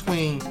cooked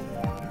between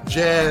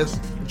Jazz,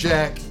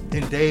 Jack,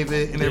 and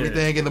David and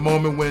everything in the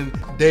moment when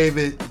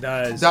David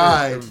died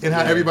and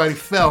how everybody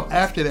felt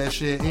after that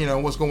shit,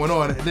 what's going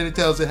on. And then it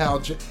tells it how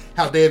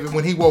David,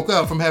 when he woke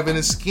up from having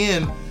his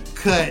skin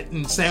cut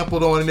and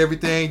sampled on and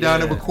everything,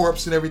 down there with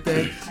corpse and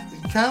everything,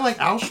 kind of like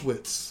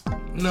Auschwitz.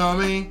 You know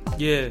what I mean?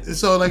 Yeah.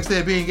 So like I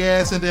said, being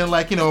gas and then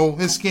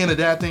his skin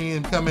adapting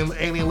and becoming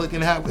alien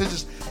looking,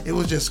 it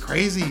was just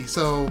crazy.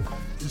 So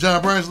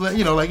John Byrne's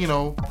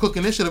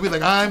cooking this shit up. He's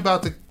like, I'm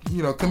about to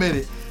commit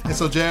it. And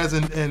so Jazz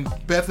and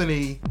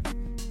Bethany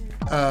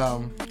they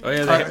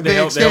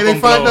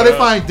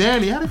find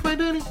Danny. How do they find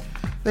Danny?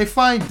 They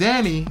find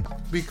Danny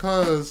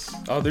because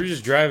they're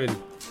just driving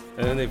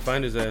and then they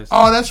find his ass.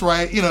 Oh, that's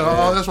right.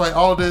 That's right.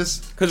 All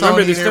this because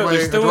remember they're still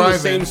in the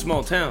same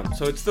small town,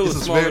 so it's still a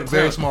small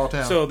very small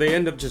town. So they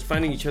end up just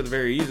finding each other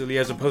very easily,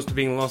 as opposed to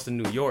being lost in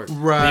New York.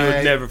 Right. They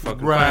would never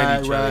fucking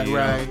find each other.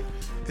 Right.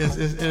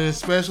 And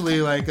especially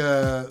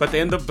but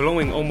they end up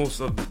blowing almost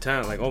the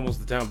town,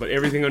 but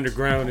everything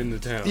underground in the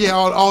town. Yeah,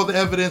 all the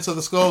evidence of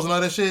the skulls and all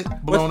that shit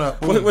blown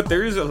up. What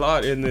there is a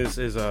lot in this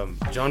is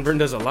John Byrne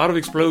does a lot of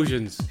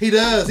explosions. He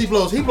does. He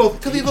blows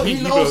because he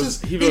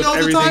knows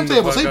the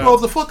timetable, so he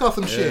blows the fuck off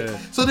some shit.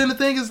 So then the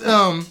thing is,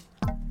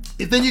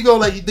 then you go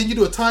then you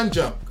do a time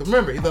jump. Because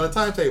remember, he's on a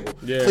timetable.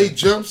 Yeah. So he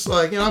jumps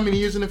how many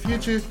years in the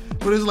future?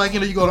 But it's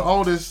you go to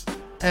Aldous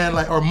and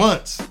or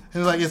months,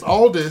 and it's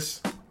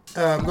Aldous.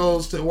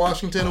 Goes to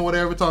Washington or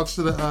whatever, talks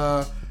to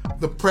the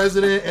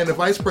president and the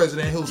vice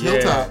president, who's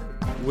Hilltop.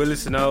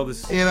 Willis and all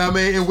this. You know what I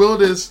mean? And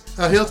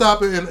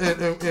Hilltop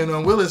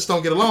and Willis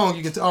don't get along.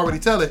 You can already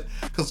tell it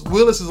because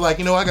Willis is I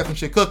got some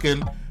shit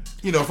cooking.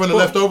 From the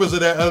leftovers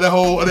of that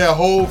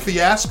whole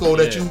fiasco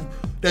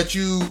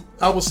that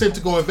I was sent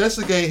to go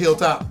investigate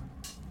Hilltop.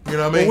 You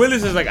know what I mean? Well,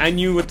 Willis is I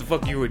knew what the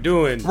fuck you were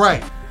doing.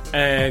 Right.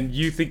 And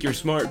you think you're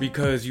smart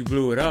because you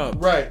blew it up.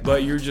 Right.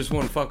 But you're just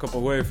one fuck up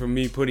away from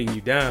me putting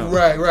you down.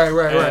 Right.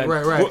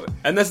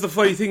 And that's the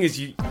funny thing is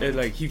he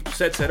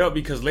sets it up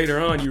because later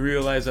on you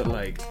realize that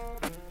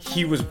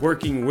he was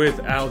working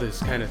with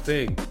Aldous kind of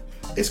thing.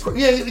 Because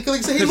he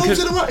loops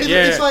it around.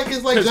 It's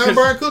like John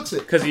Byrne cooks it.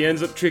 Because he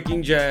ends up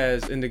tricking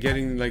Jazz into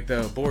getting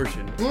the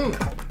abortion.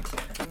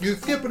 You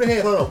skipping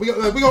ahead. Hold on.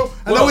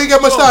 I know we ain't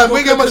got much time. We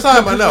ain't got much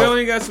time. I know. We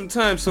only got some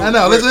time. So I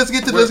know. Let's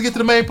get to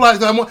the main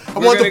plot. I want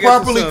to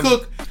properly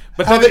cook.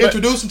 How they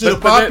introduce into the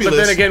populace. But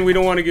then again, we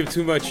don't want to give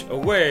too much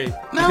away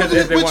because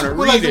if they want to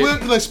read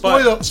it.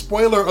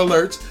 Spoiler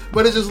alerts.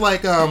 But it's just So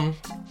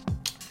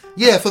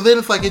then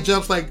it's it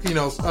jumps I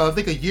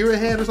think a year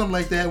ahead or something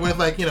like that. When it's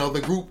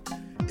the group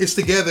is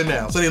together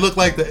now, so they look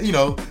like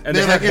and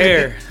they have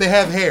hair. They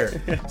have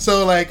hair.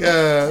 So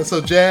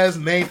so Jazz,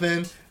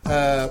 Nathan,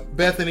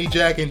 Bethany,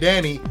 Jack, and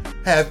Danny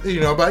have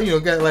got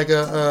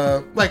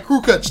a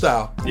crew cut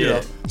style. You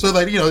know, so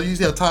you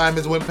see how time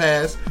has went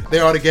past.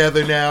 They're all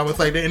together now. It's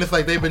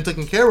they've been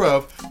taken care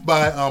of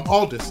by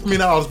Aldous. I mean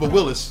not Aldous, but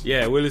Willis.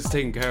 Yeah, Willis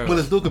taken care of.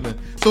 Willis Dukeman.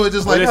 So it's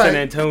just Willis and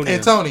Antonio.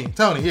 And Tony.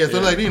 Yeah. So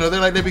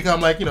they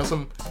become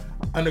some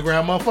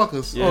underground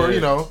motherfuckers, or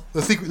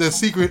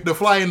the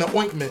fly in the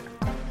ointment.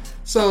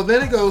 So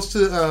then it goes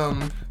to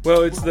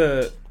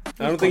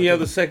I don't think you have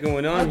the second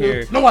one on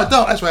here. No, I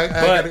don't. That's right.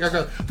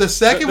 The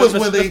second was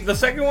when they. The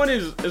second one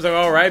is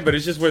all right, but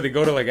it's just where they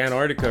go to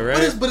Antarctica,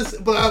 right? But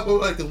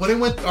when they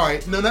went, all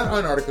right, no, not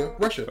Antarctica,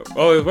 Russia.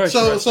 Oh, it's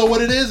Russia. So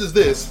what it is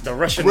this: the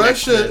Russia.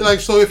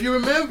 So if you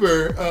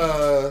remember,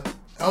 I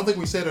don't think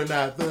we said or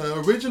not, the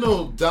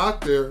original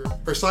doctor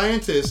or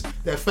scientist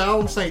that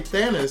found St.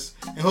 Thanos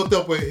and hooked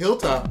up with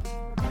Hilltop,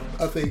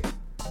 I think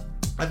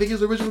he's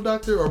the original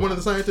doctor or one of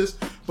the scientists,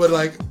 but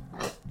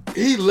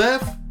he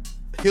left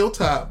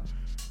Hilltop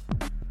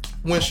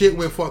when shit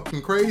went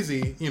fucking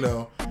crazy,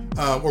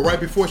 or right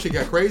before shit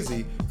got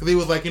crazy, because he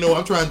was like,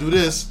 I'm trying to do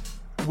this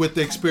with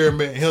the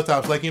experiment in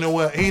Hilltop's like, you know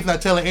what? He's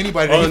not telling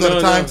anybody that he's on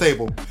a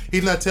timetable.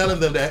 He's not telling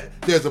them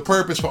that there's a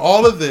purpose for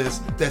all of this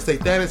that St.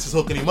 Thanos is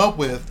hooking him up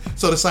with.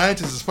 So the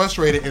scientist is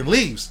frustrated and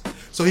leaves.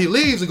 So he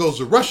leaves and goes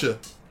to Russia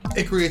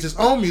and creates his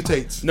own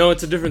mutates. No,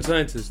 it's a different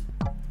scientist.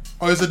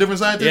 Oh, it's a different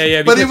scientist?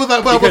 Yeah. But it was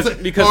like, because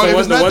if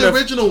it's not the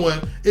original one,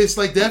 it's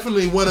like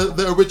definitely one of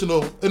the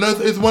original.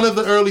 It's one of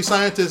the early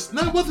scientists.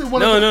 No, it wasn't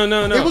one. No.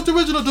 It was the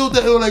original dude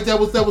that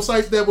was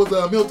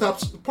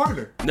Hilltop's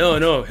partner.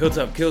 No,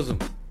 Hilltop kills him.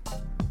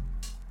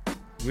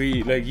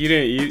 It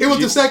was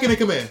the second in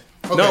command.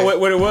 Okay. No,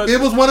 what it was? It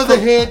was one of the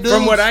head dudes.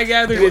 From what I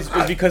gathered, it's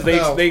because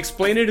they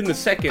explain it in the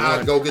second one.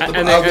 I'll go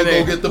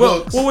get the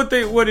books. Well,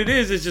 what it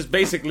is just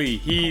basically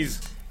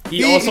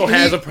he also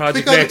has a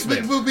Project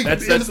X-Men.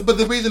 But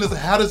the reason is,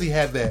 how does he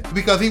have that?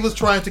 Because he was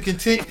trying to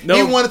continue.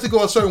 He wanted to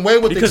go a certain way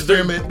with the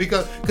experiment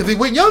because he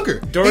went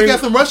younger. He got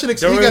some Russian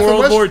experience. During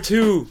World War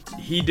II,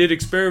 he did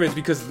experiments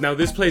because now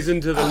this plays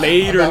into the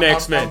later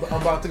X-Men.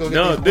 I'm about to go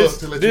get these books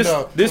to let you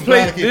know. This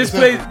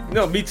plays.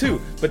 No, me too.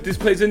 But this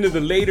plays into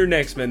the later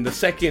X-Men.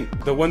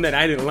 The one that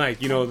I didn't like.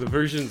 The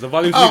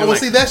volumes. Oh, well,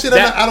 see that shit.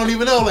 I don't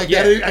even know. Like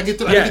that. I get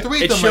to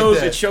read them like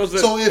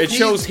that. It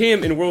shows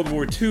him in World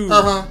War II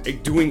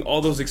doing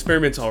all those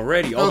experiments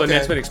already, all the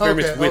X-Men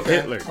experiments with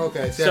Hitler.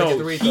 Okay, so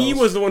he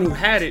was the one who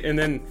had it, and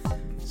then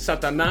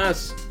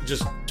Satanas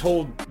just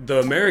told the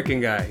American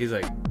guy, he's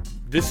like,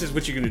 this is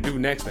what you're gonna do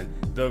next, man.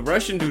 The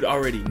Russian dude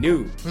already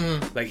knew.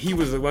 Like, he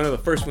was one of the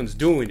first ones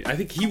doing it. I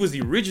think he was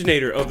the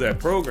originator of that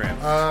program.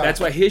 That's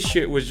why his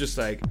shit was just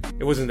like,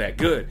 it wasn't that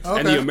good.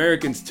 And the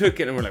Americans took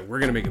it and were like, we're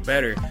gonna make it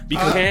better. We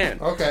can.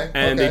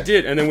 And they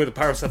did. And then with the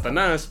power of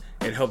Satanas,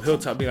 it helped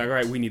Hilltop be like, all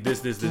right, we need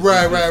this.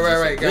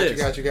 Right.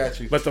 Got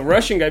you. But the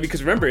Russian guy,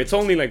 because remember, it's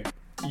only like,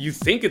 you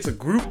think it's a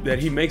group that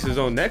he makes his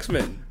own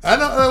X-Men. I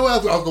know. I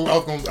was going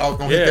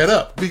to hit that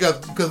up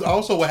because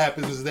also what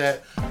happens is that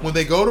when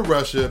they go to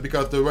Russia,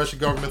 because the Russian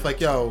government's like,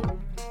 yo,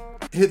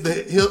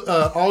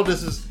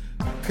 Aldis's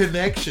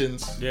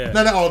connections. Yeah.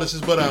 Not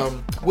Aldis's, but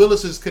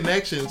Willis's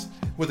connections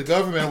with the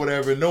government or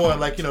whatever,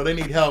 knowing like they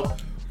need help.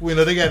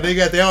 They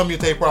got their own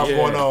mutate problem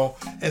going on,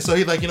 and so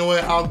he's like, you know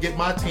what? I'll get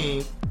my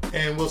team.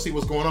 And we'll see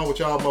what's going on with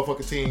y'all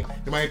motherfucking team.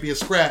 It might be a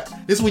scrap.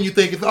 This is when you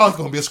think it's going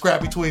to be a scrap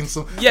between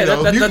some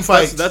mutant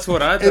fights. That's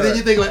what I thought. And then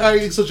you think like, all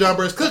right, so John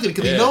Byrne's cooking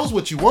because he knows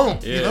what you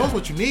want. He knows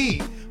what you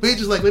need. But he's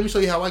just like, let me show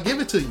you how I give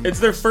it to you. It's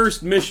their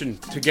first mission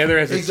together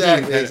as a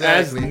team.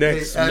 As the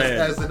next man.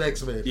 As the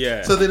next man.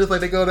 Yeah. So then it's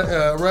like they go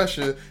to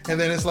Russia, and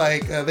then it's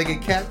like they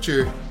get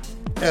captured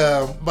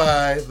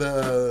by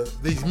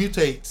these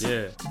mutates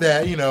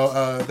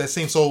that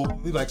seem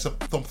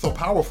so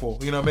powerful.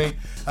 You know what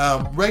I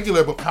mean?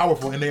 Regular but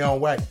powerful in their own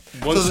way.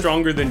 One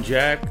stronger than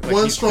Jack.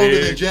 One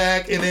stronger than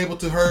Jack and able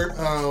to hurt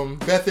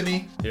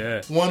Bethany.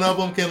 Yeah. One of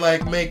them can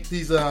like make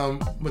these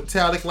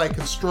metallic like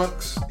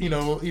constructs.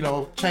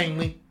 Chain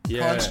link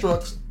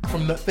constructs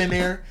from the thin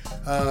air.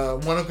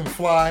 One of them can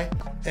fly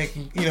and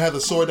can have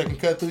a sword that can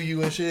cut through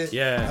you and shit.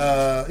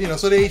 Yeah.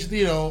 So they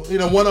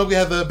one of them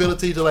have the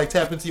ability to like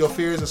tap into your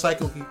fears and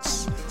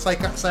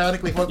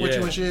psionically fuck with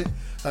you and shit.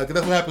 Cause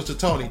that's what happens to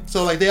Tony.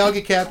 So like they all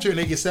get captured and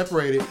they get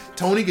separated.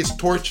 Tony gets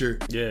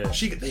tortured. Yeah.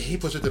 He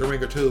puts her to the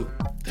ringer too.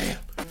 Damn.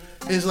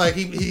 It's like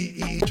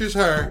he injures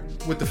her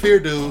with the fear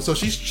dude, so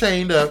she's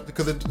chained up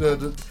because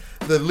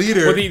the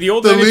leader of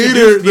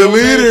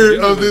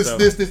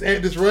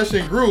this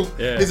Russian group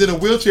is in a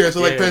wheelchair,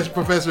 so like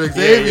Professor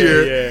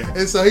Xavier,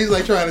 and so he's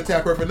like trying to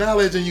tap her for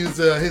knowledge and use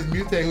his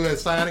mutate who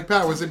has psionic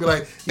powers and be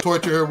like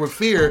torture her with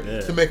fear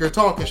to make her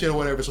talk and shit or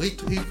whatever. So he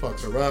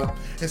fucks her up,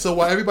 and so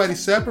while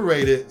everybody's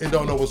separated and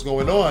don't know what's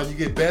going on, you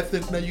get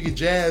you get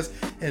Jazz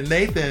and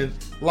Nathan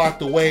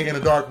locked away in a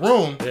dark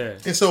room,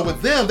 and so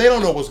with them they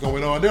don't know what's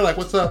going on. They're like,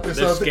 "What's up?" And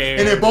they're scared,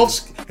 and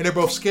they're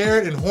both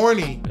scared and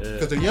horny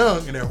because they're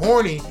young and they're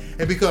horny.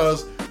 And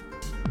because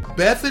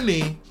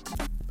Bethany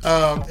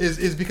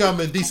is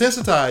becoming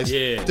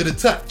desensitized to the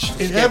touch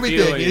and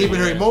everything, and even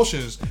her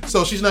emotions,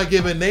 so she's not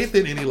giving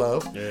Nathan any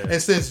love.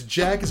 And since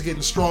Jack is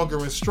getting stronger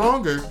and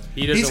stronger,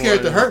 he's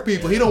scared to hurt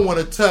people. He don't want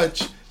to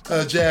touch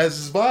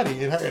Jazz's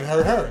body and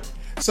hurt her.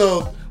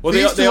 So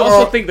they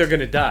also think they're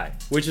gonna die,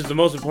 which is the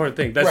most important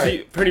thing.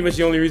 That's pretty much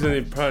the only reason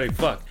they probably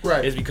fuck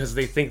is because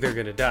they think they're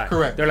gonna die.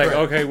 Correct. They're like,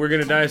 okay, we're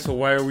gonna die, so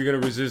why are we gonna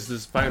resist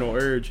this final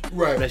urge?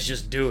 Right. Let's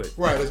just do it.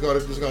 Right. Let's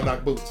go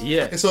knock boots.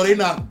 Yeah. And so they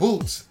knock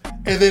boots,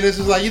 and then it's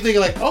just like you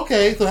thinking like,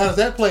 okay, so how does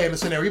that play in the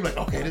scenario? You're like,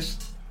 okay,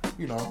 this,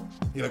 you're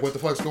like, what the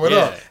fuck's going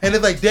on? And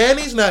it's like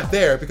Danny's not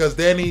there because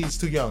Danny's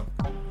too young.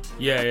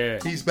 Yeah.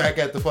 He's back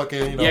at the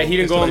fucking, Yeah, he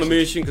didn't go on the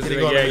mission because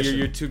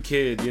you're too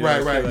kid.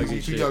 Right. Like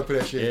he's too young for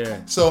that shit.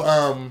 Yeah. So,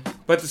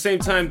 but at the same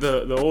time,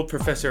 the old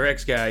Professor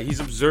X guy,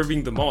 he's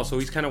observing them all, so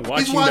he's kind of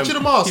watching them. He's watching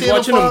them all. He's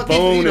watching them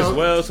bone as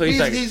well, so he's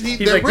like, this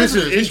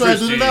is he's trying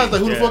to do the knowledge.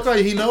 Like, who the fuck are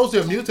you? He knows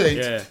they're mutates.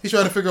 Yeah. He's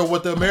trying to figure out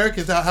what the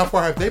Americans, how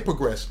far have they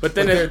progressed? But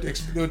then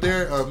with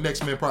their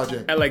Next Men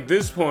project. At like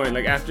this point,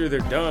 like after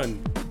they're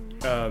done,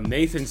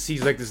 Nathan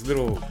sees like this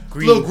little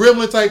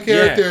gremlin type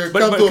character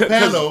come to a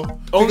panel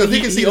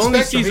because he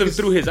only sees him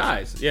through his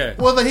eyes. Yeah.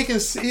 Well, then he can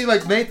see,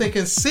 like Nathan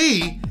can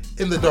see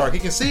in the dark. He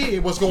can see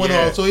what's going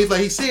on. So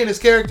he's seeing his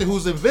character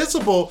who's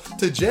invincible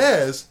to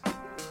Jazz.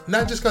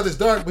 Not just because it's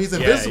dark, but he's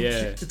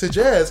invincible to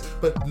Jazz.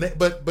 But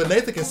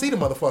Nathan can see the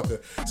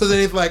motherfucker. So then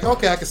he's like,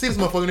 okay, I can see this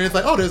motherfucker. And then it's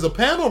like, oh, there's a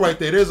panel right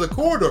there. There's a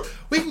corridor.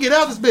 We can get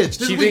out this bitch.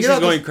 She thinks he's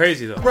going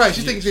crazy though. Right.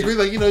 She thinks he's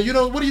like,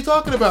 what are you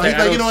talking about? He's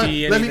like,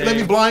 let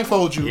me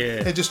blindfold you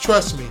and just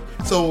trust me.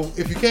 So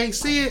if you can't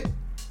see it,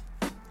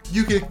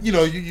 you can, you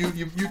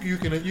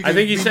can. I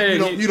think he said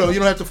you don't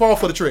have to fall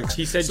for the tricks.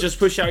 He said just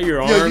push out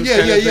your arms.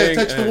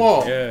 Touch the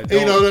wall.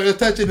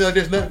 Touch it.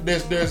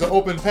 There's an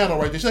open panel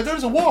right there. She's like,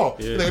 there's a wall.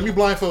 Like, let me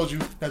blindfold you.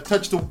 Now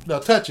touch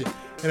it.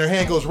 And her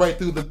hand goes right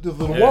through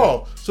the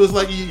wall. So it's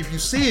like if you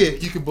see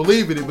it, you can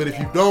believe it. But if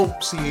you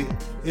don't see it,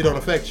 it don't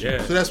affect you.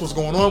 So that's what's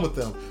going on with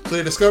them. So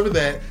they discovered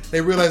that. They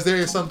realized there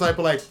is some type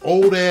of like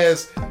old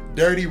ass,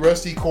 dirty,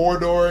 rusty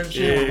corridor and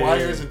shit with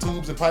wires and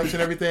tubes and pipes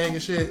and everything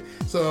and shit.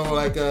 So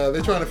like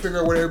they're trying to figure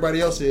out where everybody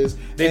else is.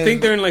 They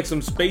think they're in like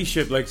some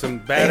spaceship, like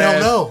some badass. They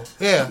don't know.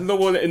 Yeah. No,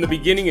 well, in the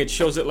beginning it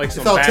shows it like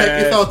some I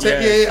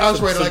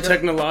was right. Some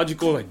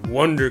technological like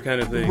wonder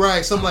kind of thing.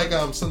 Right. Some like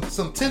some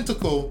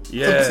tentacle.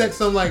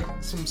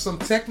 Some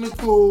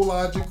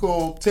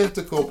technological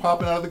tentacle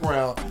popping out of the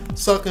ground,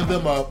 sucking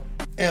them up,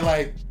 and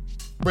like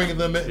bringing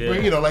them in,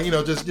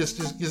 just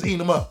eating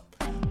them up.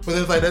 But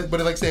then it's like that.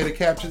 But like say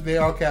they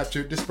all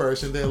captured,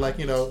 dispersed, and they're like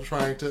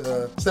trying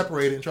to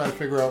separate it and trying to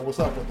figure out what's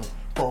up with them.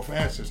 For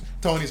answers.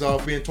 Tony's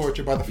off being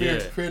tortured by the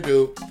fear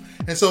dude,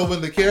 and so when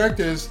the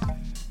characters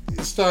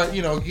start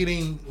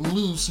getting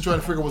loose and trying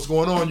to figure out what's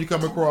going on, you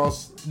come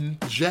across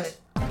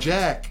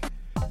Jack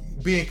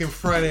being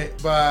confronted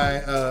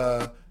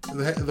by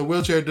the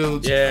wheelchair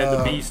dude's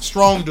the beast,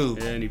 strong dude,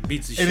 and he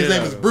beats the shit. And his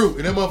name is Brute,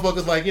 and that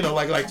motherfucker's like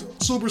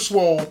super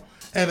swole,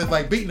 and it's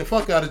like beating the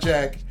fuck out of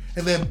Jack.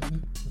 And then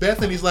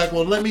Bethany's like,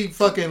 well, let me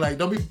fucking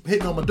don't be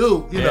hitting on my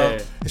dude, know.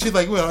 And she's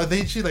like, well, and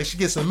then she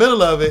gets in the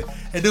middle of it,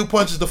 and dude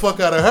punches the fuck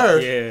out of her,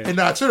 and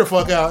knocks her the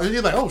fuck out. And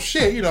you're like, oh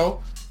shit,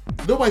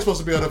 nobody's supposed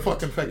to be able to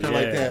fucking infect her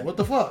like that. What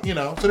the fuck, So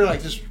they're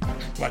like, just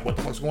like, what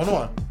the fuck's going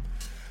on?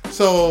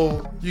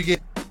 So you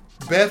get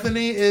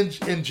Bethany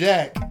and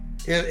Jack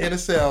in a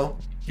cell.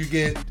 You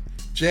get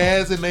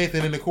Jazz and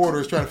Nathan in the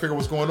corridors trying to figure out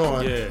what's going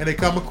on. And they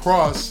come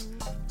across,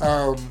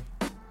 do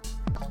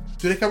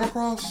they come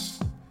across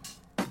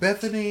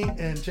Bethany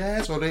and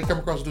Jazz, or they come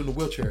across doing the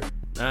wheelchair?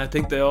 I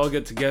think they all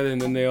get together and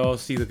then they all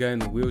see the guy in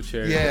the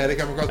wheelchair. Yeah, they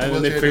come across the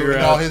wheelchair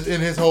and all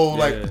his whole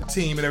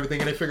team and everything,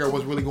 and they figure out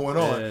what's really going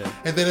on.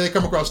 And then they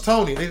come across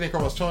Tony. And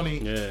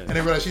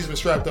they realize she's been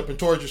strapped up and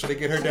tortured, so they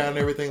get her down and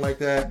everything like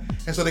that.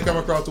 And so they come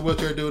across the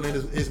wheelchair dude and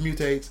his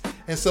mutates.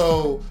 And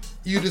so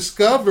you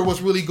discover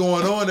what's really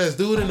going on. As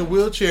dude in the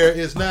wheelchair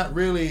is not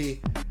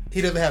really.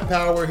 He doesn't have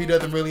power. He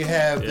doesn't really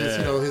have this,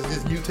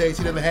 his mutates.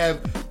 He doesn't have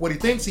what he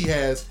thinks he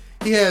has.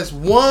 He has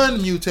one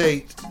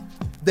mutate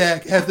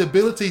that has the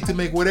ability to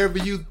make whatever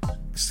you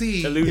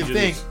see and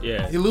think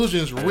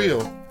illusions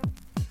real.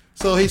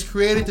 So he's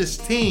created this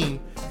team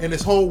and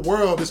this whole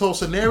world, this whole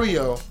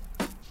scenario,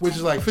 which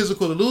is like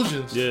physical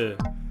illusions,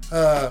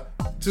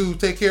 to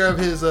take care of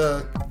his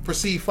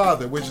perceived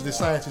father, which is the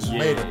scientist who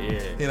made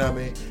him. You know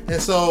what I mean?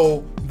 And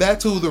so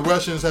that's who the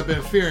Russians have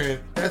been fearing.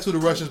 That's who the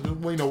Russians,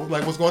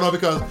 like what's going on,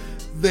 because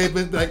they've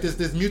been like this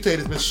mutate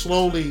has been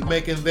slowly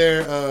making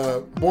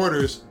their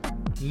borders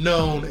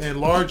known and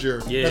larger.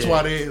 That's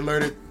why they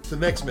alerted the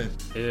next men.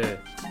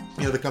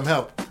 To come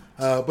help.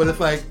 But it's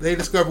like they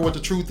discover what the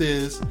truth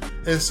is,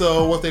 and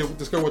so once they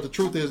discover what the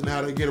truth is and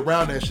how to get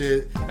around that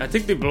shit, I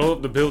think they blow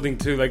up the building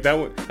too. Like that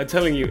one, I'm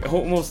telling you,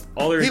 almost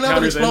all their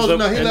encounters ends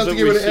up. He loves to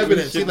get rid of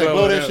evidence. He's like,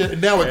 blow that shit.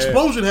 And now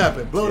explosion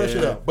happened. Blow that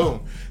shit up.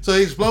 Boom. So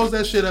he explodes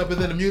that shit up,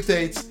 and then the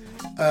mutates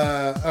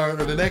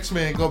or the next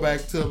men go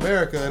back to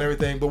America and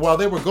everything. But while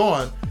they were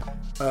gone,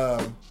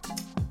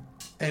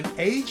 an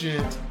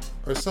agent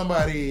or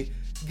somebody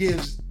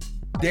gives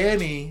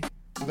Danny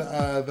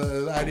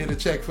the idea to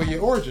check for your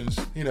origins,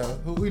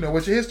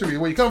 what's your history,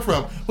 where you come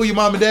from, who your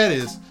mom and dad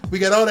is. We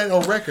got all that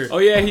on record. Oh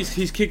yeah,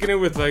 he's kicking it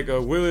with like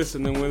Willis,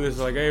 and then Willis is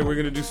like, hey, we're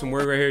gonna do some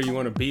work right here. You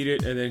want to beat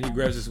it? And then he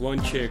grabs this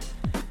one chick,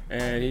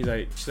 and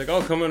she's like,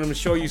 oh, come on, I'm gonna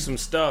show you some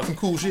stuff, some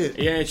cool shit.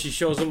 Yeah, and she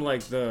shows him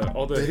like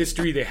all the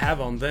history they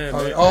have on them.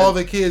 All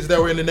the kids that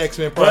were in the Next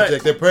Men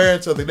project, their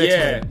parents are the Next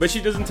Men. Yeah, but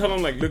she doesn't tell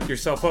them like look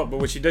yourself up. But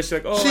what she does, she's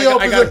like, oh,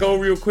 I gotta go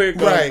real quick.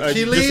 Right,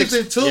 she leaves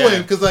it to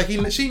him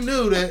because she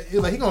knew that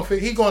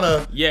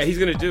he's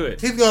gonna do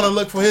it. He's gonna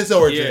look for his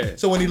origin. Yeah.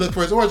 So when he looked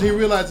for his origin, he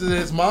realizes that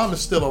his mom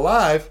is still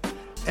alive,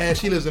 and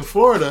she lives in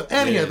Florida,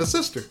 and he has a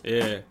sister.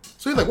 Yeah.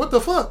 So he's like, what the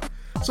fuck?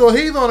 So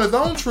he's on his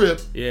own trip.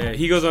 Yeah,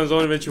 he goes on his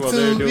own adventure while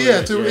they're doing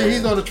it.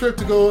 He's on a trip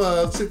to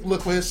go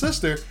look for his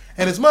sister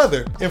and his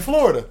mother in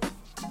Florida.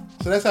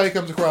 So that's how he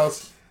comes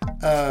across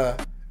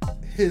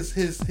his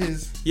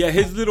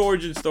little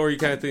origin story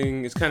kind of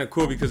thing is kind of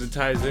cool because it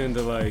ties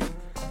into like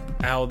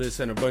Aldous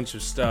and a bunch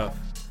of stuff.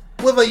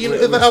 Well, like,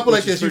 I'll put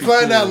like this. You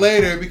find out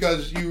later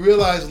because you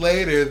realize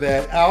later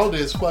that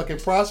Aldous fucking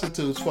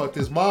prostitutes fucked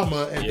his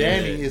mama and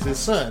Danny is his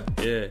son.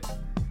 Yeah.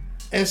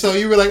 And so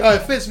you were like, oh,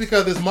 it fits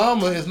because his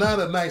mama is not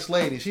a nice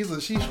lady. She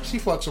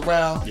fucks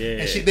around.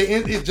 Yeah.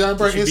 And John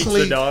Byrne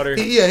instantly, beats the daughter.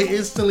 He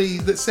instantly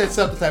sets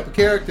up the type of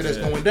character that's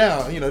going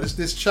down.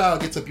 This child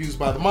gets abused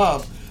by the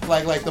mom.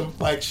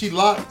 She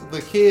locked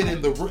the kid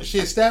in the room. He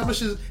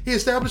establishes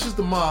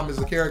the mom as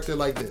a character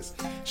like this.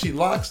 She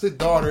locks the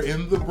daughter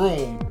in the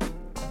room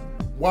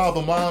while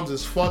the mom's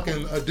is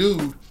fucking a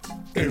dude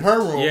in her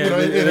room, in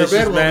her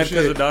bedroom. Mad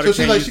because the daughter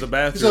can't use the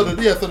bathroom. So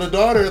the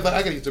daughter is like,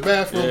 I gotta use the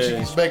bathroom. Yeah. She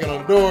keeps banging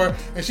on the door,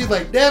 and she's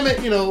like, damn it,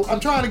 I'm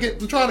trying to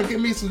get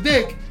me some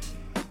dick.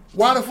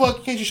 Why the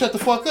fuck can't you shut the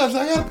fuck up? She's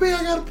like,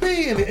 I gotta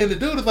pee. And the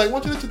dude is like,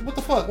 what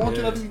the fuck? Why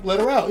don't you let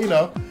her out?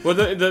 Well,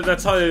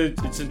 that's how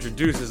it's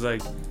introduced. Is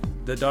like,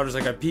 the daughter's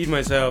like, I peed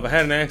myself. I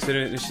had an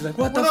accident. And she's like,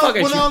 what the fuck?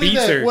 And she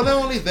beats her. Well,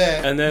 not only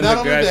that. And then the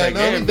guy's like,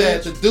 damn,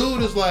 bitch. The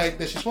dude is like,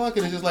 that she's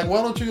fucking, is just like,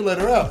 why don't you let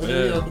her out?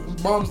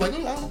 And, mom's like,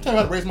 I'm telling you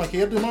how to raise my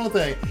kid. I'm doing my own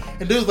thing.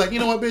 And dude's like, you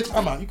know what, bitch?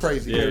 I'm out. You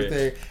crazy. And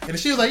everything. And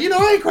she was like,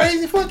 I ain't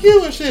crazy. Fuck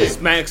you and shit. He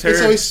smacks her.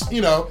 And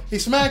so he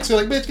smacks her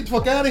like, bitch, get the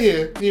fuck out of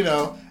here.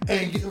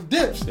 And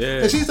dips.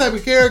 Yeah. And she's the type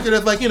of character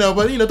that's like,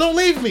 don't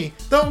leave me.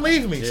 Don't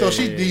leave me. So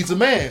she needs a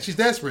man. She's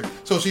desperate.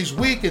 So she's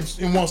weak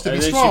and wants to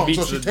be strong.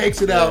 So she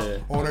takes it out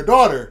on her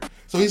daughter.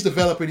 So he's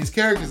developing these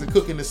characters and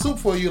cooking the soup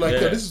for you. Like,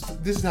 this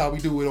is how we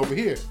do it over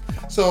here.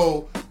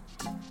 So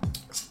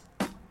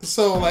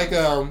like, you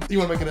want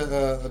to make it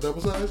a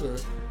double size or?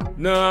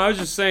 No, I was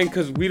just saying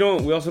because we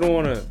also don't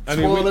want to. I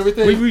mean, spoil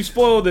everything. We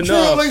spoiled enough.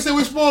 True, like I said,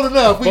 we spoiled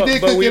enough. We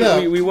did cook it up.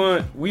 All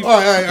right.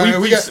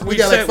 We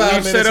got like 5 minutes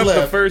left. We set up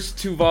the first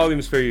 2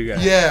 volumes for you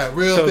guys. Yeah,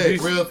 real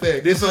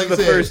thick. This is the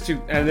first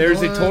 2, and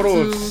there's a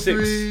total of 6.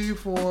 3,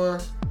 4,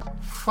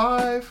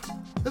 5.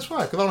 That's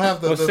fine, because I don't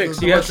have the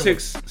 6. You have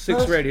 6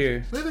 right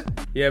here. Really?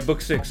 Yeah,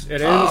 book 6.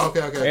 It ends.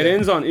 It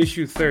ends on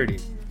issue 30.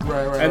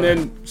 Right. And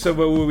then, so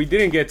what we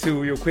didn't get to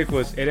real quick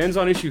was it ends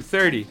on issue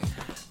 30.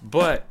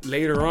 But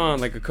later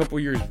on, like a couple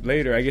years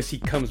later, I guess he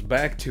comes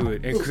back to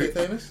it.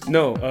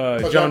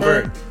 And John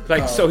Byrne.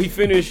 So he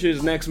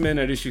finishes X-Men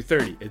at issue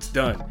 30. It's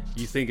done.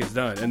 You think it's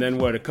done, and then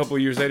a couple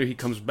years later, he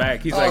comes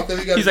back. He's like, I'm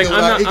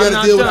not he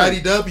got to deal with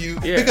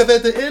IDW Yeah. because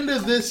at the end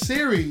of this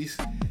series,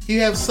 he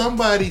has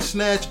somebody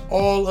snatch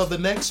all of the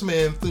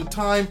X-Men through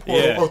time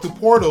portal or through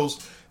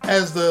portals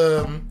as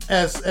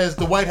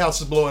the White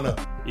House is blowing up.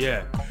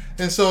 Yeah.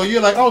 And so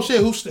you're like, oh shit,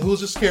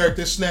 who's this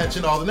character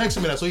snatching all the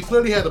X-Men? So he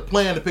clearly had a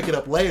plan to pick it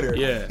up later.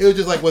 Yeah. It was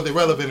just like, was it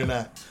relevant or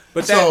not?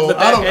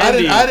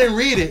 I didn't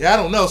read it. I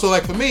don't know. So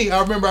like for me,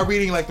 I remember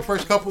reading like the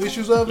first couple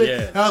issues of it.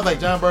 Yeah. And I was like,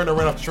 John Byrne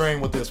ran off the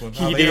train with this one.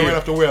 He ran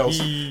off the rails.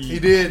 He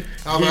did.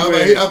 I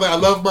was like, I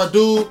love my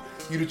dude.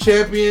 You the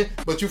champion,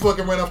 but you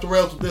fucking ran off the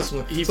rails with this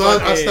one. So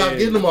I stopped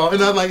getting them all.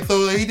 And I like,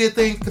 so he did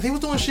things because he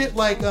was doing shit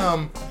like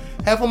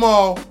have them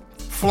all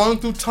flung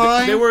through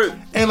time. They were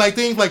and like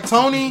things like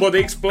Tony. Well, they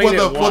explained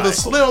it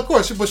why. Of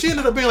course, but she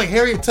ended up being like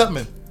Harriet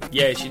Tubman.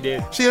 Yeah, she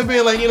did. She ended up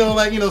being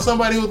like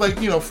somebody who was like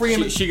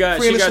freeing she got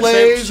the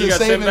slaves and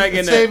saving that,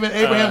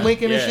 Abraham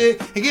Lincoln and shit,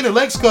 and getting her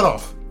legs cut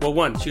off.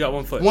 Well, she got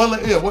one foot.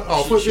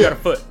 Foot. She got a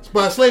foot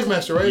by a slave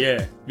master, right?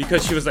 Yeah,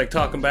 because she was like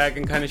talking back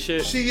and kind of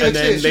shit.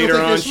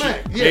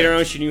 Later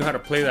on, she knew how to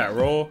play that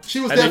role. She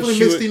was definitely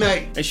Misty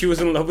Knight, and she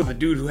was in love with a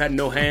dude who had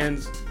no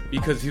hands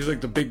because he was like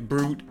the big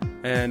brute.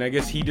 And I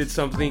guess he did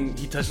something.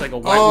 He touched like a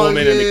white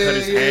woman and they cut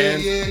his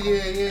hands.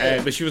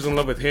 Yeah. But she was in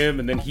love with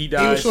him, and then he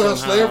died. He was showing how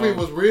slavery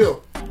was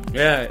real.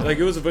 Yeah, like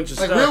it was a bunch of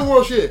stuff. Like real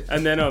world shit.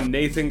 And then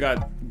Nathan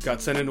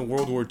got sent into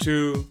World War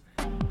II.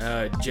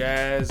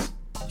 Jazz,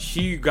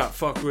 she got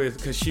fucked with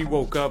because she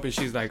woke up and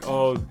she's like,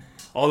 oh,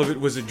 all of it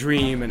was a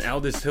dream, and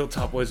Aldous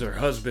Hilltop was her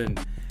husband,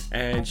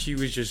 and she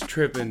was just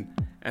tripping.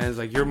 And it's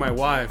like, you're my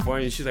wife. Why?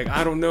 And she's like,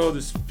 I don't know.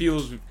 This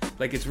feels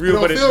like it's real,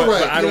 but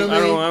I don't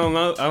know. I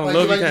don't like,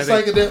 love like you. It's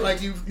like that.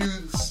 Like you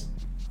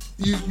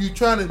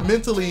trying to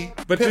mentally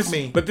pimp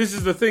me. But this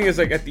is the thing. Is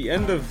like at the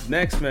end of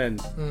X-Men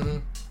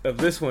of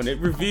this one, it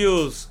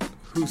reveals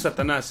who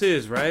Satanas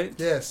is, right?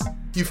 Yes.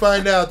 You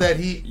find out that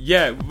he.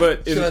 Yeah,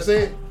 but should I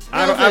say it?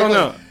 I don't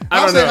know.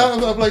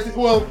 I'm like,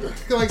 well,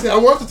 like I said, I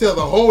want to tell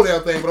the whole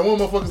damn thing, but I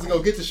want motherfuckers to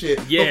go get the shit.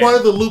 Yeah. But part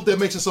of the loop that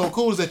makes it so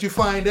cool is that you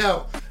find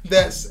out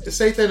that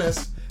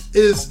Satanas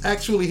is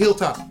actually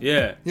Hilltop.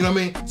 Yeah. You know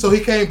what I mean? So he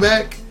came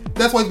back.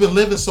 That's why he's been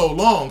living so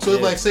long. So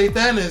it's like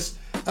Satanas,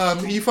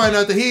 you find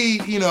out that he,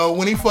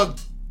 when he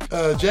fucked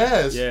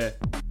Jazz. Yeah.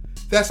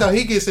 That's how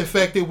he gets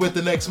infected with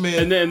the next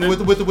man with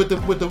the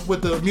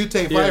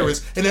mutate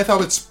virus, and that's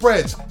how it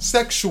spreads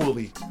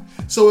sexually.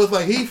 So it's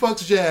like he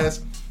fucks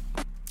Jazz,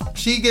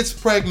 she gets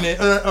pregnant,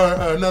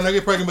 not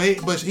get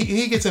pregnant, but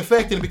he gets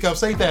infected and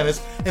becomes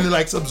Satanas, and it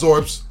like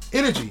absorbs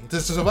energy to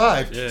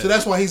survive. Yeah. So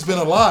that's why he's been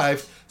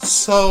alive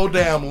so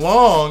damn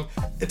long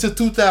to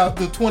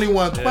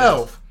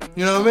 2112.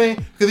 You know what I mean?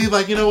 Because he's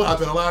like, I've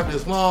been alive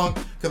this long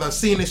because I've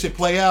seen this shit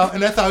play out,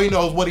 and that's how he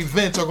knows what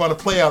events are going to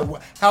play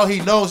out. How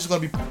he knows he's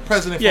going to be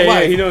president for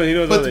life. Yeah, he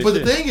knows. But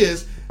the thing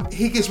is,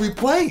 he gets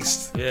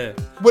replaced. Yeah.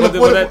 But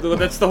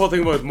that's the whole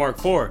thing about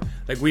Mark IV.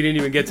 Like, we didn't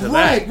even get to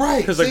that.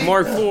 Right. Because, like,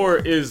 Mark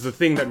IV is the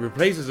thing that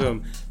replaces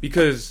him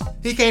because...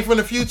 He came from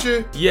the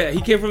future? Yeah,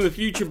 he came from the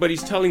future, but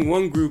he's telling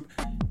one group,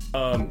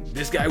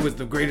 this guy was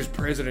the greatest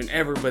president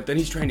ever, but then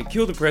he's trying to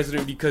kill the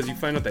president because you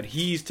find out that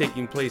he's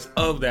taking place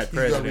of that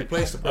president. He's gonna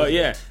replace the president.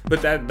 Yeah,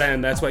 but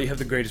that's why you have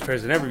the greatest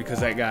president ever, because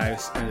that guy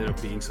ended up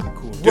being some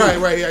cool dude.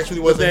 Right, he actually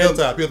was a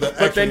Hilltop.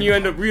 But then you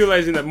end up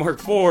realizing that Mark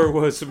IV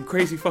was some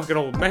crazy fucking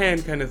old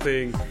man kind of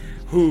thing,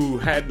 who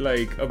had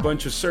like a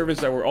bunch of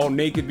servants that were all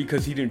naked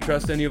because he didn't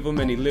trust any of them,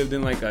 and he lived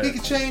in like a... He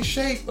could change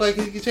shape, like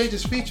he could change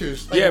his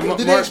features. Like, yeah,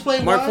 did they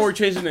explain Mark why? IV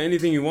changed into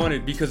anything he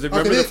wanted because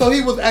so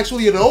he was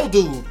actually an old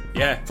dude.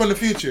 Yeah. From the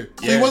future.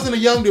 So he wasn't a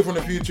young dude from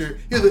the future.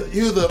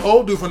 He was the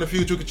old dude from the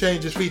future who could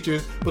change his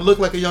features, but look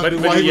like a young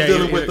dude while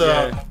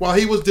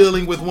he was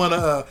dealing with one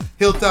of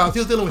Hilltop's. He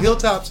was dealing with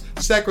Hilltop's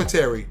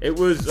secretary. It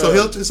was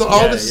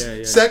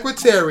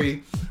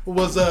secretary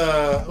was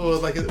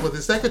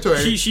his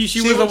secretary.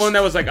 She was the one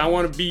that was like, I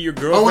want to be your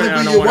girlfriend. I want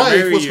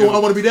to be your wife. I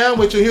want to be down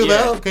with you. He was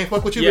like, oh, can't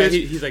fuck with you,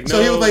 bitch. He's like, no.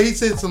 So he was like, he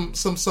sent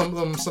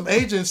some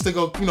agents to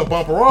go,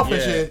 bump her off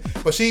and shit.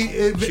 But she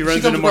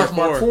comes across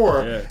Mark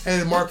IV,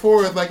 and Mark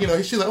IV is like,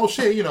 she's like, oh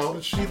shit,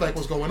 she's like,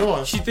 what's going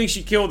on? She thinks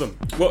she killed him.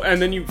 Well,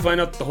 and then you find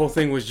out the whole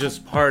thing was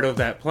just part of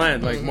that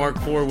plan. Like Mark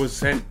IV was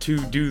sent to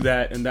do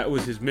that, and that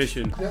was his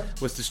mission,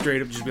 was to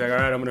straight up just be like, all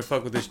right, I'm gonna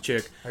fuck with this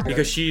chick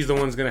because she's the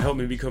one's gonna help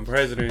me become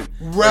president.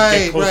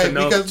 Right.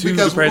 Because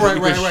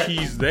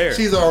she's there.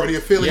 She's already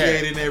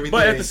affiliated and everything.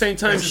 But at the same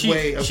time,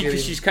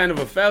 she's kind of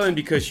a felon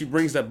because she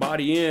brings that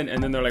body in,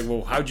 and then they're like,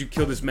 "Well, how'd you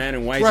kill this man,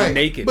 and why is he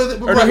naked?"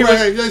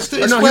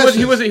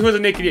 He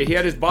wasn't naked yet. He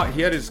had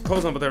his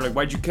clothes on, but they're like,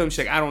 "Why'd you kill him?"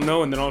 She's like, "I don't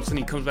know." And then all of a sudden,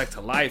 he comes back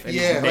to life, and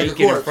he's naked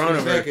in front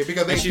of her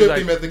because they stripped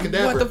him at the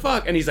cadaver. What the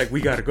fuck? And he's like,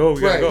 "We gotta go.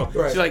 We gotta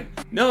go." She's like,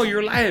 "No,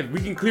 you're alive. We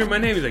can clear my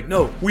name." He's like,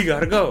 "No, we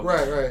gotta go."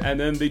 Right. And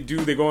then they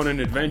go on an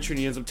adventure, and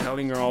he ends up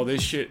telling her all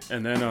this shit,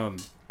 and then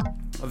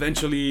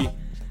eventually,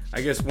 I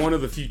guess one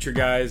of the future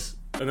guys,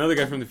 another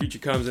guy from the future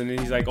comes in, and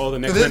he's like, "Oh, the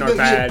next men are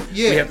bad.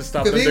 We have to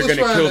stop them. They're going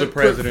to kill the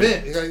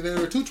president." There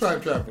were two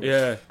time travelers.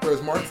 Yeah. There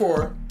was Mark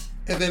IV,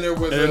 and then there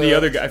was the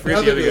other guy. I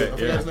forget the other guy. I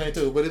forgot his name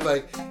too. But it's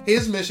like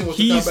his mission was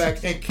to come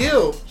back and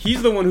kill.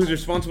 He's the one who's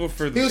responsible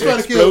for the explosion. He was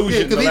trying to kill.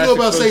 Because he knew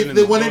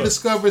about when they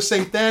discovered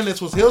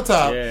Sathanis was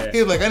Hilltop. Yeah.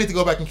 He was like, "I need to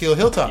go back and kill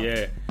Hilltop.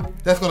 Yeah.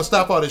 That's going to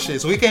stop all this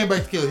shit." So he came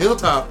back to kill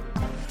Hilltop.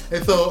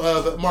 And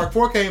so Mark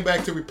IV came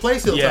back to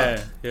replace Hilltop.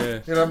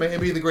 Yeah. You know what I mean?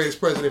 And be the greatest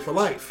president for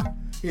life.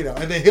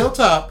 And then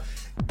Hilltop,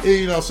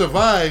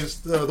 survives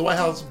the White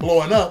House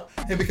blowing up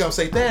and becomes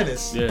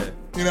Sathanis. Yeah.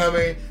 You know what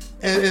I mean?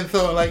 And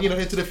so,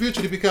 into the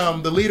future to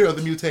become the leader of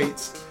the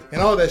mutates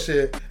and all that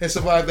shit and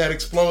survive that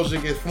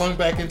explosion, get flung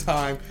back in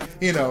time.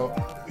 He'll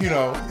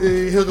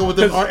go with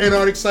the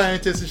Antarctic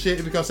scientists and shit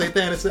and become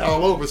Sathanis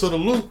all over. So the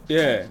loop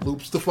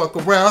loops the fuck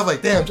around. I was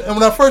like, damn. And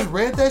when I first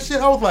read that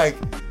shit, I was like,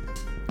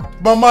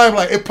 my mind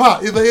it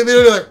popped. I was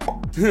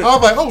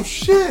like, oh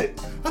shit.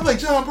 I was like,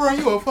 John Byrne,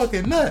 you a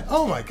fucking nut.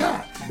 Oh my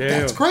god. Damn.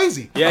 That's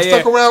crazy. I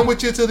stuck around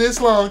with you till this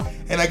long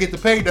and I get to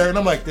pay dirt and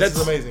I'm like, this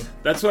is amazing.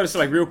 That's what it's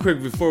like. Real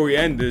quick before we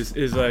end this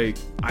is like,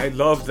 I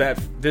love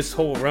this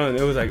whole run.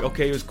 It was like,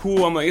 okay, it was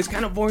cool. I'm like, it's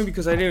kind of boring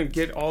because I didn't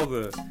get all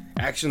the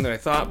action that I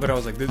thought, but I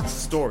was like, this is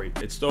story.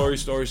 It's story,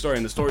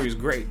 and the story is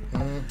great.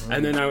 Mm-hmm.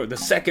 And then the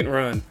second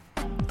run,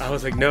 I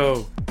was like,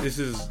 no, this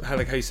is how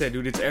you said,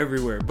 dude, it's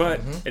everywhere.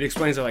 But it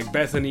explains that like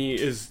Bethany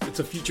it's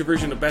a future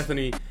version of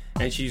Bethany,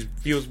 and she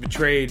feels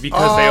betrayed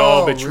because they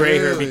all betray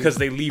her because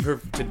they leave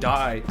her to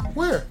die.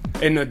 Where?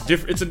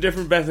 It's a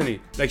different Bethany.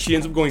 Like she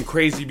ends up going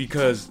crazy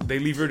because they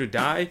leave her to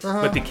die,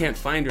 but they can't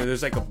find her.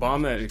 There's like a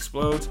bomb that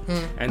explodes,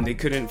 and they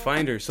couldn't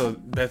find her. So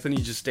Bethany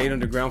just stayed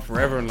underground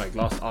forever and like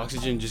lost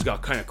oxygen, just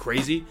got kind of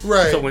crazy.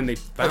 Right. So when they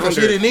found her,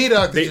 she didn't need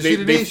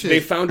oxygen. They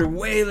found her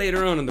way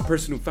later on, and the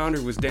person who found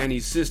her was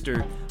Danny's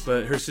sister,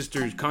 but her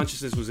sister's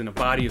consciousness was in a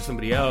body of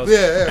somebody else.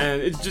 Yeah.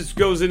 And it just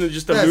goes into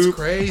just a That's loop.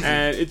 Crazy.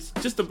 And it's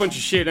just a bunch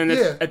of shit. And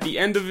at the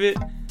end of it,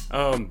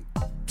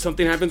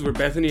 something happens where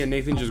Bethany and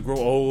Nathan just grow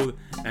old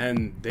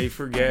and they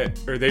forget,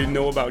 or they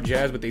know about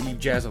Jazz, but they leave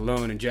Jazz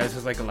alone, and Jazz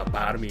has like a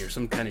lobotomy or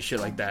some kind of shit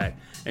like that,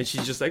 and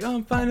she's just like, oh,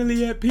 I'm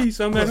finally at peace,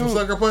 I'm at home. Some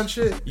sucker punch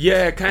shit?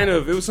 Yeah, kind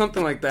of. It was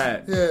something like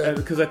that. Yeah.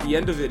 Because at the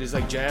end of it, it's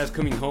like Jazz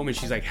coming home and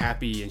she's like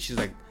happy, and she's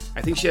like,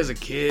 I think she has a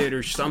kid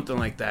or something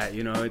like that,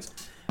 it's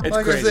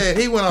like crazy. I said,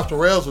 he went off the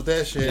rails with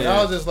that shit. Yeah.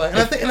 I was just like,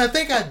 and I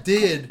think I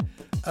did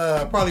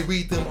probably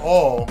read them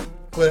all.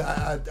 But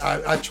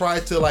I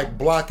tried to like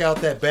block out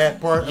that bad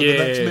part of the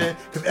X-Men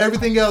because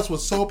everything else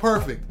was so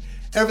perfect.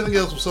 Everything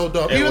else was so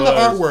dope. Even the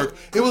artwork.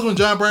 It was when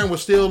John Byrne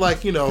was still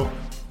like,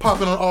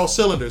 popping on all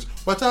cylinders.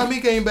 By the time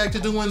he came back to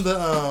doing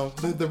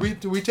the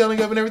retelling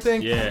of it and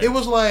everything, it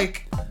was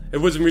like it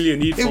wasn't really a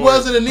need for it. It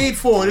wasn't a need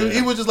for it.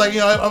 He was just like,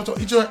 he's trying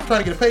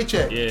to get a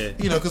paycheck. Yeah.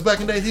 Because back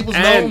in the day, he was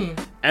known.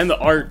 And the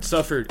art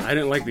suffered. I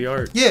didn't like the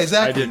art. Yeah,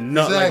 exactly. I did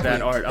not like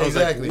that art. I was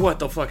like, what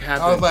the fuck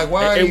happened? I was like,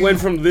 why It went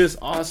from this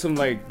awesome,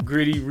 like,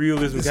 gritty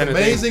realism this kind of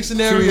amazing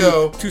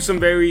scenario to some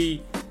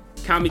very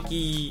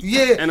comic-y.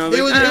 Yeah, and it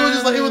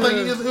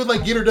was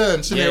like get her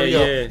done scenario.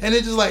 Yeah. And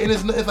it's just like, and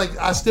it's like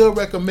I still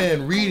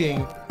recommend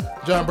reading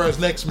John Byrne's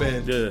Next Men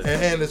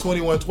and the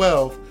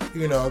 2112.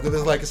 You know,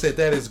 because like I said,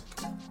 that is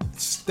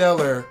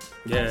stellar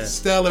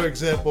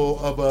example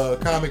of a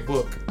comic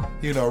book.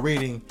 You know,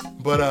 reading,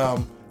 but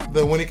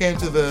when it came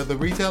to the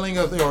retelling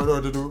of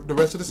the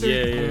rest of the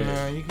series,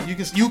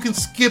 you can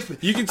skip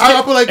it. You can.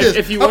 I'll put it like this.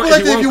 If you want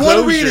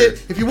to read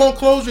it, if you want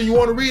closure, and you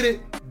want to read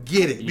it,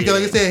 get it. Because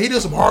like I said, he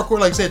did some hardcore.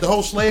 Like I said, the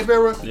whole slave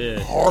era,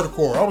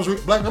 hardcore. I was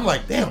black. I'm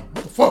like, damn, what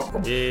the fuck?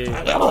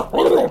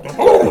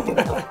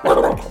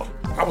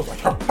 I was like,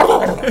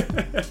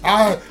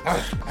 I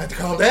had to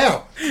calm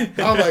down.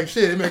 I was like,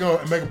 shit, it make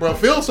a bro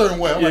feel a certain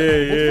way. I'm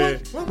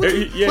like, what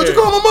you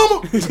call my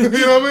mama? You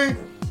know what I mean?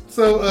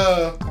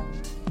 So,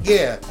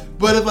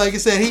 but like I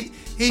said,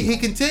 he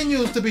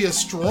continues to be a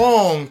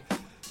strong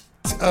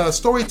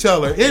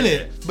storyteller in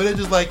it, but it's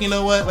just like, you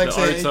know what, like I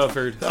said,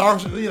 suffered.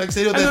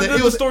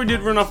 The story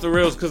did run off the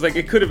rails because like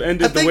it could have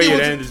ended the way it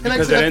ended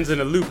because it ends in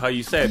a loop, how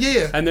you said,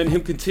 and then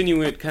him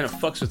continuing it kind of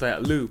fucks with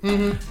that loop.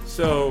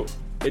 So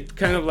it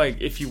kind of like,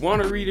 if you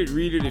want to read it.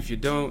 If you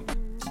don't.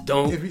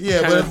 But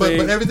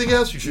everything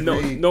else you should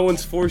read. No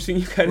one's forcing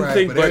you, kind of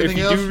thing. But if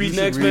you do read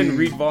Next Men,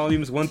 read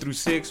volumes 1 through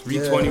 6, read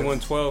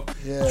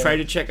 2112. Try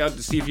to check out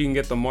to see if you can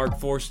get the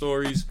Mark IV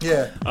stories.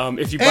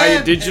 If you buy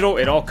it digital,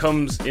 it all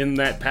comes in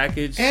that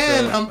package.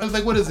 And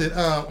like, what is it?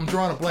 I'm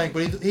drawing a blank,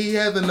 but he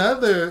has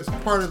another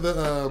part of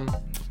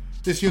the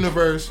this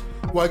universe.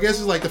 Well, I guess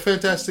it's like the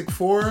Fantastic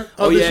Four.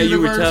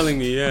 You were telling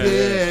me,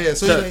 yeah.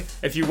 So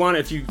if you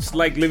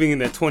like living in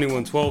that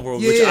 2112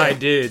 world, which I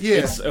did,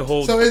 it's a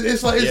whole. So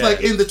it's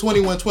like in the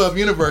 2112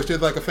 universe,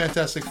 there's like a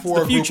Fantastic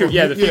Four. The future,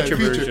 group the future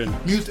version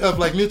of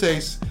like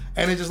Mutates,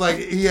 and it's just like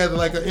he had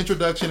like an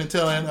introduction and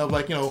telling of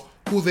like, you know,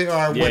 who they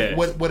are,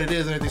 what it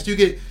is, and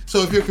everything.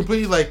 So if you're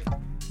completely like,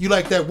 you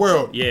like that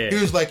world,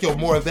 here's like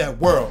more of that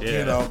world,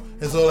 you know.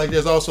 And so like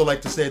there's also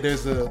like to say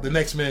there's the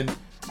Next Men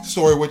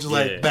story, which is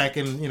like back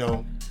in, you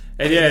know.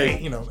 And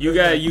you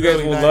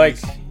guys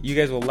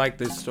will like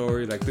this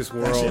story, like this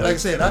world. Like I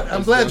said,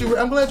 I'm glad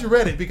you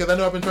read it, because I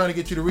know I've been trying to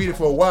get you to read it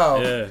for a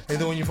while. Yeah. And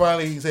then when you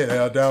finally said, "Hey,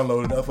 I'll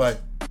download it," I was like,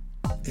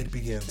 "It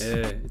begins."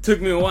 Yeah. It took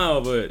me a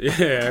while, but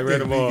I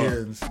read them all.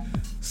 Begins.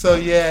 So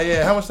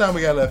how much time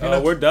we got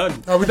left? We're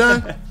done. Are we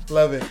done?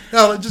 Love it.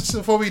 Now, just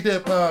before we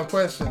dip,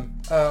 question.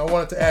 I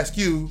wanted to ask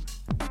you.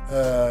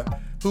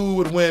 Who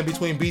would win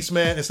between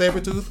Beastman and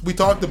Sabretooth? We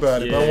talked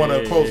about it, but I want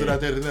to pose it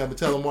out there to them and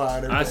tell them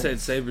why. I said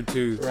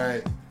Sabretooth.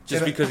 Right.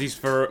 Just because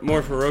he's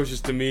more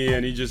ferocious to me,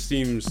 and he just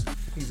seems...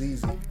 He's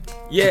easy.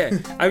 Yeah.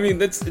 I mean,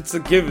 it's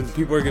a given.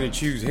 People are going to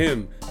choose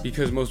him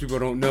because most people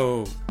don't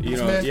know,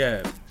 Beastman?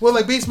 Yeah. Well,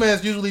 like, Beastman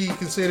is usually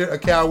considered a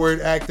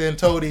coward acting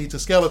toady to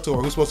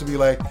Skeletor, who's supposed to be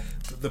like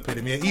the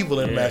epitome of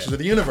evil in Masters of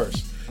the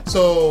Universe.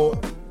 So,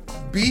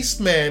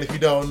 Beastman, if you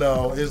don't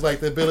know, is like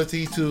the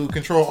ability to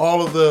control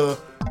all of the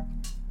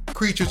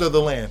creatures of the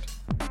land.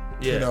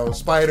 You know,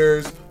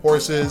 spiders,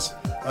 horses,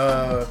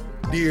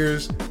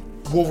 deers,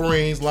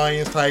 wolverines,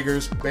 lions,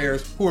 tigers,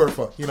 bears, whoever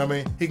fuck. You know what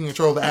I mean? He can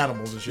control the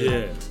animals and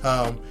shit.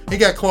 Yeah. He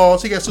got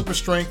claws. He got super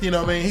strength. You know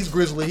what I mean? He's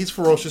grizzly. He's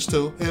ferocious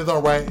too. It's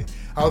all right.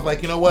 I was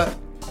like, you know what?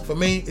 For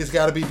me, it's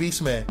got to be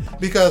Beastman,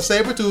 because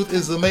Sabretooth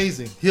is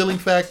amazing. Healing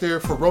factor,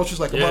 ferocious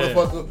like a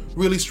motherfucker,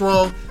 really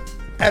strong.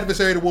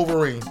 Adversary to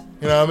Wolverine.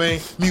 You know what I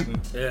mean?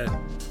 Mutant. Yeah.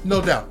 No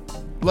doubt.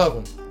 Love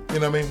him. You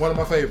know what I mean? One of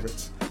my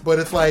favorites. But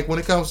it's like, when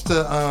it comes to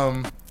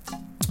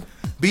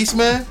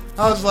Beastman,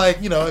 I was like,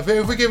 you know, if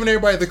we're giving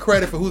everybody the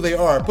credit for who they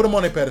are, put them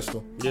on a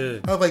pedestal. Yeah.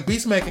 I was like,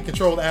 Beastman can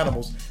control the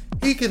animals.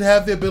 He could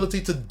have the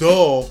ability to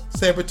dull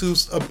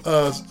Sabretooth's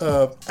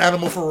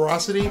animal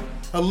ferocity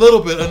a little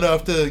bit,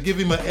 enough to give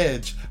him an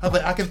edge. I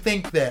was like, I can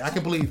think that. I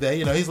can believe that.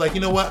 You know, he's like,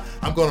 you know what?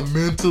 I'm going to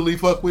mentally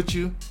fuck with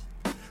you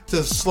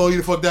to slow you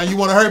the fuck down. You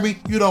want to hurt me?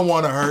 You don't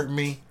want to hurt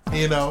me.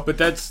 You know, but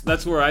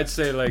that's where I'd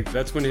say, like,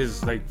 that's when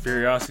his like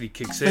furiosity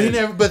kicks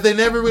in. But they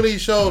never really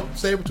showed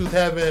Sabretooth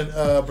having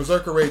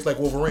berserker rage like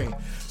Wolverine.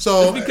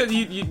 So it's because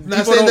you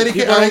not saying that he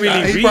don't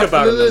really read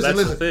about it. That's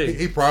the thing.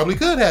 He probably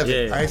could have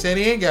it. I ain't saying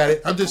he ain't got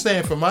it. I'm just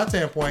saying from my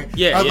standpoint.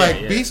 I was like,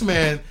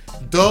 Beastman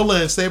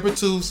dulling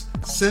Sabretooth's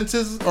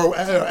senses or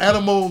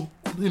animal,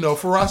 you know,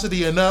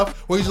 ferocity enough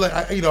where he's like,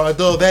 I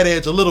dull that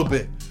edge a little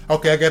bit.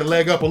 Okay, I got to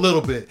leg up a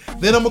little bit.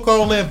 Then I'm going to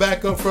call in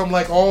back up from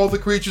like all the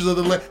creatures of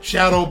the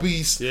Shadow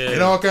Beast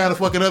and all kind of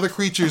fucking other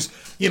creatures.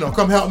 You know,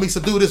 come help me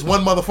subdue this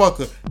one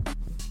motherfucker.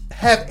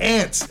 Have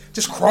ants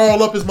just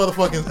crawl up his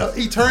motherfucking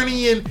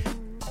Eternian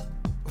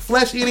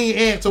flesh-eating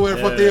ants or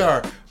whatever the fuck they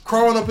are.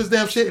 Crawling up his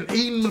damn shit and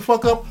eating the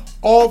fuck up.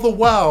 All the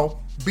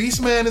while,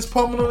 Beastman is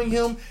pummeling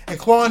him and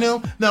clawing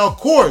him. Now, of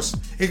course,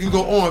 it can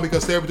go on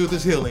because Sabretooth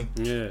is healing.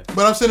 Yeah.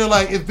 But I'm sitting there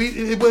like,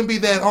 it wouldn't be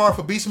that hard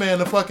for Beastman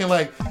to fucking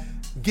like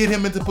get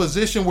him into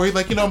position where he's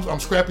like, you know, I'm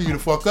scrapping you the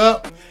fuck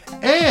up,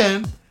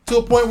 and to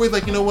a point where he's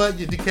like, you know what,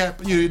 you're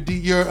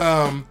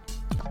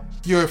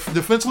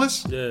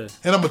defenseless, and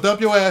I'm gonna dump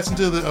your ass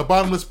into the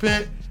bottomless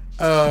pit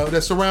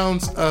that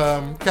surrounds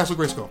Castle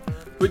Grayskull.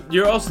 But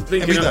you're also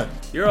thinking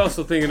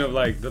of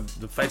like the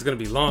fight's gonna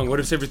be long. What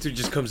if Sabretooth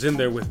just comes in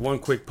there with one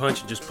quick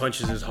punch and just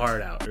punches his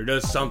heart out or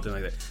does something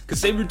like that?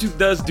 Because Sabretooth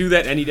does do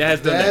that, and he has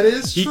done that. That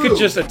is true. He could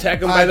just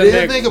attack him by the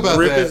neck,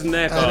 rip his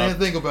neck off. I didn't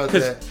think about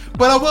that.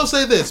 But I will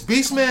say this: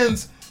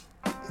 Beastman's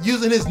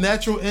using his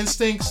natural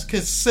instincts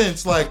can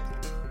sense like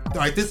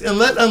this,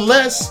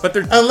 unless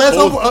they're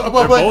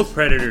both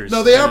predators.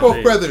 No, they are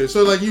both predators.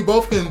 So like you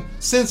both can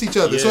sense each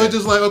other. Yeah. So it's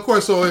just like, of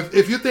course. So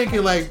if you're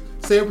thinking like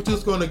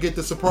Sabretooth's going to get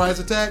the surprise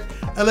attack,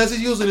 unless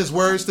he's using his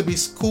words to be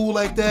cool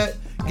like that,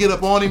 get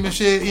up on him and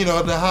shit,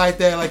 to hide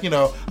that, like,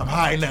 I'm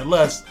hiding that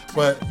lust,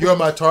 but you're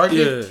my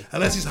target. Yeah.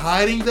 Unless he's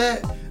hiding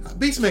that,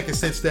 Beastman can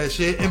sense that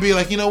shit and be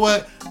like, you know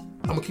what?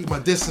 I'm gonna keep my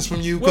distance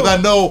from you because I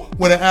know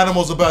when an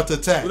animal's about to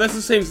attack. Well, that's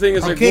the same thing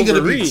as like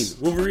Wolverine.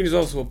 Wolverine is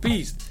also a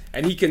beast,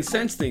 and he can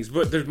sense things,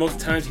 but there's most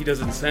times he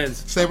doesn't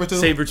sense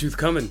Sabretooth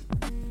coming.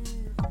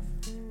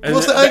 And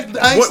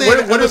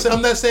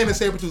I'm not saying that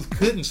Sabretooth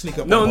couldn't sneak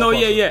up. No,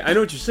 yeah. I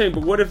know what you're saying,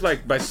 but what if,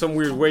 like, by some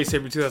weird way,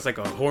 Sabretooth has like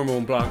a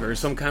hormone blocker or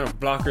some kind of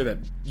blocker that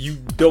you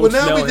don't. Well,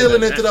 now we're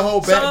dealing into the whole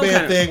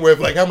Batman thing, where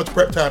like, how much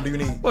prep time do you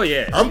need? Well,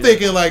 yeah. I'm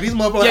thinking like these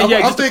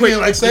motherfuckers. I'm thinking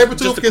like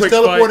Sabretooth gets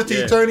teleported to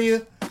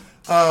Eternia.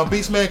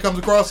 Beastman comes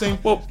across him.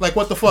 Well, like,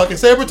 what the fuck? And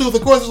Sabretooth,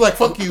 of course, is like,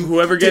 fuck you.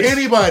 Whoever gets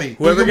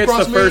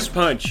the first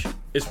punch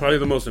is probably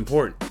the most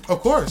important.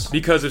 Of course.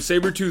 Because if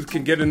Sabretooth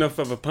can get enough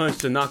of a punch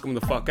to knock him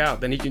the fuck out,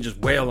 then he can just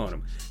wail on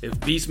him. If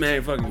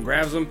Beastman fucking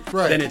grabs him,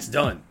 then it's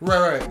done.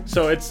 Right.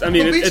 So we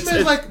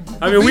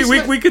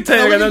could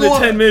take another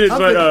 10 minutes,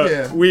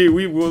 but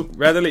we will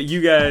rather let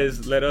you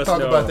guys let us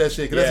talk about that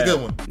shit, because that's a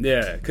good one.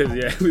 Yeah,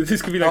 because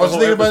this could be like I was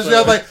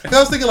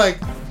thinking like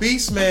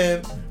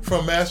Beastman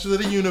from Masters of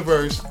the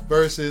Universe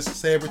versus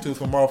Sabretooth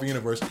from Marvel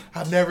Universe.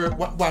 I've never...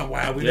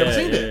 Why have we never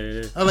seen that?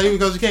 Yeah. I'm like,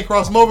 because you can't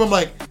cross them over. I'm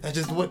like,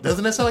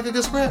 doesn't that sound like a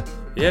good scrap?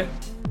 Yeah.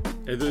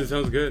 It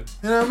sounds good.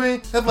 You know what I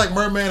mean? That's like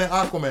Merman and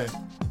Aquaman.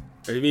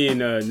 You mean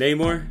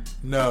Namor?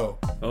 No.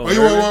 I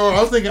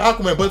was thinking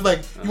Aquaman, but like,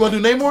 you want to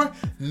do Namor?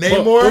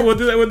 We'll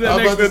do that. We'll do that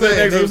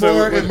next episode.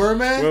 Namor and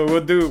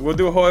Merman? We'll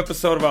do a whole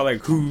episode about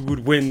like who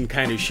would win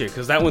kind of shit,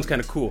 because that one's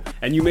kind of cool.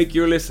 And you make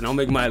your list and I'll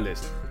make my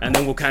list, and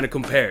then we'll kind of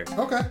compare.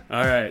 Okay.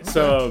 All right.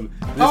 So.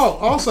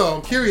 Also,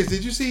 I'm curious.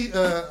 Did you see?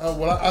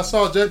 I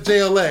saw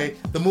JLA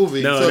the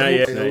movie. No, not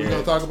yet. We're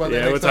gonna talk about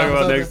that. Yeah, we'll talk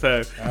about next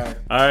time.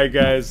 All right,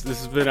 guys. This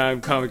has been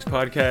I'm Comics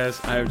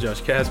Podcast. I am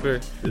Josh Casper.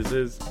 This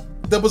is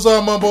the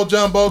Bizarre Mumbo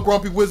Jumbo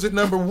Grumpy Wizard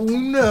number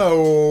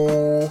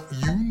uno.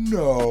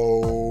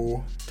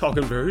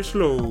 Talking very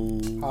slow.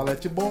 I'll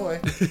let your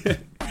boy.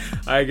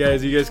 Alright,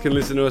 guys, you guys can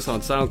listen to us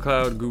on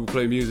SoundCloud, Google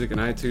Play Music, and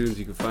iTunes.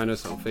 You can find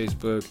us on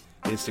Facebook,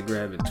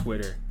 Instagram, and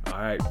Twitter.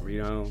 Alright,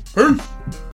 read on. Peace.